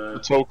did The the.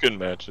 token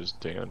matches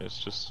Dan. It's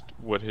just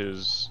what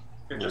his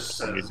It just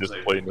funny says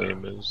display Zaken.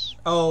 name is.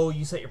 Oh,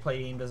 you set your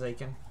play name to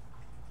Zaken?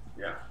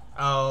 Yeah.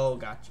 Oh,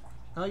 gotcha.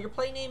 Oh, your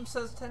play name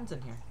says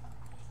Tenzin here.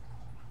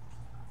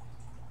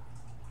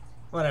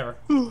 Whatever.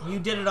 You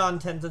did it on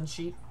Tenzin's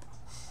sheet?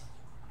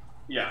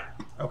 Yeah.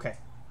 Okay.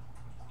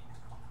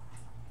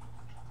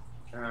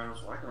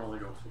 So I can only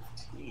go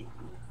 15.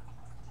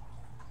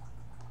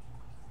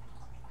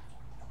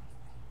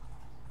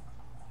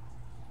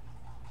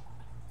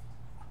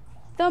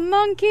 The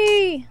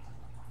monkey!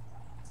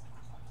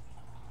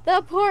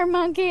 The poor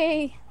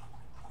monkey!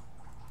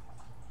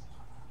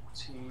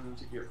 15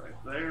 to get right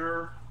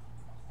there.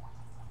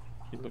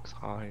 He looks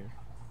higher.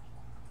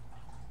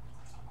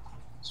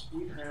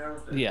 Speed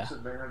have a Yeah.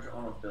 disadvantage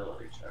on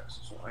ability checks,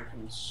 so I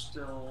can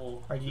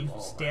still. Are you do all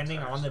my standing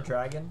attacks on the then.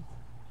 dragon?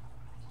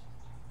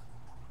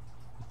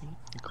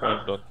 He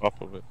climbed on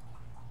top of it.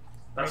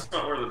 That's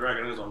not where the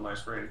dragon is on my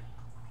screen.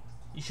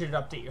 You should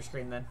update your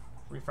screen then.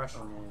 Refresh.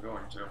 I'm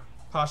going to.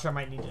 Pasha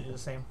might need to do the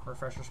same.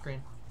 Refresh your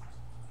screen.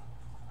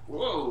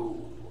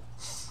 Whoa!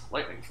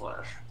 Lightning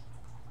flash.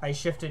 I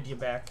shifted you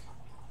back.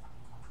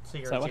 So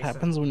you're Is that what adjacent.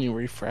 happens when you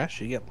refresh?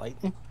 You get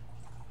lightning?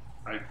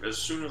 As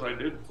soon as I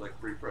did click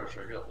refresh,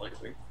 I got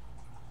lightning.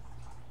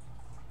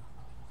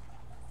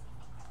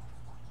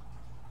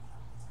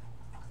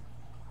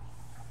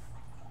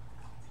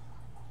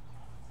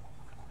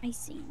 I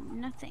see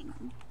nothing.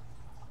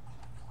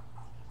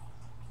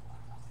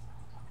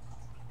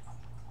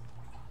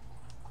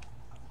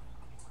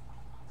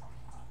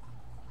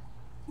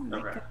 Oh my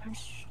Okay.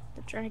 gosh,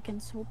 the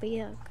dragon's so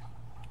big.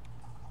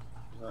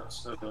 That's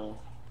still.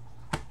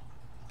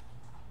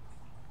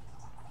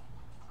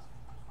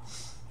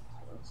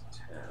 That's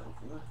 10.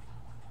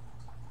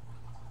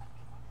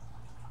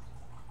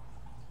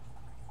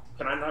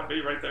 Can I not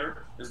be right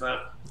there? Is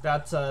that.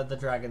 That's the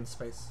dragon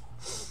space.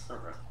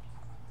 Okay.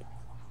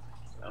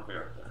 I'll be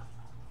right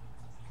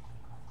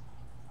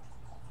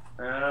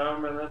there.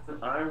 And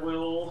then I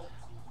will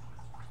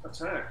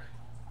attack.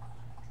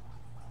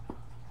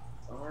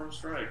 Arm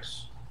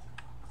strikes.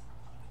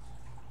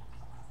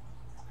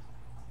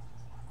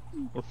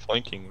 We're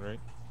flanking, right?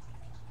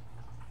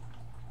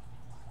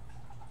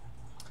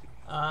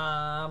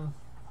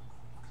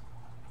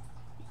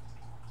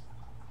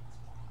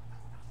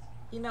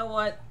 You know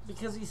what?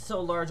 Because he's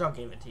so large, I'll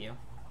give it to you.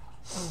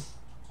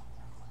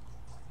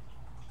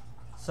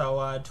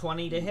 So,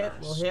 20 to hit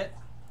will hit.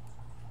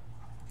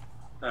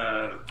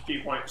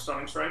 Key point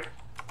stunning strike.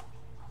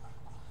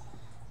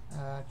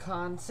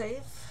 Con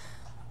save.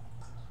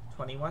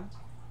 21.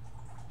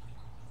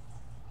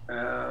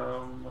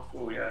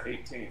 Oh yeah,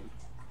 18.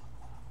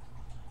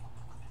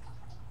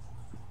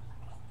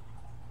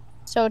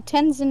 So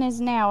Tenzin is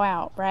now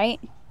out, right?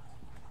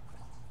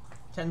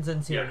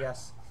 Tenzin's here, Yeah.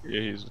 yes. Yeah,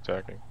 he's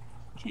attacking.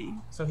 Okay.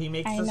 So he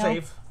makes I the know.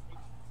 save.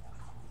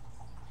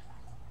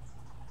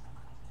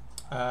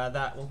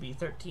 That will be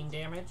 13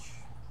 damage.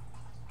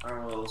 I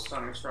will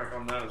stunning strike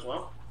on that as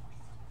well.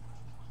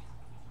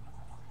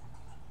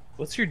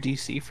 What's your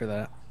DC for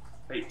that?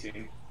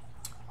 18.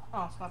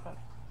 Oh, it's not bad.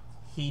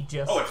 He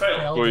just Oh, it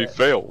failed. Well, he it.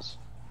 fails.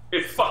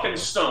 It fucking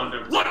stunned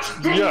him. Let's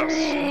go!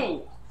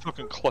 Yes!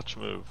 Fucking clutch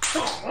move.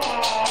 Come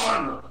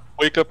on!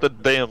 Wake up the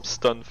damn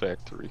stun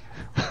factory.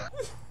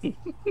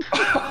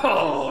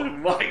 Oh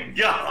my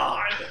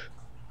god!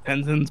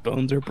 Tenzin's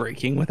bones are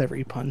breaking with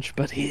every punch,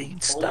 but he Only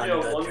stunned a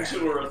the 1, dragon.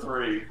 2, or a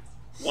 3.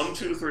 1,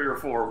 2, 3, or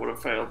 4 would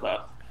have failed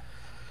that.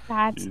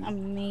 That's Jeez.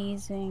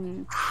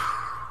 amazing.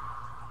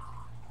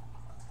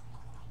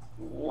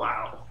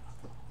 Wow.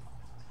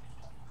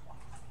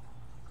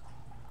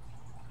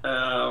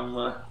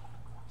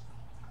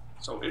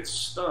 So it's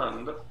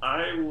stunned.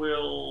 I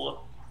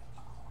will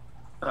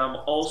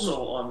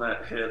also on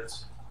that hit.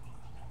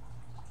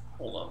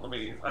 Hold on, let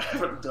me. I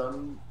haven't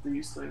done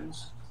these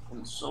things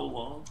in so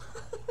long.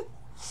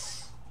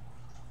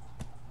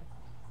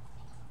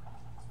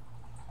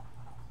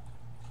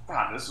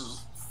 God, this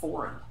is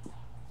foreign.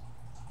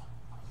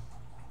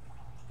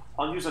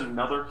 I'll use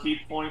another key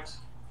point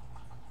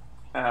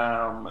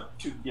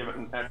to give it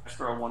an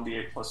extra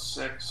 1d8 plus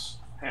 6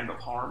 hand of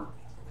harm.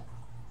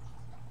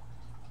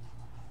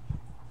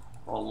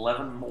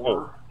 11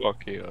 more. Oh,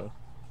 fuck yeah.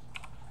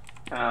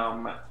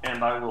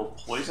 And I will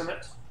poison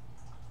it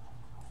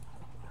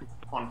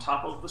on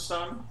top of the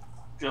stun,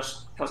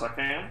 just because I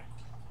can.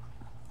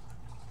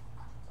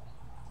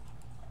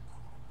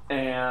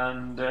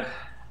 And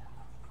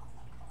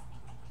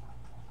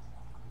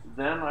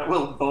then I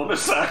will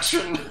bonus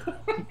action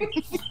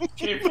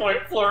key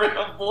point flurry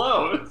of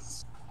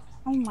blows.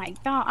 Oh my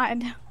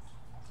god.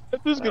 I'm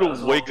just That gonna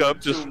was wake only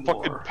up, just 2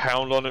 fucking more.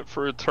 pound on it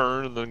for a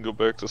turn, and then go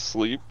back to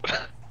sleep.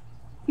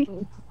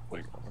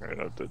 Like, alright,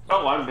 I did.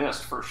 Oh, I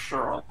missed for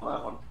sure on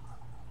that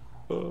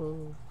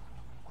one.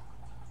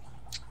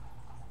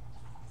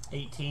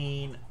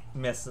 18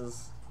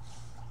 misses,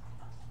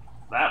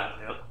 That'll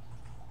hit.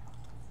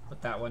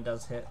 but that one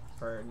does hit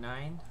for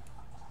 9.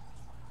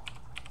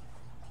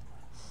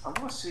 I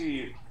want to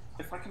see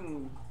if I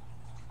can.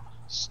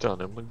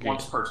 Stun him again.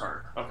 Once per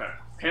turn. Okay.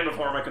 Hand of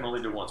harm I can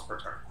only do once per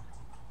turn.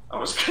 I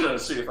was gonna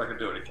see if I could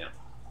do it again.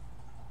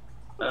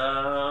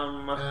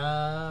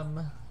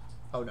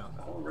 Oh no.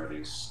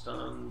 Already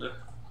stunned.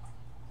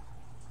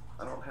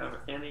 I don't have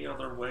any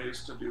other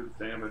ways to do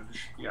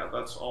damage. Yeah,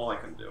 that's all I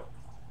can do.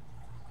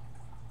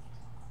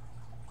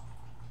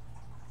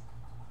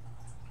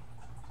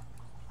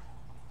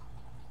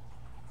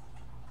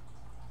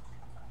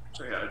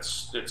 So yeah,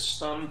 it's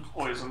stunned,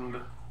 poisoned,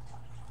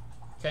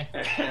 Okay.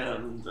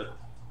 and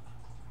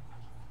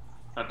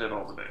I did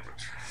all the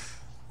damage.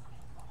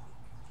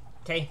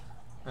 Okay.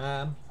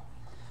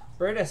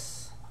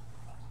 Brutus.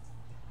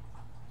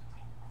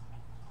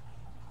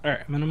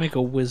 Alright, I'm gonna make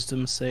a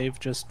wisdom save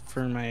just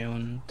for my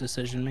own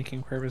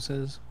decision-making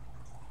purposes.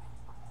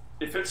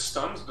 If it's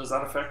stunned, does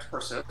that affect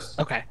persist?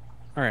 Okay.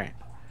 Alright.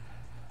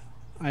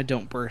 I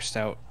don't burst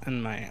out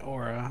in my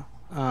aura.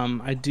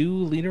 I do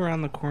lean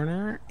around the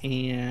corner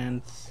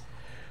and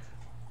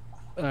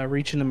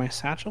reach into my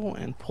satchel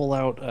and pull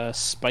out a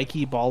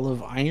spiky ball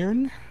of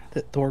iron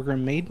that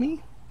Thorgrim made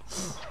me.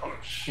 Oh,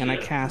 shit. And I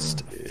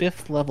cast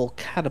 5th level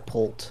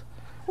catapult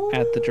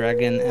at the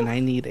dragon, and I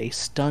need a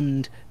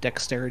stunned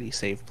dexterity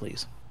save,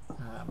 please.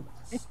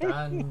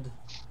 Stunned.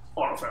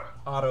 Auto fail.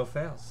 Auto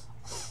fails.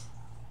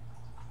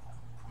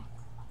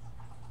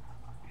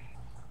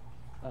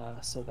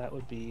 So that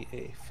would be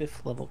a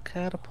 5th level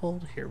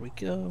catapult. Here we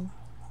go.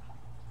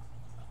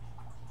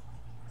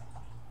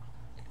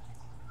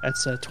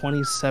 That's a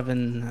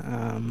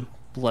 27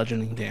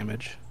 bludgeoning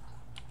damage.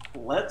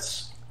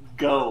 Let's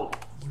go.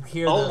 You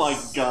hear Oh the my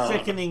God.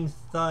 sickening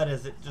thud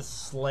as it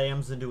just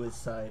slams into his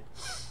side.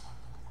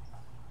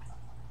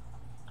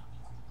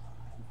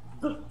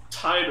 The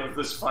tide of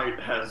this fight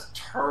has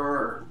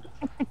turned.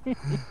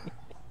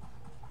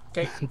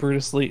 Okay.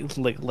 Brutus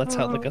lets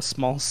out like a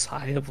small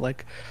sigh of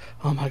like,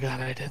 oh my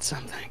god, I did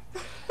something.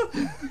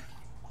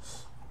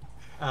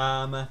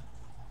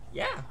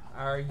 Yeah.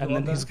 Are you And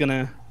then he's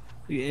gonna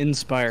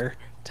inspire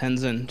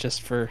Tenzin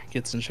just for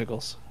gits and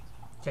shiggles.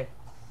 Okay.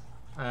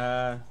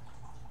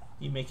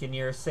 You making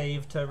your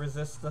save to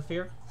resist the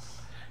fear?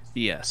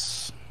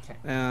 Yes.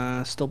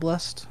 Okay. Still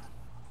blessed?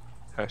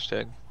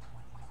 Hashtag.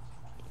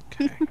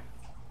 Okay.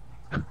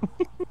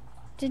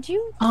 Did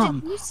you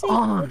say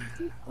on.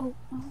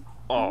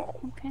 Oh.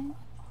 okay.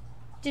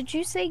 Did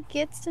you say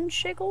gits and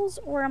shiggles,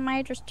 or am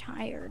I just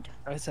tired?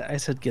 I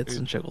said gits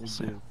and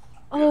shiggles. Yeah.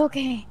 Oh,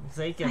 okay.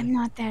 Zakin. I'm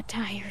not that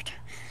tired.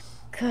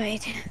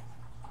 Good.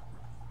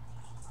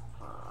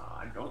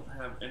 I don't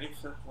have any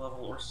 5th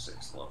level or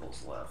 6th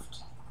levels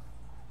left.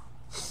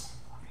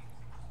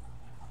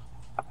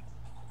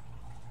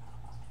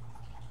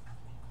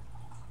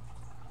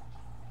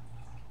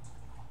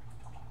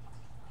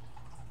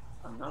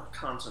 I'm not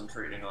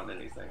concentrating on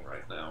anything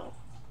right now.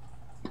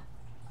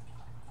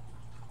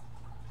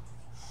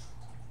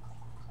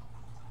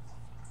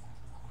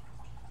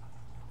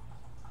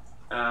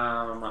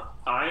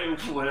 I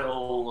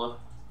will.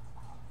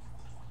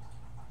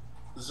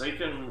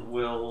 Zakin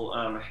will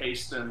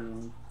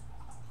hasten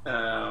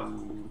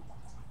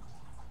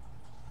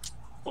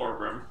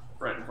Thorgrim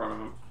right in front of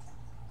him.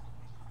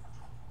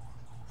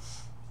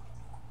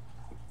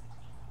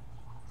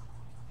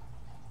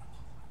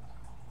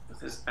 With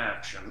his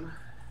action.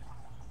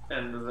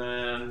 And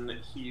then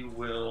he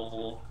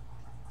will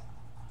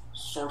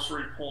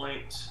sorcery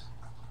point,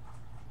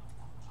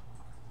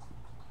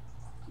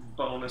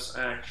 bonus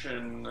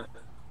action,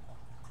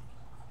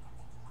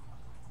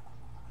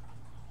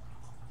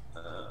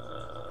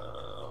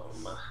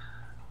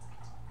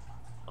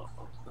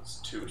 that's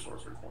 2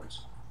 sorcery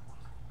points.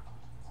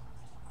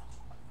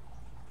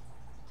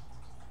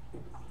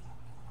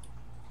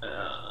 I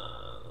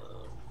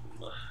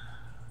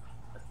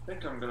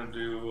think I'm gonna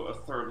do a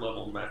 3rd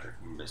level magic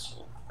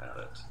missile at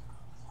it.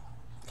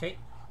 Okay.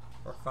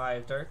 For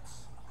 5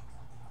 darts.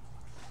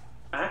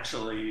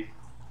 Actually,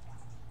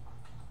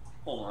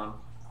 hold on.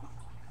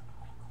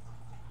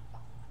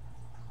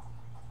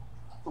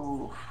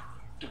 Ooh,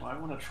 do I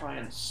want to try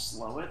and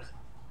slow it?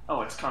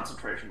 Oh, it's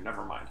concentration.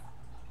 Never mind.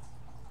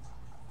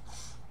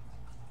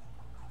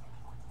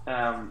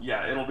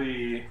 Yeah, it'll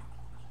be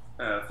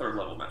 3rd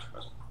level magic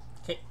missile.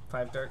 Okay.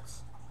 5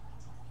 darts.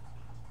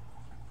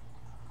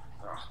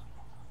 Ugh,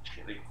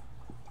 shitty.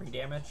 3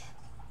 damage.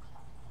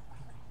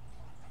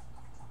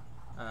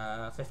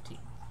 15.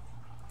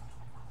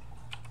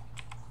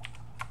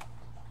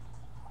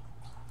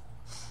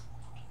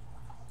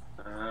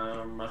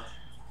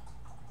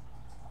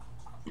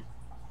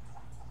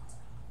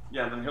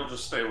 Yeah, then he'll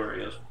just stay where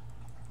he is.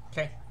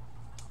 Okay.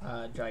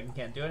 Dragon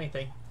can't do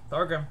anything.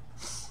 Thorgrim.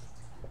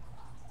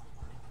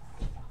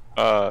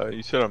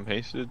 You said I'm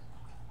hasted?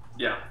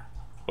 Yeah.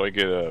 So I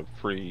get a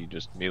free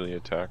just melee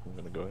attack. I'm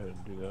gonna go ahead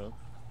and do that.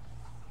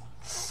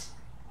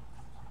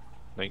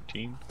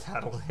 19?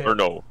 That'll hit. Or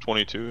no,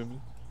 22, I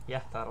mean.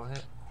 Yeah, that'll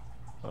hit.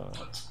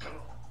 Let's go.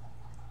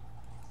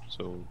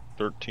 So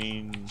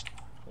 13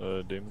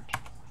 damage.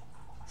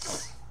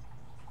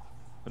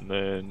 And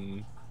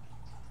then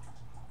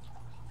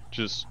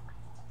just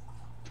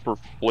for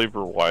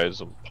flavor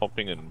wise, I'm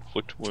pumping an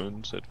inflict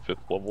wounds at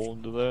 5th level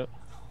into that.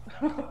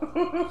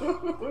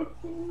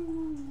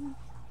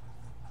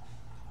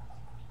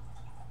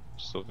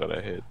 Still got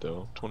a hit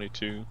though.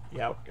 22.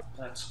 Yep.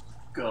 Let's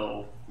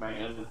go,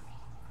 man.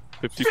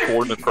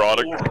 54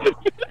 necrotic.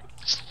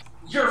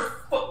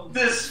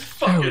 This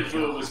fucking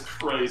move is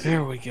crazy.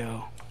 There we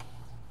go.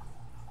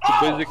 So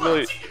Oh, basically,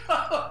 let's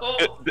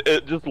go!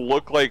 it just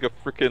looked like a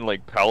freaking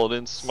like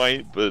paladin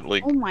smite, but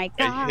like Oh my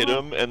I hit god.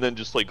 him, and then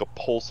just like a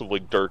pulse of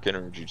like dark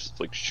energy just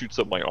like shoots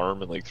up my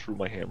arm and like threw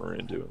my hammer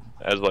into him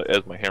as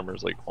my hammer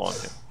is like on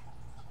him.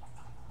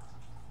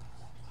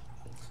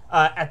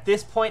 At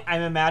this point,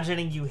 I'm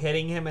imagining you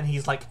hitting him, and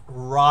he's like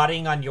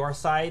rotting on your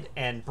side,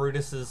 and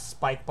Brutus's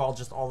spike ball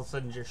just all of a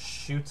sudden just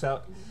shoots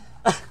out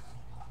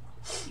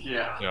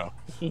Yeah.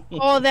 Yeah.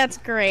 Oh, that's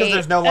great. because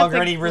there's no That's longer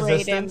a any great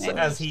resistance image.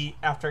 as he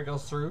after it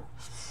goes through.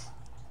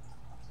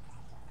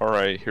 All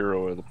right,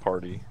 hero of the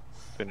party.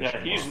 Finish Yeah,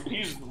 him off.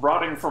 he's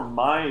rotting from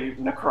my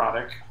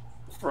necrotic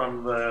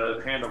from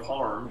the Hand of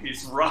Harm.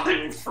 He's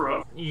rotting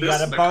from You this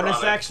got a bonus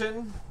necrotic.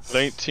 action.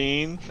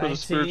 19 for the 19.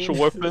 spiritual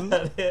weapon.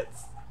 That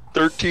hits.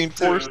 13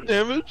 force Dude.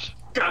 damage.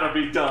 Gotta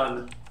be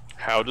done.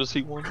 How does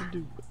he want to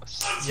do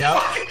this? Yep.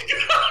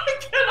 I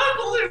cannot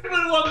believe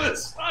we won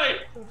this fight.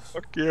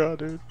 Fuck yeah,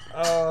 dude.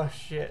 Oh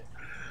shit.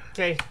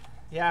 Okay.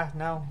 Yeah.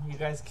 No. You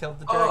guys killed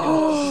the dragon.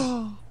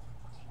 Oh.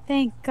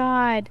 Thank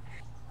God.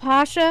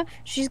 Pasha,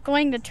 she's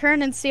going to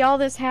turn and see all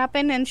this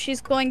happen, and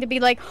she's going to be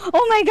like,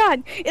 oh my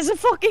god, it's a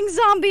fucking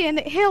zombie and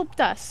it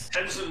helped us.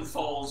 Tenzin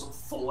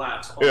falls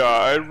flat. on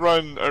Yeah,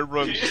 the- I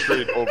run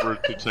straight over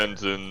to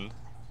Tenzin.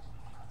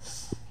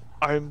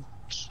 I'm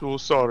so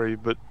sorry,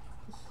 but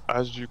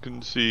as you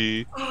can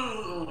see,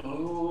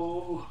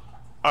 Oh.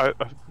 I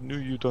knew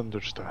you'd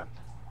understand.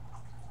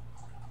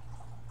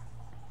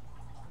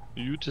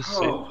 You just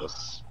saved Oh.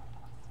 us.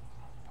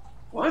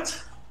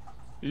 What?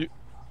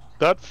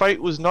 That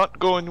fight was not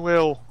going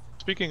well.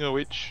 Speaking of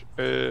which,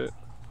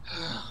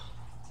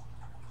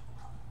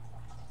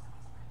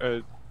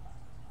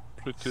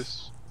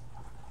 Brutus,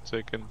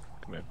 second,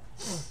 come in.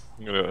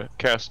 I'm gonna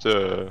cast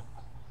a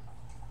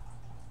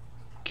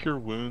Cure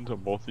Wounds on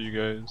both of you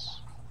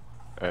guys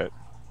at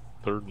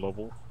 3rd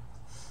level.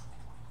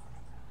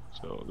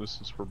 So this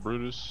is for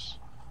Brutus.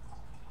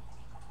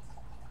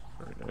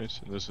 Very nice,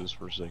 and this is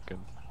for Zaken.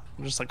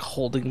 I'm just like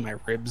holding my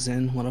ribs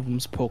in. One of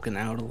them's poking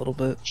out a little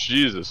bit.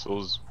 Jesus,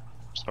 those.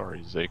 Sorry,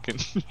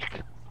 Zaken.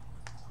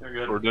 You're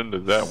good. We're into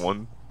that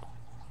one.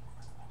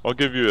 I'll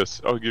give you a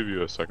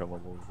 2nd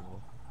level as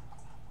well.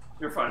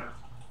 You're fine.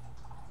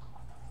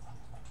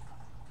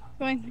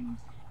 Going,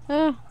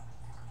 oh,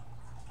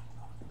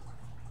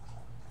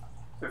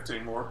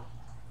 15 more.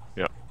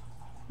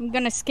 I'm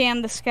gonna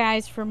scan the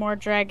skies for more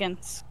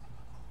dragons.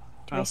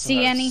 Do I also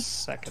see have any?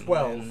 Second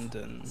 12. wind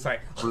and Sorry.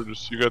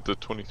 Brutus, you got the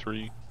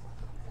 23.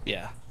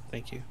 yeah.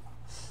 Thank you.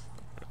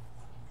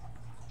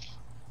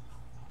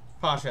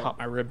 Pasha. Pop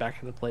my rib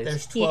back into place.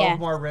 There's 12 Yeah.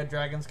 more red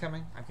dragons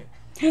coming.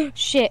 Okay.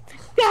 Shit.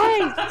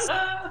 Guys!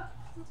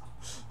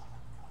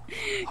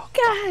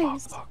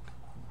 Guys! Fuck.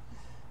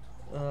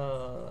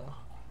 Uh.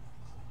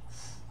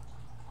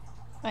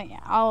 But yeah,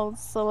 I'll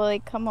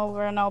slowly come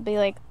over and I'll be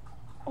like,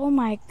 oh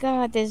my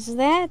god, is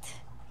that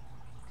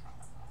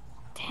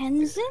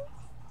Tenzin?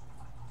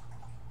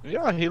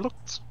 Yeah, he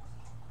looks.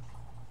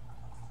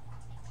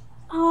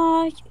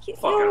 You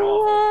Fucking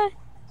awful.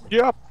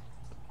 Yep.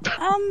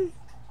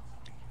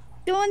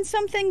 Doing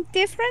something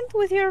different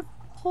with your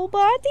whole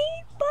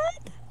body,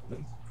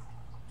 bud?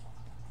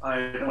 I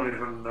don't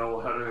even know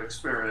how to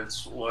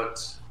experience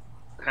what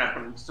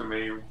happened to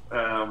me.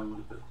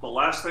 The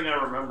last thing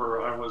I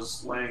remember, I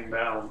was laying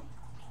down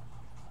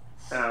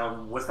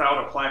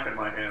without a plaque in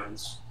my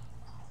hands.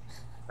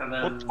 And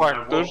then What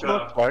plaque? There's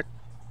no plaque.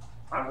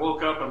 I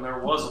woke up and there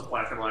was a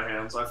plaque in my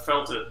hands. I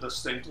felt it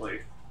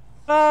distinctly.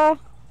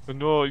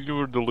 No, you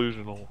were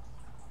delusional.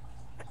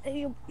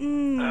 You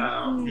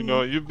You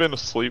know, you've been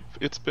asleep.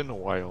 It's been a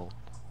while.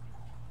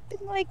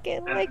 like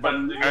And, like but,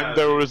 a yeah, And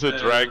there was a the-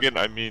 dragon.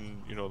 I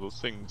mean, you know, those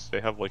things,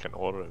 they have like an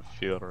aura of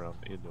fear around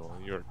you know,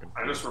 you're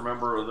I just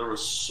remember there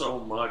was so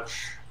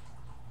much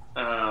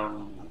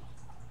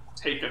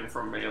taken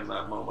from me in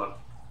that moment.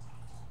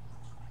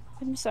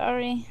 I'm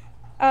sorry.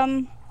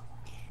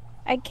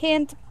 I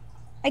can't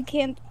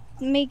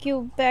make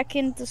you back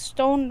into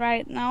stone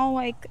right now.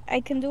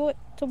 I can do it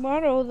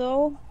tomorrow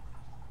though.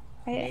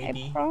 I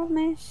Maybe.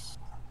 promise.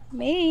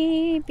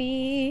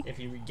 Maybe. If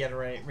you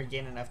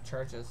regain enough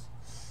charges.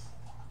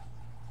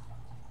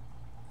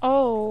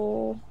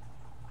 Oh.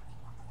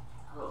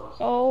 Ugh.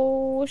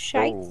 Oh, Oh,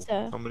 scheisse.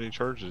 how many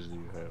charges do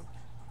you have?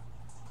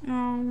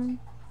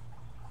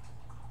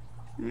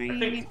 I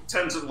think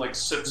Tenzin like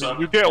sits up.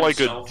 You get like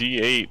a himself.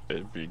 D8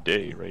 every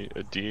day, right?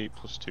 A D8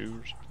 plus 2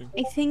 or something?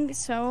 I think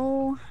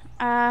so.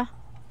 I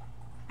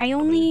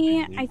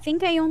many do you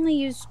think I only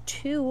used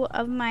 2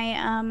 of my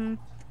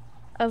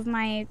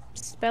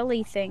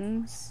spelly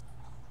things.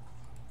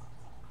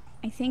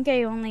 I think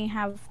I only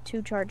have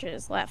 2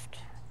 charges left.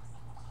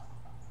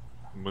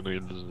 How many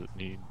does it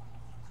need?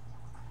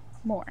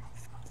 More.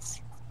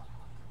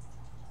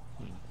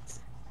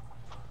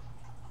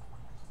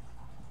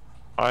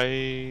 I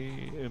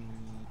am.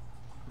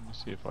 Let me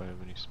see if I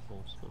have any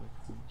spells that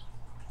I can use.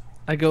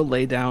 I go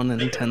lay down in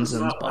Tenzin is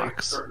Tenzin's not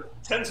box.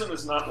 Tenzin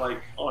is not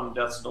like on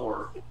death's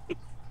door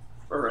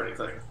or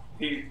anything.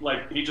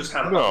 He just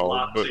had a No,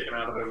 lot but- taken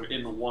out of him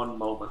in one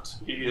moment.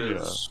 He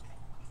is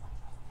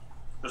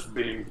just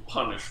being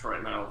punished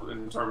right now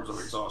in terms of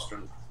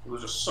exhaustion. It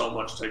was just so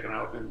much taken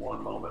out in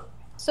one moment.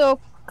 So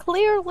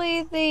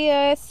clearly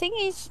the thing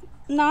is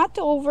not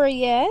over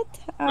yet.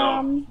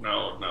 No,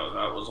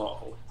 that was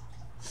awful.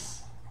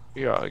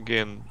 Yeah,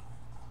 again,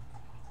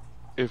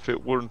 if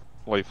it weren't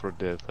life or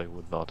death, I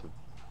would not have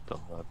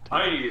done that.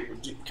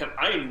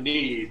 I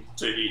need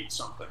to eat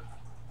something.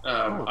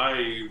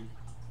 I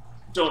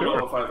don't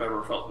know if I've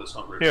ever felt this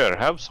hungry. Here,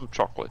 have some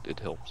chocolate. It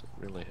helps. It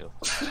really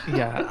helps.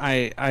 Yeah,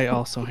 I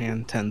also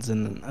hand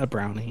Tenzin a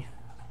brownie.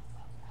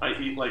 I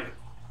eat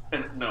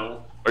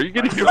no. Are you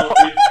getting your?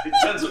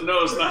 Tenzin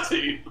knows not to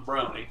eat the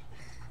brownie.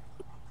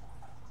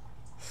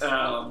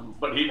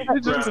 But he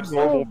Just a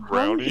normal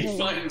brownie. He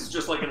finds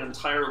just like an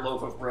entire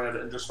loaf of bread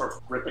and just starts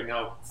ripping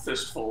out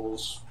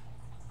fistfuls.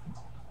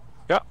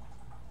 Yeah.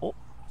 Oh.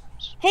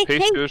 Hey,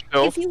 Pace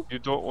yourself. if you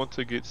don't want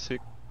to get sick.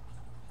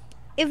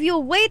 If you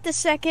wait a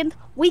second,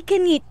 we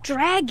can eat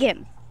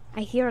dragon.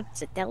 I hear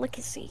it's a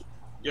delicacy.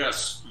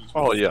 Yes.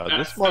 Oh yeah,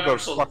 this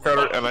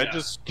motherfucker, and I yes.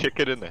 just kick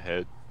it in the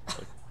head.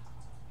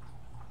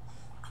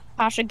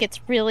 Pasha gets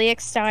really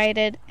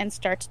excited and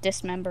starts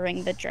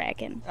dismembering the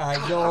dragon.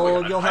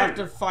 You'll have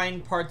to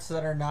find parts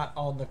that are not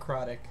all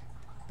necrotic,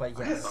 but I hit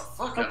the yes.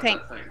 fuck out of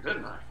that thing,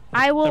 didn't I?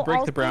 I will break the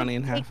also brownie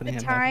in half take and the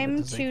hand half of it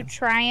time to to Zaken.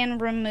 try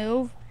and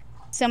remove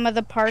some of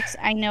the parts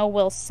I know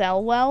will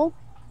sell well.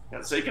 Yeah,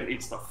 Zaken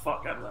eats the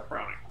fuck out of that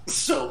brownie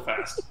so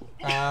fast.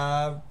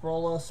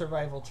 Roll a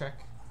survival check.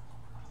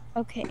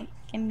 Okay,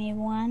 give me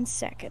 1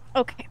 second.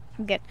 Okay,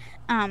 I'm good.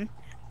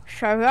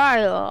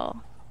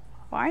 Survival.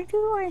 Why do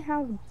I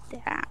have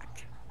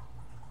that?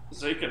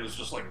 Zaken is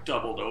just like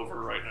doubled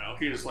over right now.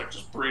 He is like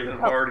just breathing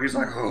hard. He's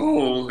like,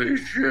 holy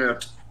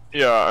shit.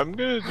 Yeah, I'm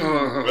gonna do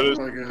Oh,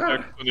 medicine my God.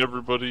 checks on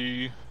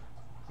everybody.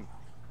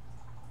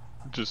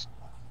 Just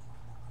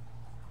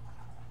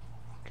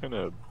kind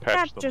of patch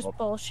That's them just up.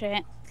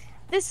 bullshit.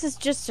 This is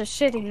just a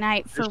shitty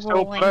night for You're so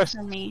rolling blessed.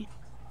 for me.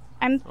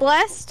 I'm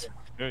blessed,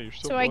 Yeah, you're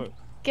still so I blessed.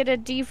 get a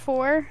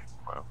D4.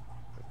 Wow.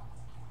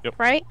 Yep.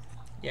 Right?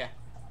 Yeah.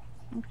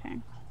 Okay.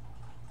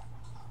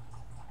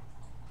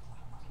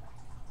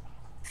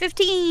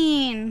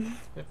 15.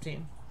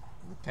 15.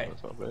 Okay.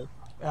 That's not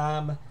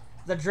bad.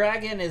 The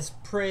dragon is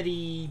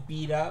pretty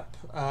beat up.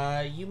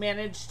 You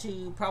managed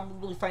to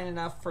probably find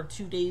enough for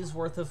 2 days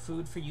worth of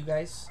food for you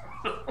guys.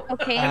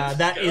 Okay.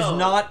 That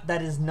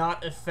is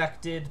not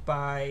affected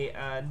by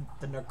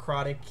the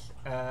necrotic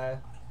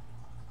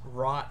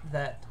rot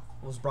that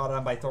was brought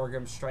on by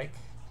Thorgrim's strike.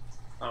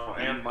 Oh,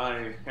 and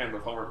my hand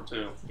of harm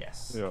too.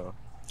 Yes. Yeah.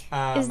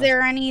 Is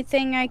there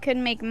anything I could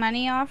make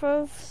money off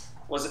of?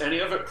 Was any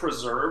of it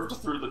preserved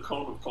through the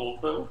cone of cold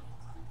though?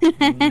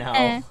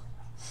 No.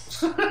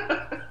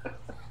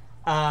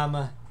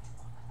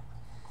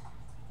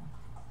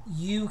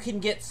 You can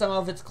get some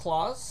of its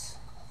claws.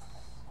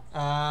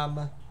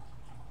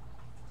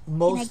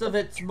 Most of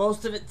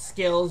its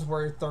scales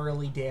were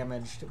thoroughly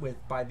damaged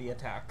by the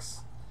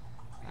attacks.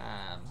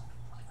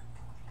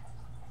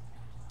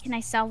 Can I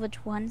salvage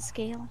one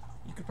scale?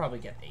 You could probably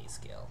get a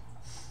scale.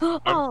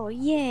 Oh,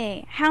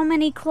 yay. How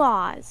many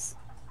claws?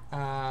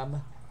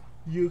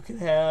 You can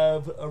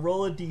have a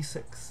roll of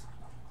d6.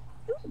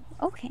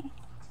 Okay.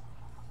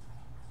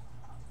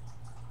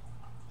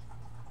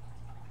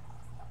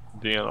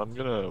 Dan, I'm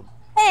gonna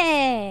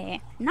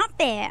Hey, not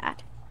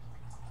bad.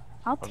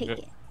 I'll take good.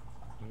 it.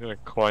 I'm gonna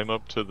climb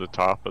up to the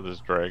top of this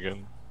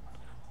dragon,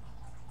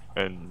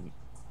 and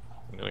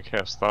I'm gonna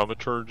cast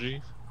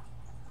Thaumaturgy,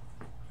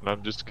 and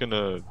I'm just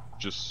gonna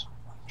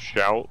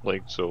shout,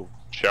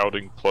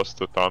 shouting plus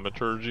the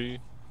Thaumaturgy.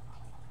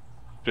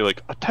 Be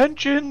like,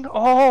 attention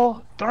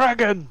all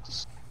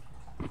dragons!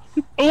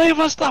 Leave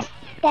us the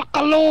fuck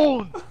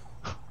alone!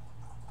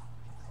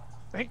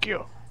 Thank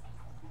you.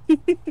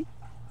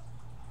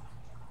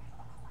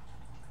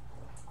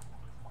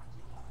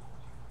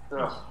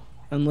 Ugh.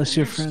 Unless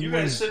you're friendly. You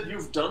guys said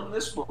you've done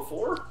this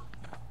before?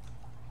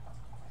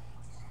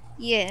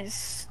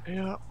 Yes.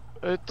 Yeah,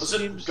 it Does it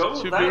seems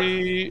go to that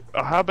be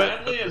a habit.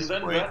 badly at and this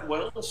then point. that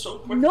well so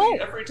quickly No,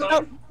 every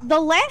time? the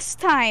last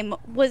time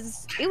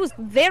was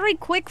very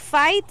quick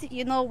fight.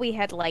 You know, we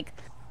had like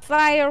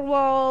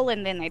firewall,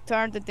 and then I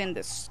turned it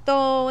into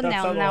stone. That's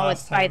not the Now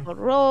last it's by time. the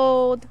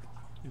road.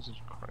 Jesus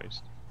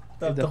Christ.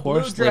 The The blue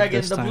horse lived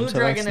dragon, this the time, blue so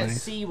dragon that's at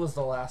nice. sea was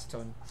the last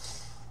one.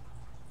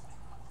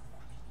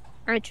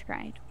 I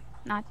tried.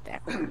 Not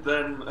that. And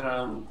then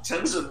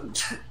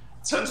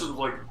Tenzin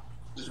like,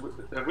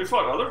 have we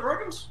fought other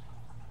dragons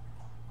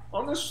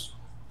on this?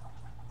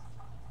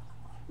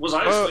 Was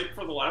I asleep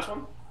for the last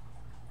one?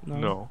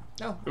 No.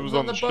 No, It was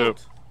on the ship.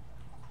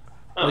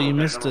 Oh, you okay,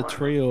 missed never a mind.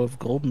 trio of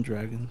golden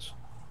dragons.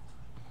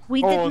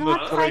 We Oh, did and the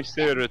not fight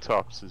them.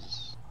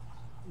 Triceratopses.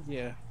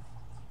 Yeah.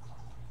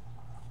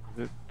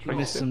 The You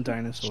missed some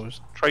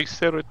dinosaurs.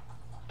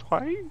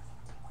 Triceratoi?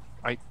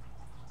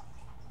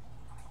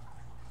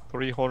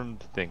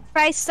 3-horned thing.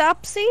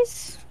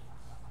 Tricepses?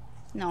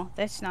 No,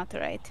 that's not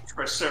right.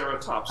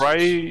 Triceratops.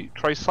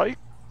 Tricycle?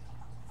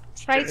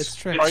 It's tricks.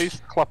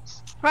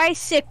 Tricyclops.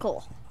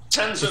 Tricycle.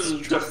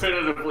 Tenzin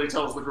definitively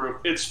tells the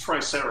group it's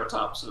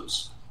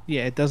Triceratopses.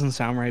 Yeah, it doesn't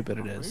sound right, but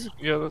it is.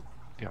 Yeah,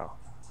 yeah.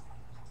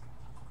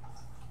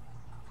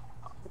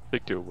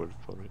 Take your word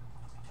for it.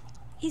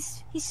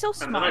 He's so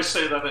And then I smart.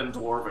 say that in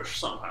Dwarvish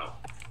somehow.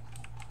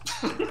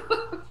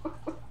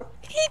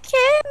 He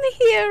can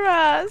hear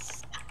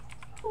us.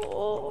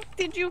 Oh,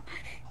 did you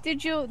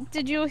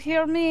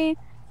hear me?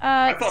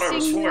 I thought I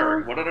was sing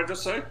swearing. you? What did I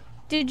just say?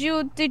 Did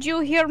you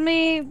hear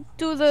me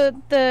do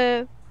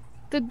the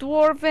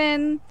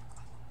dwarven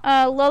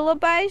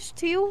lullabies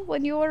to you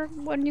when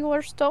you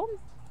were stoned?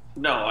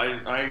 No,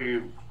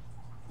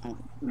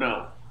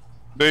 no.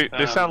 They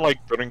sound like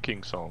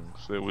drinking songs.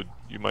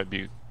 You might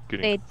be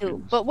getting They do,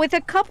 confused. but with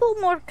a couple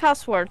more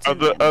cuss words. in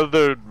them.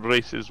 Other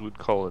races would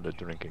call it a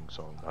drinking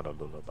song, not a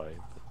lullaby.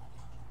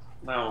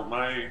 No,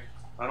 I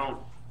don't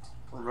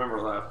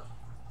remember that.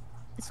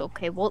 It's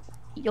okay. Well,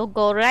 you'll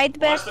go right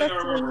back Last thing to I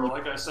remember, sleep.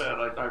 like I said,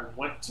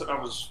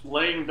 I was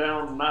laying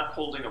down, not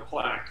holding a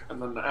plaque,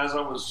 and then as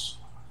I was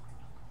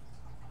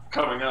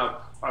coming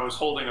up, I was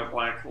holding a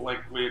plaque, like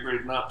we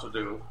agreed not to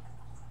do.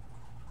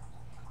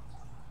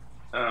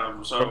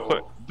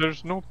 So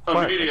There's no plaque. I don't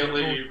know what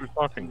immediately you're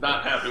talking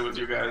not about. happy with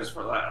you guys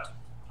for that.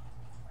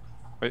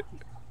 What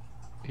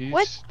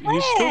He's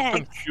still plaque?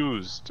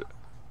 confused.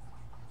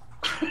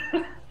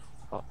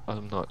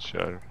 I'm not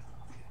sure.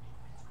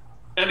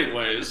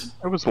 Anyways,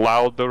 It was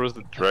loud. There was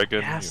the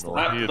dragon. Yes, You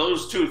know, he had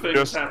those two things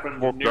just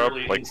happened woke up,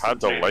 nearly like, had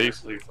the life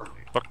instantaneously for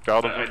me. sucked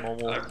out of I- him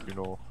almost. I- You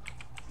know,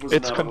 Was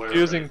it's not aware of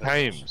confusing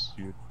anything. times.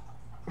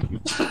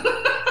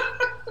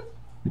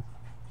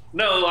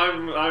 No,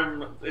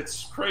 I'm.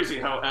 It's crazy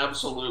how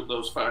absolute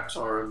those facts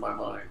are in my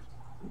mind.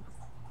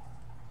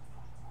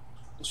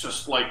 It's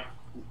just like,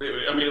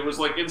 I mean, it was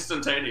like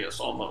instantaneous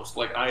almost.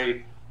 Like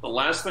the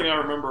last thing I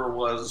remember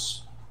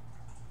was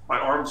my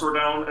arms were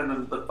down, and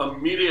then the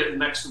immediate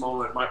next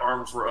moment, my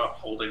arms were up,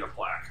 holding a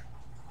plaque.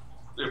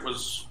 It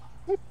was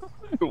It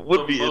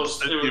would be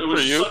most. instant It for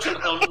was you. such an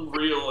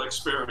unreal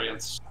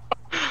experience.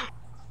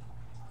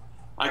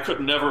 I could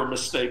never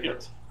mistake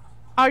it.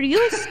 Are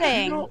you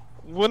saying?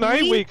 When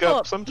I We wake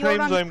up, took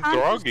sometimes your I'm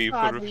unconscious groggy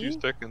for a few body.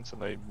 seconds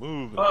and I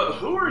move. And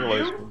Who are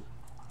realize you?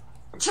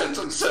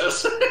 Jensen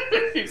says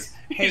he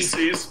Hey.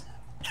 sees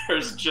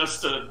there's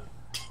just a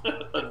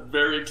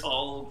very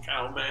tall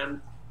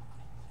cowman.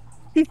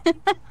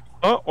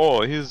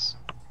 Oh, he's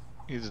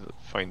a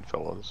fine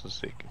fellow. This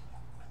is Seiki.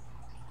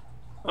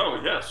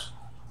 Oh yes.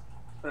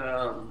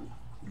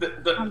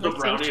 The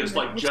brownie is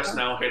like just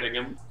now hitting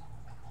him.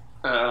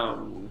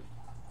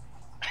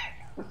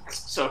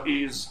 So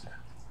he's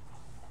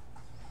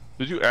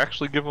Did you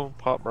actually give him a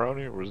pot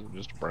brownie, or was it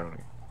just a brownie?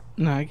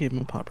 No, I gave him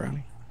a pot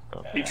brownie.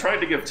 he tried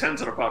to give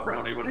Tenzin a pot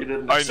brownie, but he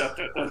didn't accept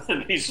it, and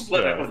then he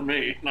split it Yeah. with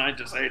me, and I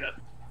just ate it.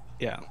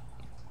 Yeah.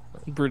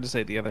 Brutus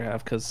ate the other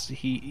half because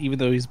even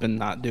though he's been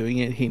not doing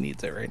it, he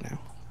needs it right now.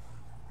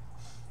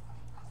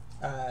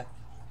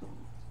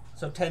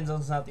 So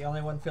Tenzin's not the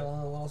only one feeling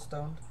a little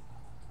stoned.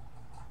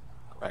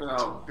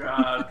 Oh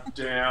god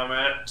damn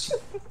it!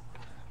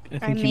 I I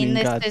think you mean,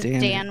 this God is damn it.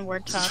 Dan we're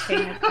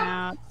talking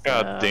about.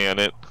 God damn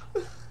it!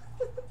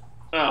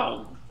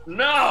 Oh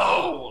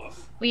no!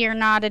 We are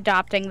not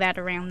adopting that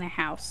around the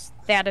house.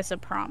 That is a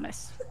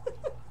promise.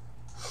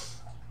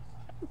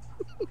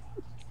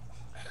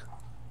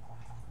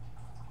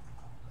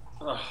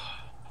 Ugh.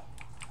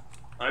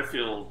 I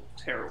feel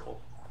terrible.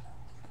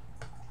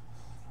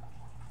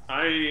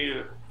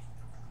 I'm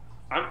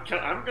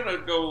gonna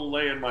go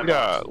lay in my box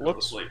Yeah, and go to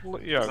let's. sleep.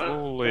 Yeah, Is that-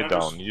 go lay can I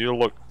down. just- You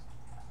look.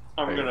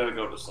 I'm gonna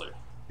go to sleep.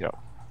 Yeah.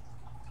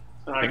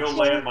 And I go Thanks.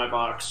 lay in my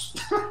box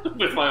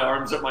with my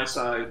arms at my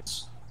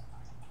sides.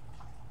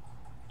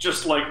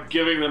 Just like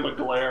giving them a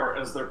glare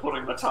as they're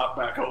putting the top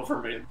back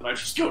over me, and I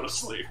just go to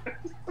sleep.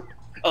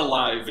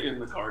 Alive in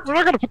the cart. We're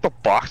not gonna put the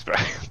box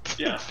back.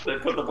 Yeah, they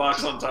put the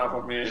box on top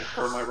of me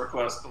for my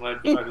request, and I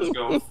just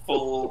go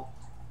full.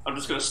 I'm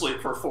just gonna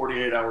sleep for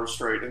 48 hours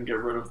straight and get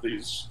rid of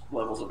these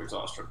levels of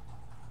exhaustion.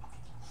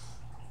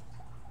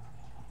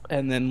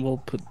 And then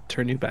we'll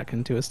turn you back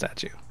into a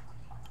statue.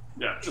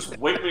 Yeah, just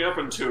wake me up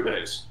in 2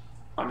 days.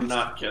 I'm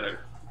not kidding.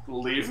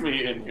 Leave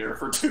me in here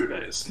for 2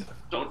 days.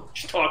 Don't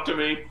talk to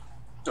me.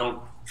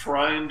 Don't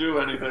try and do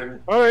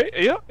anything. All right.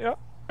 Yeah.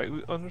 I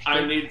understand.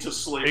 I need to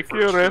sleep Take for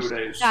your 2 rest.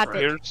 days Got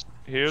straight. it.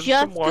 Here's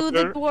Just some water. do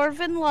the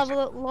dwarven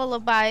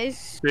lullabies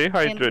Stay and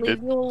leave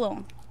hydrated. you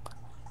alone.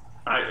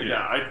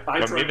 I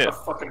I drank mean a it.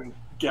 fucking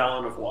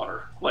gallon of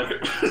water. Like,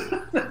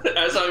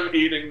 as I'm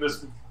eating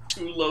this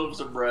 2 loaves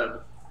of bread,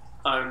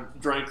 I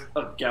drank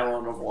a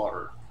gallon of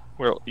water.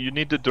 Well, you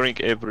need to drink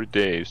every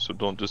day, so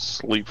don't just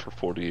sleep for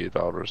 48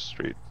 hours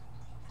straight.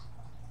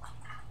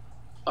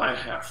 I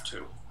have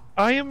to.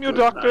 I am your Good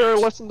doctor.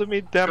 night. Listen to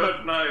me, damn it.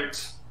 Good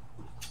night.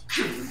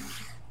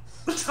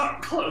 The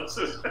top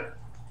closes.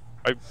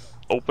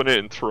 Open it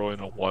and throw in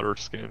a water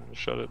skin and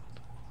shut it.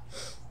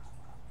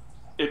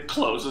 It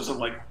closes and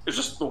like it's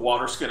just the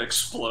water skin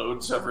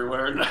explodes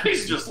everywhere, and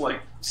he's just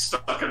like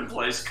stuck in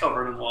place,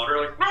 covered in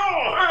water. Like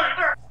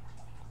no,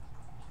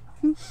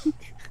 hey,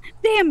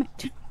 Damn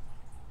it!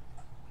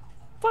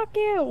 Fuck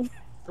you!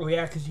 Oh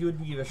yeah, because you would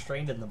be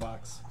restrained in the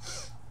box.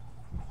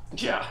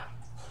 yeah.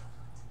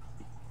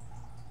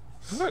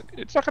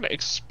 It's not gonna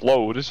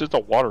explode. It's just a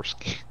water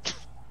ski.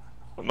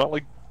 I'm not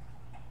like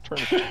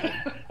trying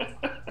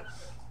to.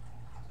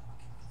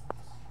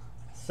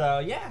 So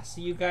yeah,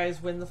 so you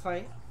guys win the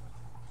fight.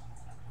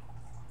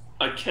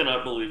 I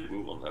cannot believe we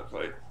won that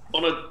fight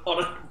on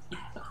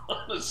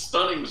a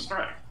stunning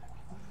strike.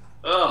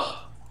 Ugh.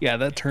 Yeah,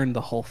 that turned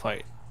the whole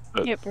fight.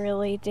 It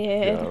really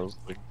did. Yeah, I was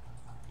like,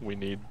 we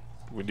need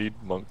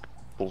monk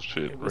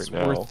bullshit It was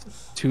right now.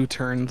 worth 2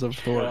 turns of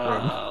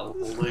Thorgrim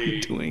Golly.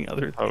 doing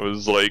other I things.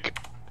 was like,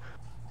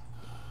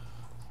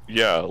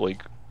 yeah,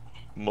 like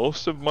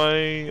most of my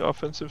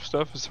offensive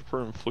stuff, except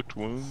for inflict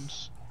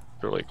wounds,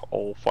 they're like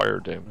all fire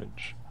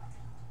damage.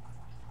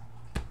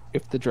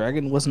 If the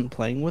dragon wasn't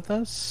playing with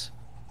us,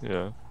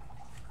 Yeah.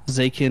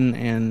 Zakin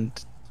and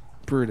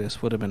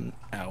Brutus would have been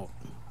out.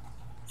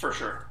 For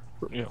sure.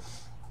 Yeah.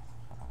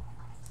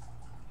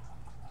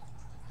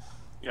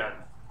 Yeah.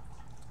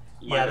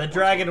 Yeah, the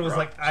dragon was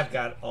like, I've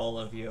got all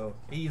of you.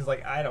 He's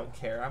like, I don't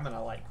care. I'm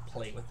gonna like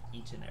play with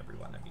each and every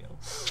one of you.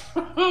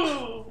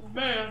 Oh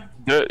man.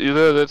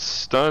 That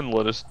stun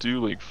let us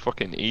do like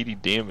fucking 80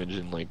 damage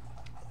in like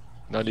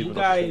not You even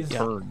guys- a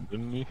full turn,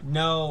 didn't we?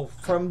 No,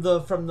 from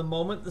the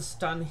moment the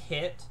stun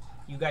hit,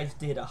 you guys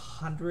did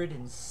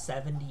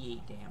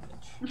 178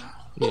 damage.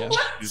 Yeah.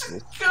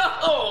 Jesus.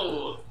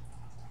 Go!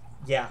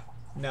 Yeah,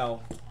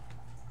 no.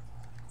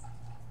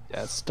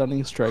 Yeah,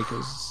 stunning strike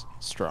is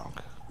strong.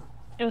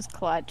 It was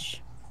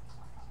clutch.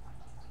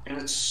 And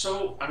it's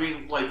so, I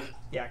mean, like,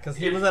 Yeah, because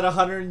he was at you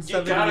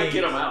 178. gotta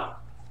get him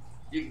out.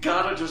 You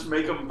gotta just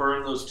make him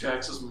burn those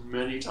checks as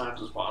many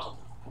times as possible.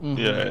 Mhm.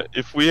 Yeah,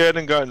 if we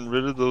hadn't gotten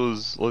rid of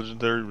those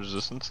legendary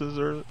resistances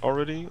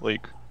already,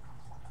 like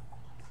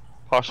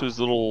Pasha's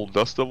little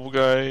Dust Devil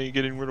guy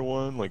getting rid of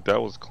one, like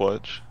that was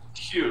clutch.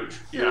 Huge.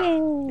 Yeah.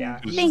 Yay. Yeah,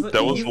 Because he's-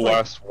 that was he's the like-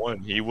 last one.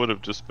 He would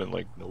have just been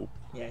like, nope.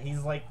 Yeah, he's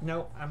like,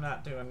 nope, I'm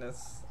not doing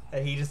this.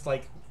 And he just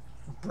like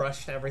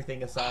brushed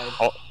everything aside.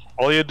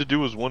 All he had to do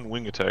was one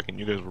wing attack, and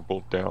you guys were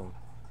both down.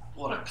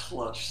 What a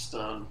clutch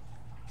stun.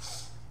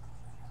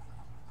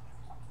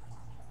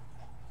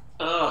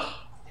 Ugh.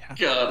 Yeah.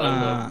 God,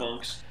 I love Uh,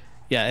 monks.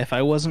 Yeah, if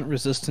I wasn't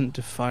resistant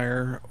to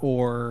fire,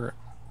 or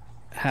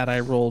had I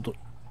rolled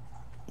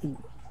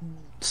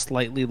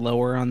slightly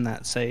lower on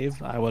that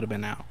save, I would have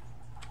been out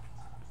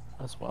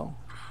as well.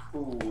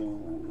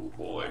 Ooh,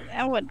 boy.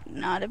 That would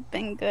not have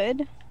been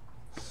good.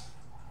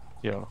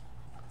 Yeah.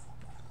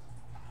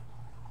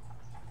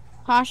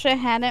 Pasha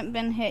hadn't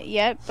been hit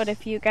yet, but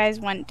if you guys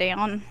went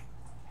down,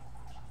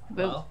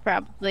 we Well.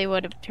 probably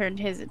would have turned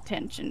his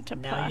attention to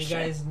Now Pasha. you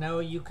guys know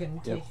you can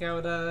Yep. take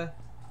out a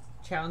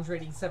challenge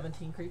rating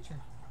 17 creature.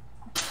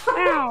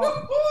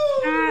 Wow,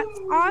 that's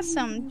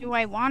awesome. Do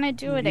I want to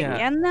do it Yeah.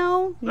 again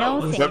though? No,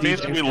 That thank That you.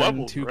 means we You've done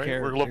leveled, 2 right?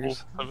 We're level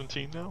characters.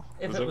 17 now?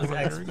 If Is it that was what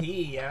I'm hearing?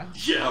 XP, yeah.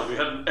 Yeah, we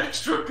had an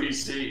extra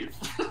PC.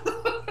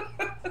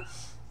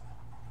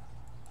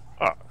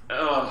 Ah.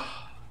 Oh,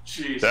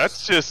 jeez.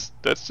 That's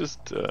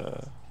just,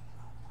 I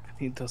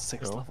need those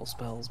 6 No. level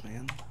spells,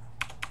 man.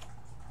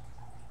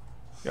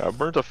 yeah, I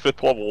burnt a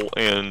 5th level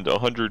and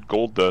 100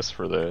 gold dust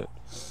for that.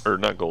 Or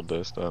not gold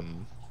dust,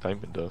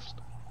 diamond dust.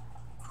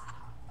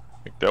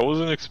 Like, that was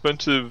an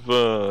expensive,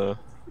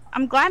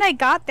 I'm glad I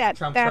got that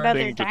Trump that card. other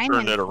thing to turn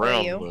diamond that for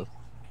around you. with.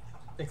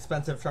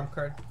 Expensive trump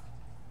card.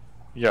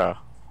 Yeah,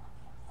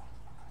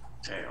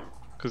 Damn.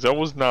 because that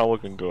was not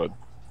looking good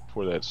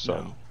for that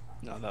sun.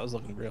 No, that was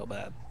looking real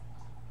bad.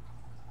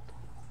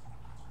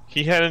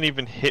 He hadn't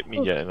even hit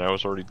me yet, and I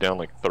was already down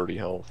like 30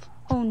 health.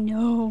 Oh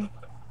no.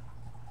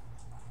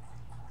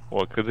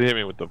 Well, because he hit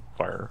me with the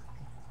fire.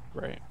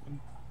 Right.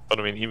 But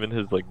I mean, even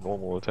his like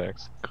normal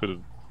attacks could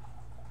have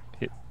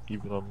hit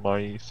even on my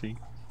AC.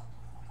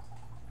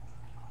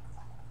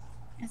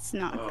 It's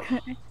not Ugh.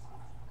 good.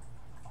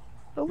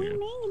 But we Yeah.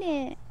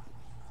 made it.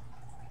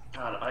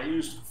 God, I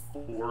used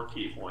 4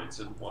 key points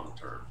in 1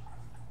 turn.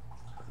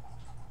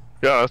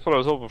 Yeah, that's what I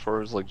was hoping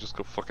for. Is like just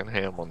go fucking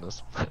ham on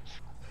this.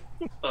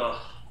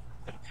 Ugh.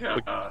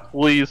 God.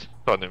 Please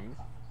stun him.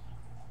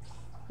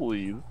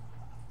 Please.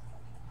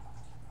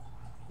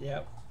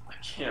 Yep. I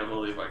can't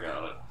believe I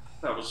got it.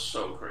 That was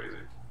so crazy.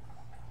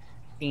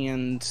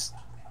 And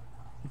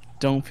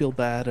don't feel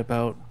bad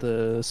about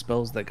the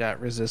spells that got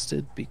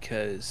resisted,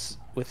 because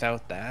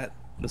without that,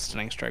 the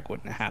stunning strike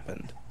wouldn't have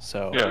happened.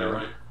 So Yeah. You're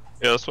right.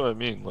 Yeah, that's what I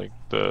mean. Like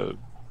the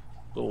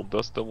little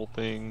dust devil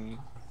thing.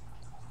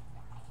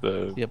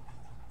 The Yep.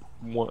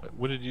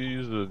 What did you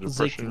use? The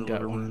depression Zakin or got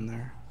whatever? one in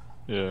there.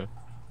 Yeah.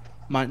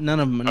 None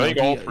of them. I think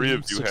no, all he- 3 he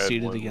of you had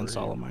succeeded one against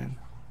where all you- of mine.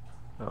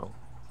 Oh.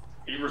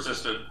 He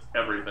resisted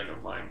everything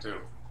of mine, too.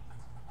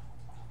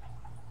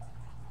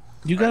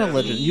 You got a I-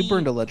 legend. You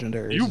burned a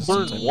legendary. You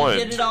resistance, burned I one.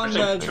 think. Did it on I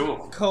think the 2 of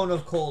them. cone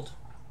of cold.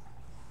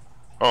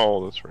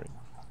 Oh, that's right.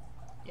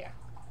 Yeah.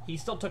 He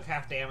still took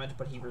half damage,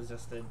 but he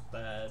resisted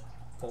the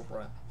full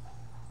brunt.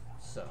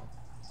 So.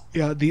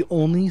 Yeah, the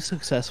only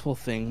successful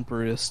thing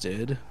Brutus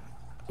did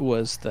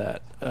was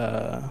that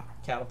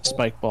Catapult.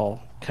 spike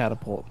ball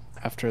catapult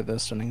after the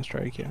stunning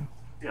strike. Yeah.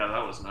 Yeah,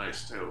 that was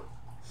nice, too.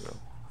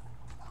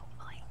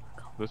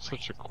 That's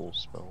such a cool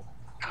spell.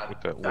 God,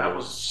 With that that little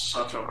was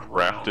such a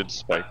crafted round,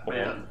 spike ball.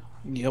 man.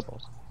 Yep.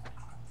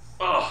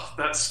 Oh,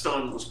 that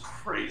stun was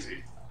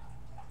crazy.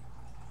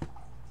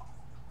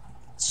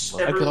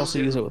 I could also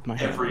use it with my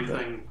hammer,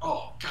 everything.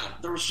 Oh god,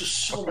 there was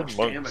just so Fucking much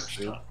monks, damage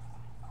dude. done.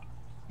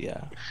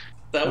 Yeah.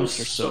 That Monks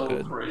was are so so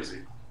good.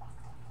 crazy.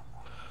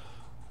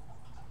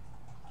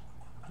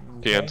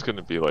 Dan's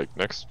gonna be like,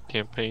 next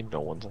campaign, no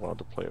one's allowed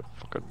to play a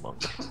fucking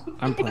monk.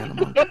 I'm playing a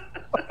monk.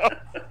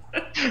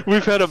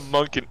 We've had a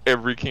monk in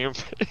every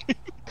campaign.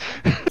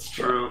 It's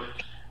true.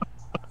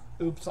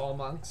 Oops, all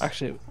monks.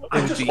 Actually, I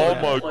it would just be, All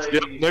wanna monks. play-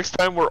 Yep, next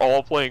time we're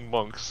all playing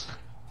monks.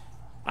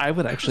 I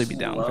would actually be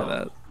down for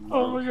that.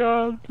 Oh my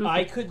god.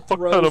 I could Fuck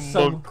throw ton of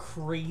some monk.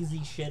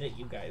 crazy shit at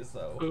you guys,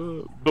 though.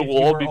 But If we'll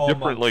you all were be all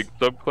different, monks. like,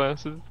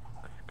 subclasses.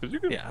 Because you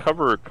can Yeah.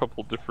 cover a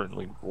couple different,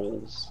 like,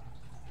 roles.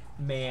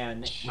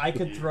 Man, I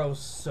could throw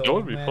so That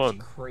would be much fun.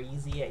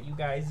 crazy at you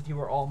guys if you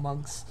were all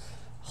monks.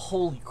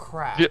 Holy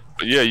crap.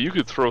 Yeah, you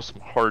could throw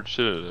some hard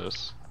shit at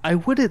us. I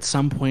would at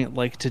some point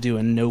like to do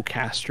a no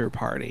caster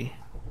party.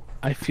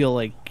 I feel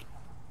like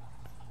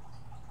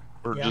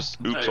Or Yeah. just,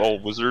 oops, Hey. all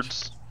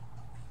wizards.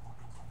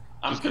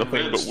 I'm Just nothing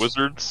but convinced.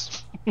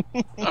 wizards.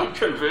 I'm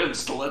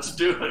convinced. Let's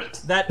do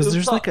it. That 'Cause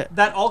there's oops, like a-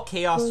 that all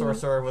chaos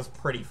sorcerer was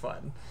pretty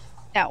fun.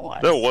 That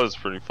was. That was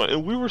pretty fun.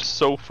 And we were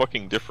so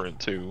fucking different,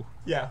 too.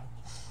 Yeah.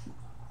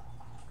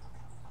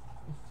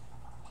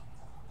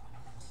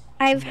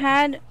 I've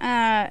had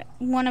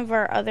one of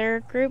our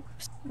other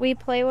groups we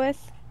play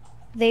with.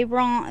 They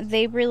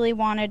really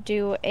want to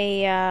do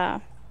a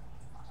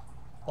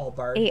All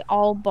bard.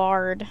 all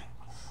bard.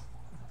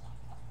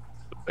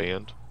 The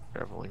band.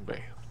 Traveling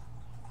band.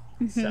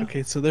 Mhm.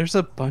 okay, so there's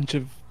a bunch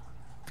of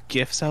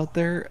gifs out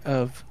there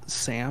of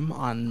Sam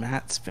on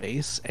Matt's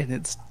face, and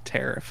it's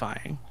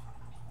terrifying.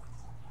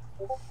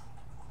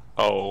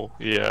 Oh,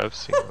 yeah, I've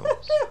seen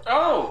those.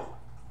 Oh,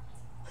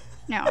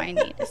 Now I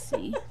need to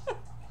see.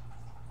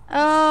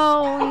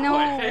 Oh no!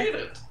 I hate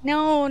it.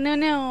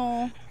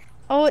 No!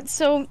 Oh, it's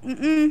so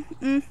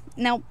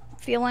nope.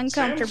 Feel Sam's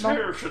uncomfortable.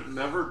 hair should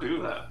never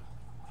do that.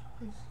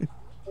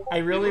 I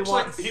really He looks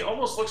want. like, he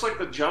almost looks like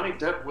the Johnny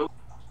Depp will.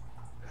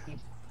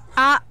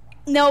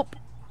 Nope.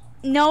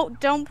 No,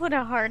 don't put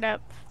a heart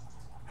up.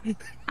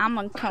 I'm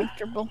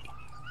uncomfortable.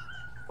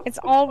 It's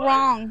all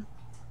wrong.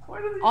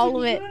 Why did he All do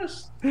of it.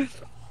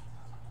 this?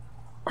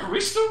 Are we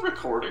still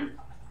recording?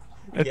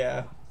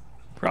 Yeah,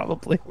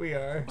 Probably. we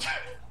are.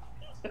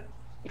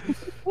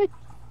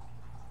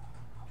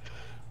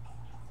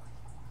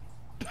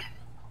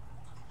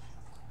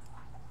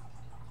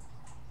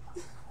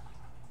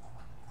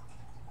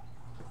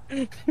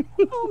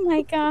 Oh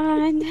my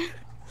god.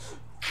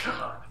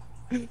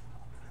 God.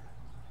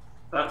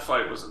 That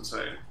fight was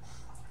insane.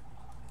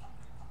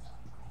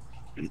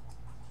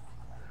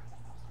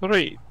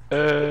 Alright,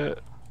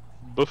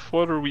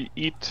 before we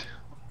eat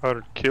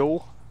our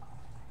kill,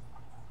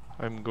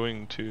 I'm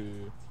going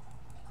to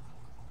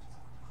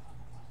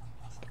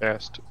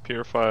cast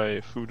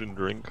Purify Food and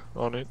Drink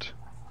on it.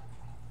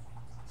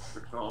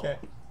 Good call. Okay.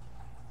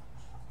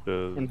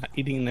 We're not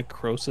eating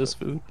necrosis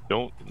food.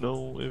 Don't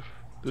know if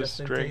this Just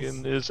in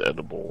dragon case. is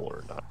edible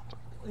or not.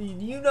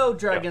 You know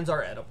dragons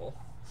are edible.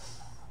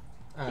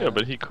 Yeah,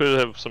 but he could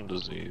have some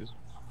disease.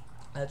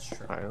 That's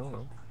true. I don't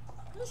know.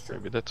 That's true.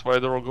 Maybe that's why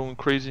they're all going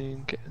crazy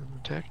and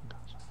attacking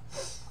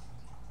us.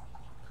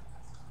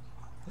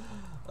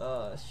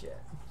 Oh shit.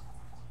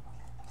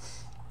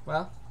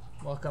 Well,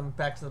 welcome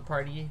back to the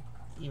party,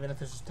 even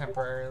if it's just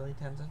temporarily,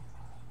 Tenzin.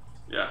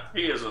 Yeah,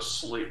 he is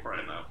asleep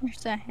right now.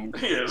 There's a hint.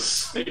 He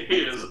is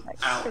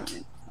out.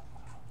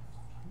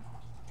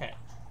 Okay.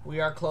 We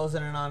are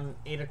closing in on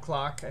 8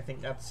 o'clock. I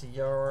think that's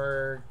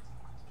your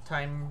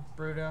time,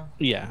 Bruto.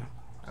 Yeah.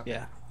 Okay.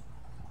 Yeah.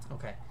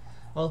 Okay.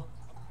 Well,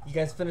 you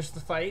guys finished the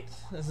fight.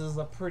 This is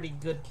a pretty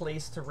good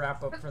place to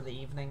wrap up for the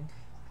evening.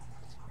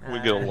 We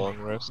get a long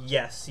rest.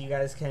 Yes, you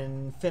guys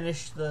can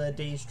finish the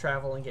day's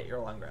travel and get your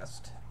long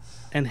rest.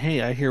 And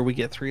hey, I hear we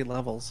get 3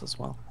 levels as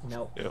well.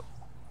 Nope. Yep.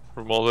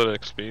 From all that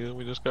XP that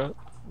we just got,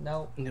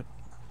 Nope. you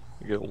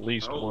get at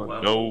least Oh, one.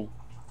 level.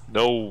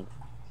 No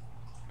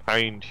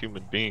kind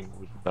human being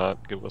would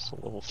not give us a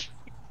level.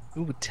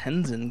 Ooh,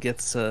 Tenzin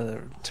gets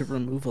to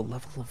remove a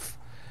level of.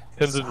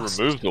 Tenzin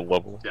exhaustion. removes the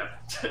level. Yeah.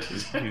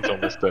 He's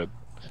almost dead.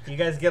 If you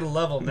guys get a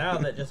level now,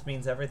 that just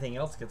means everything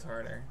else gets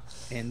harder.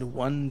 And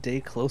 1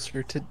 day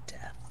closer to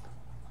death.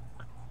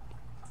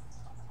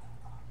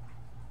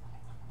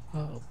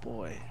 Oh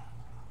boy.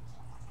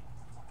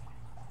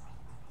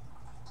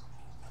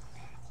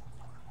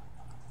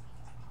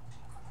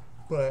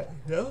 But,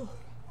 no.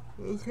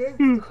 Okay.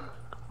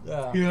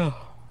 Yeah. Yeah.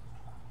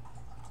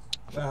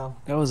 Well,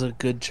 That was a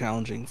good,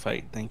 challenging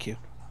fight. Thank you.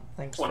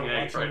 thanks for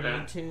 28 watching right now.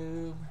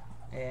 YouTube.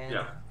 And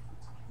Yeah.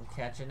 we'll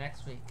catch you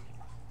next week.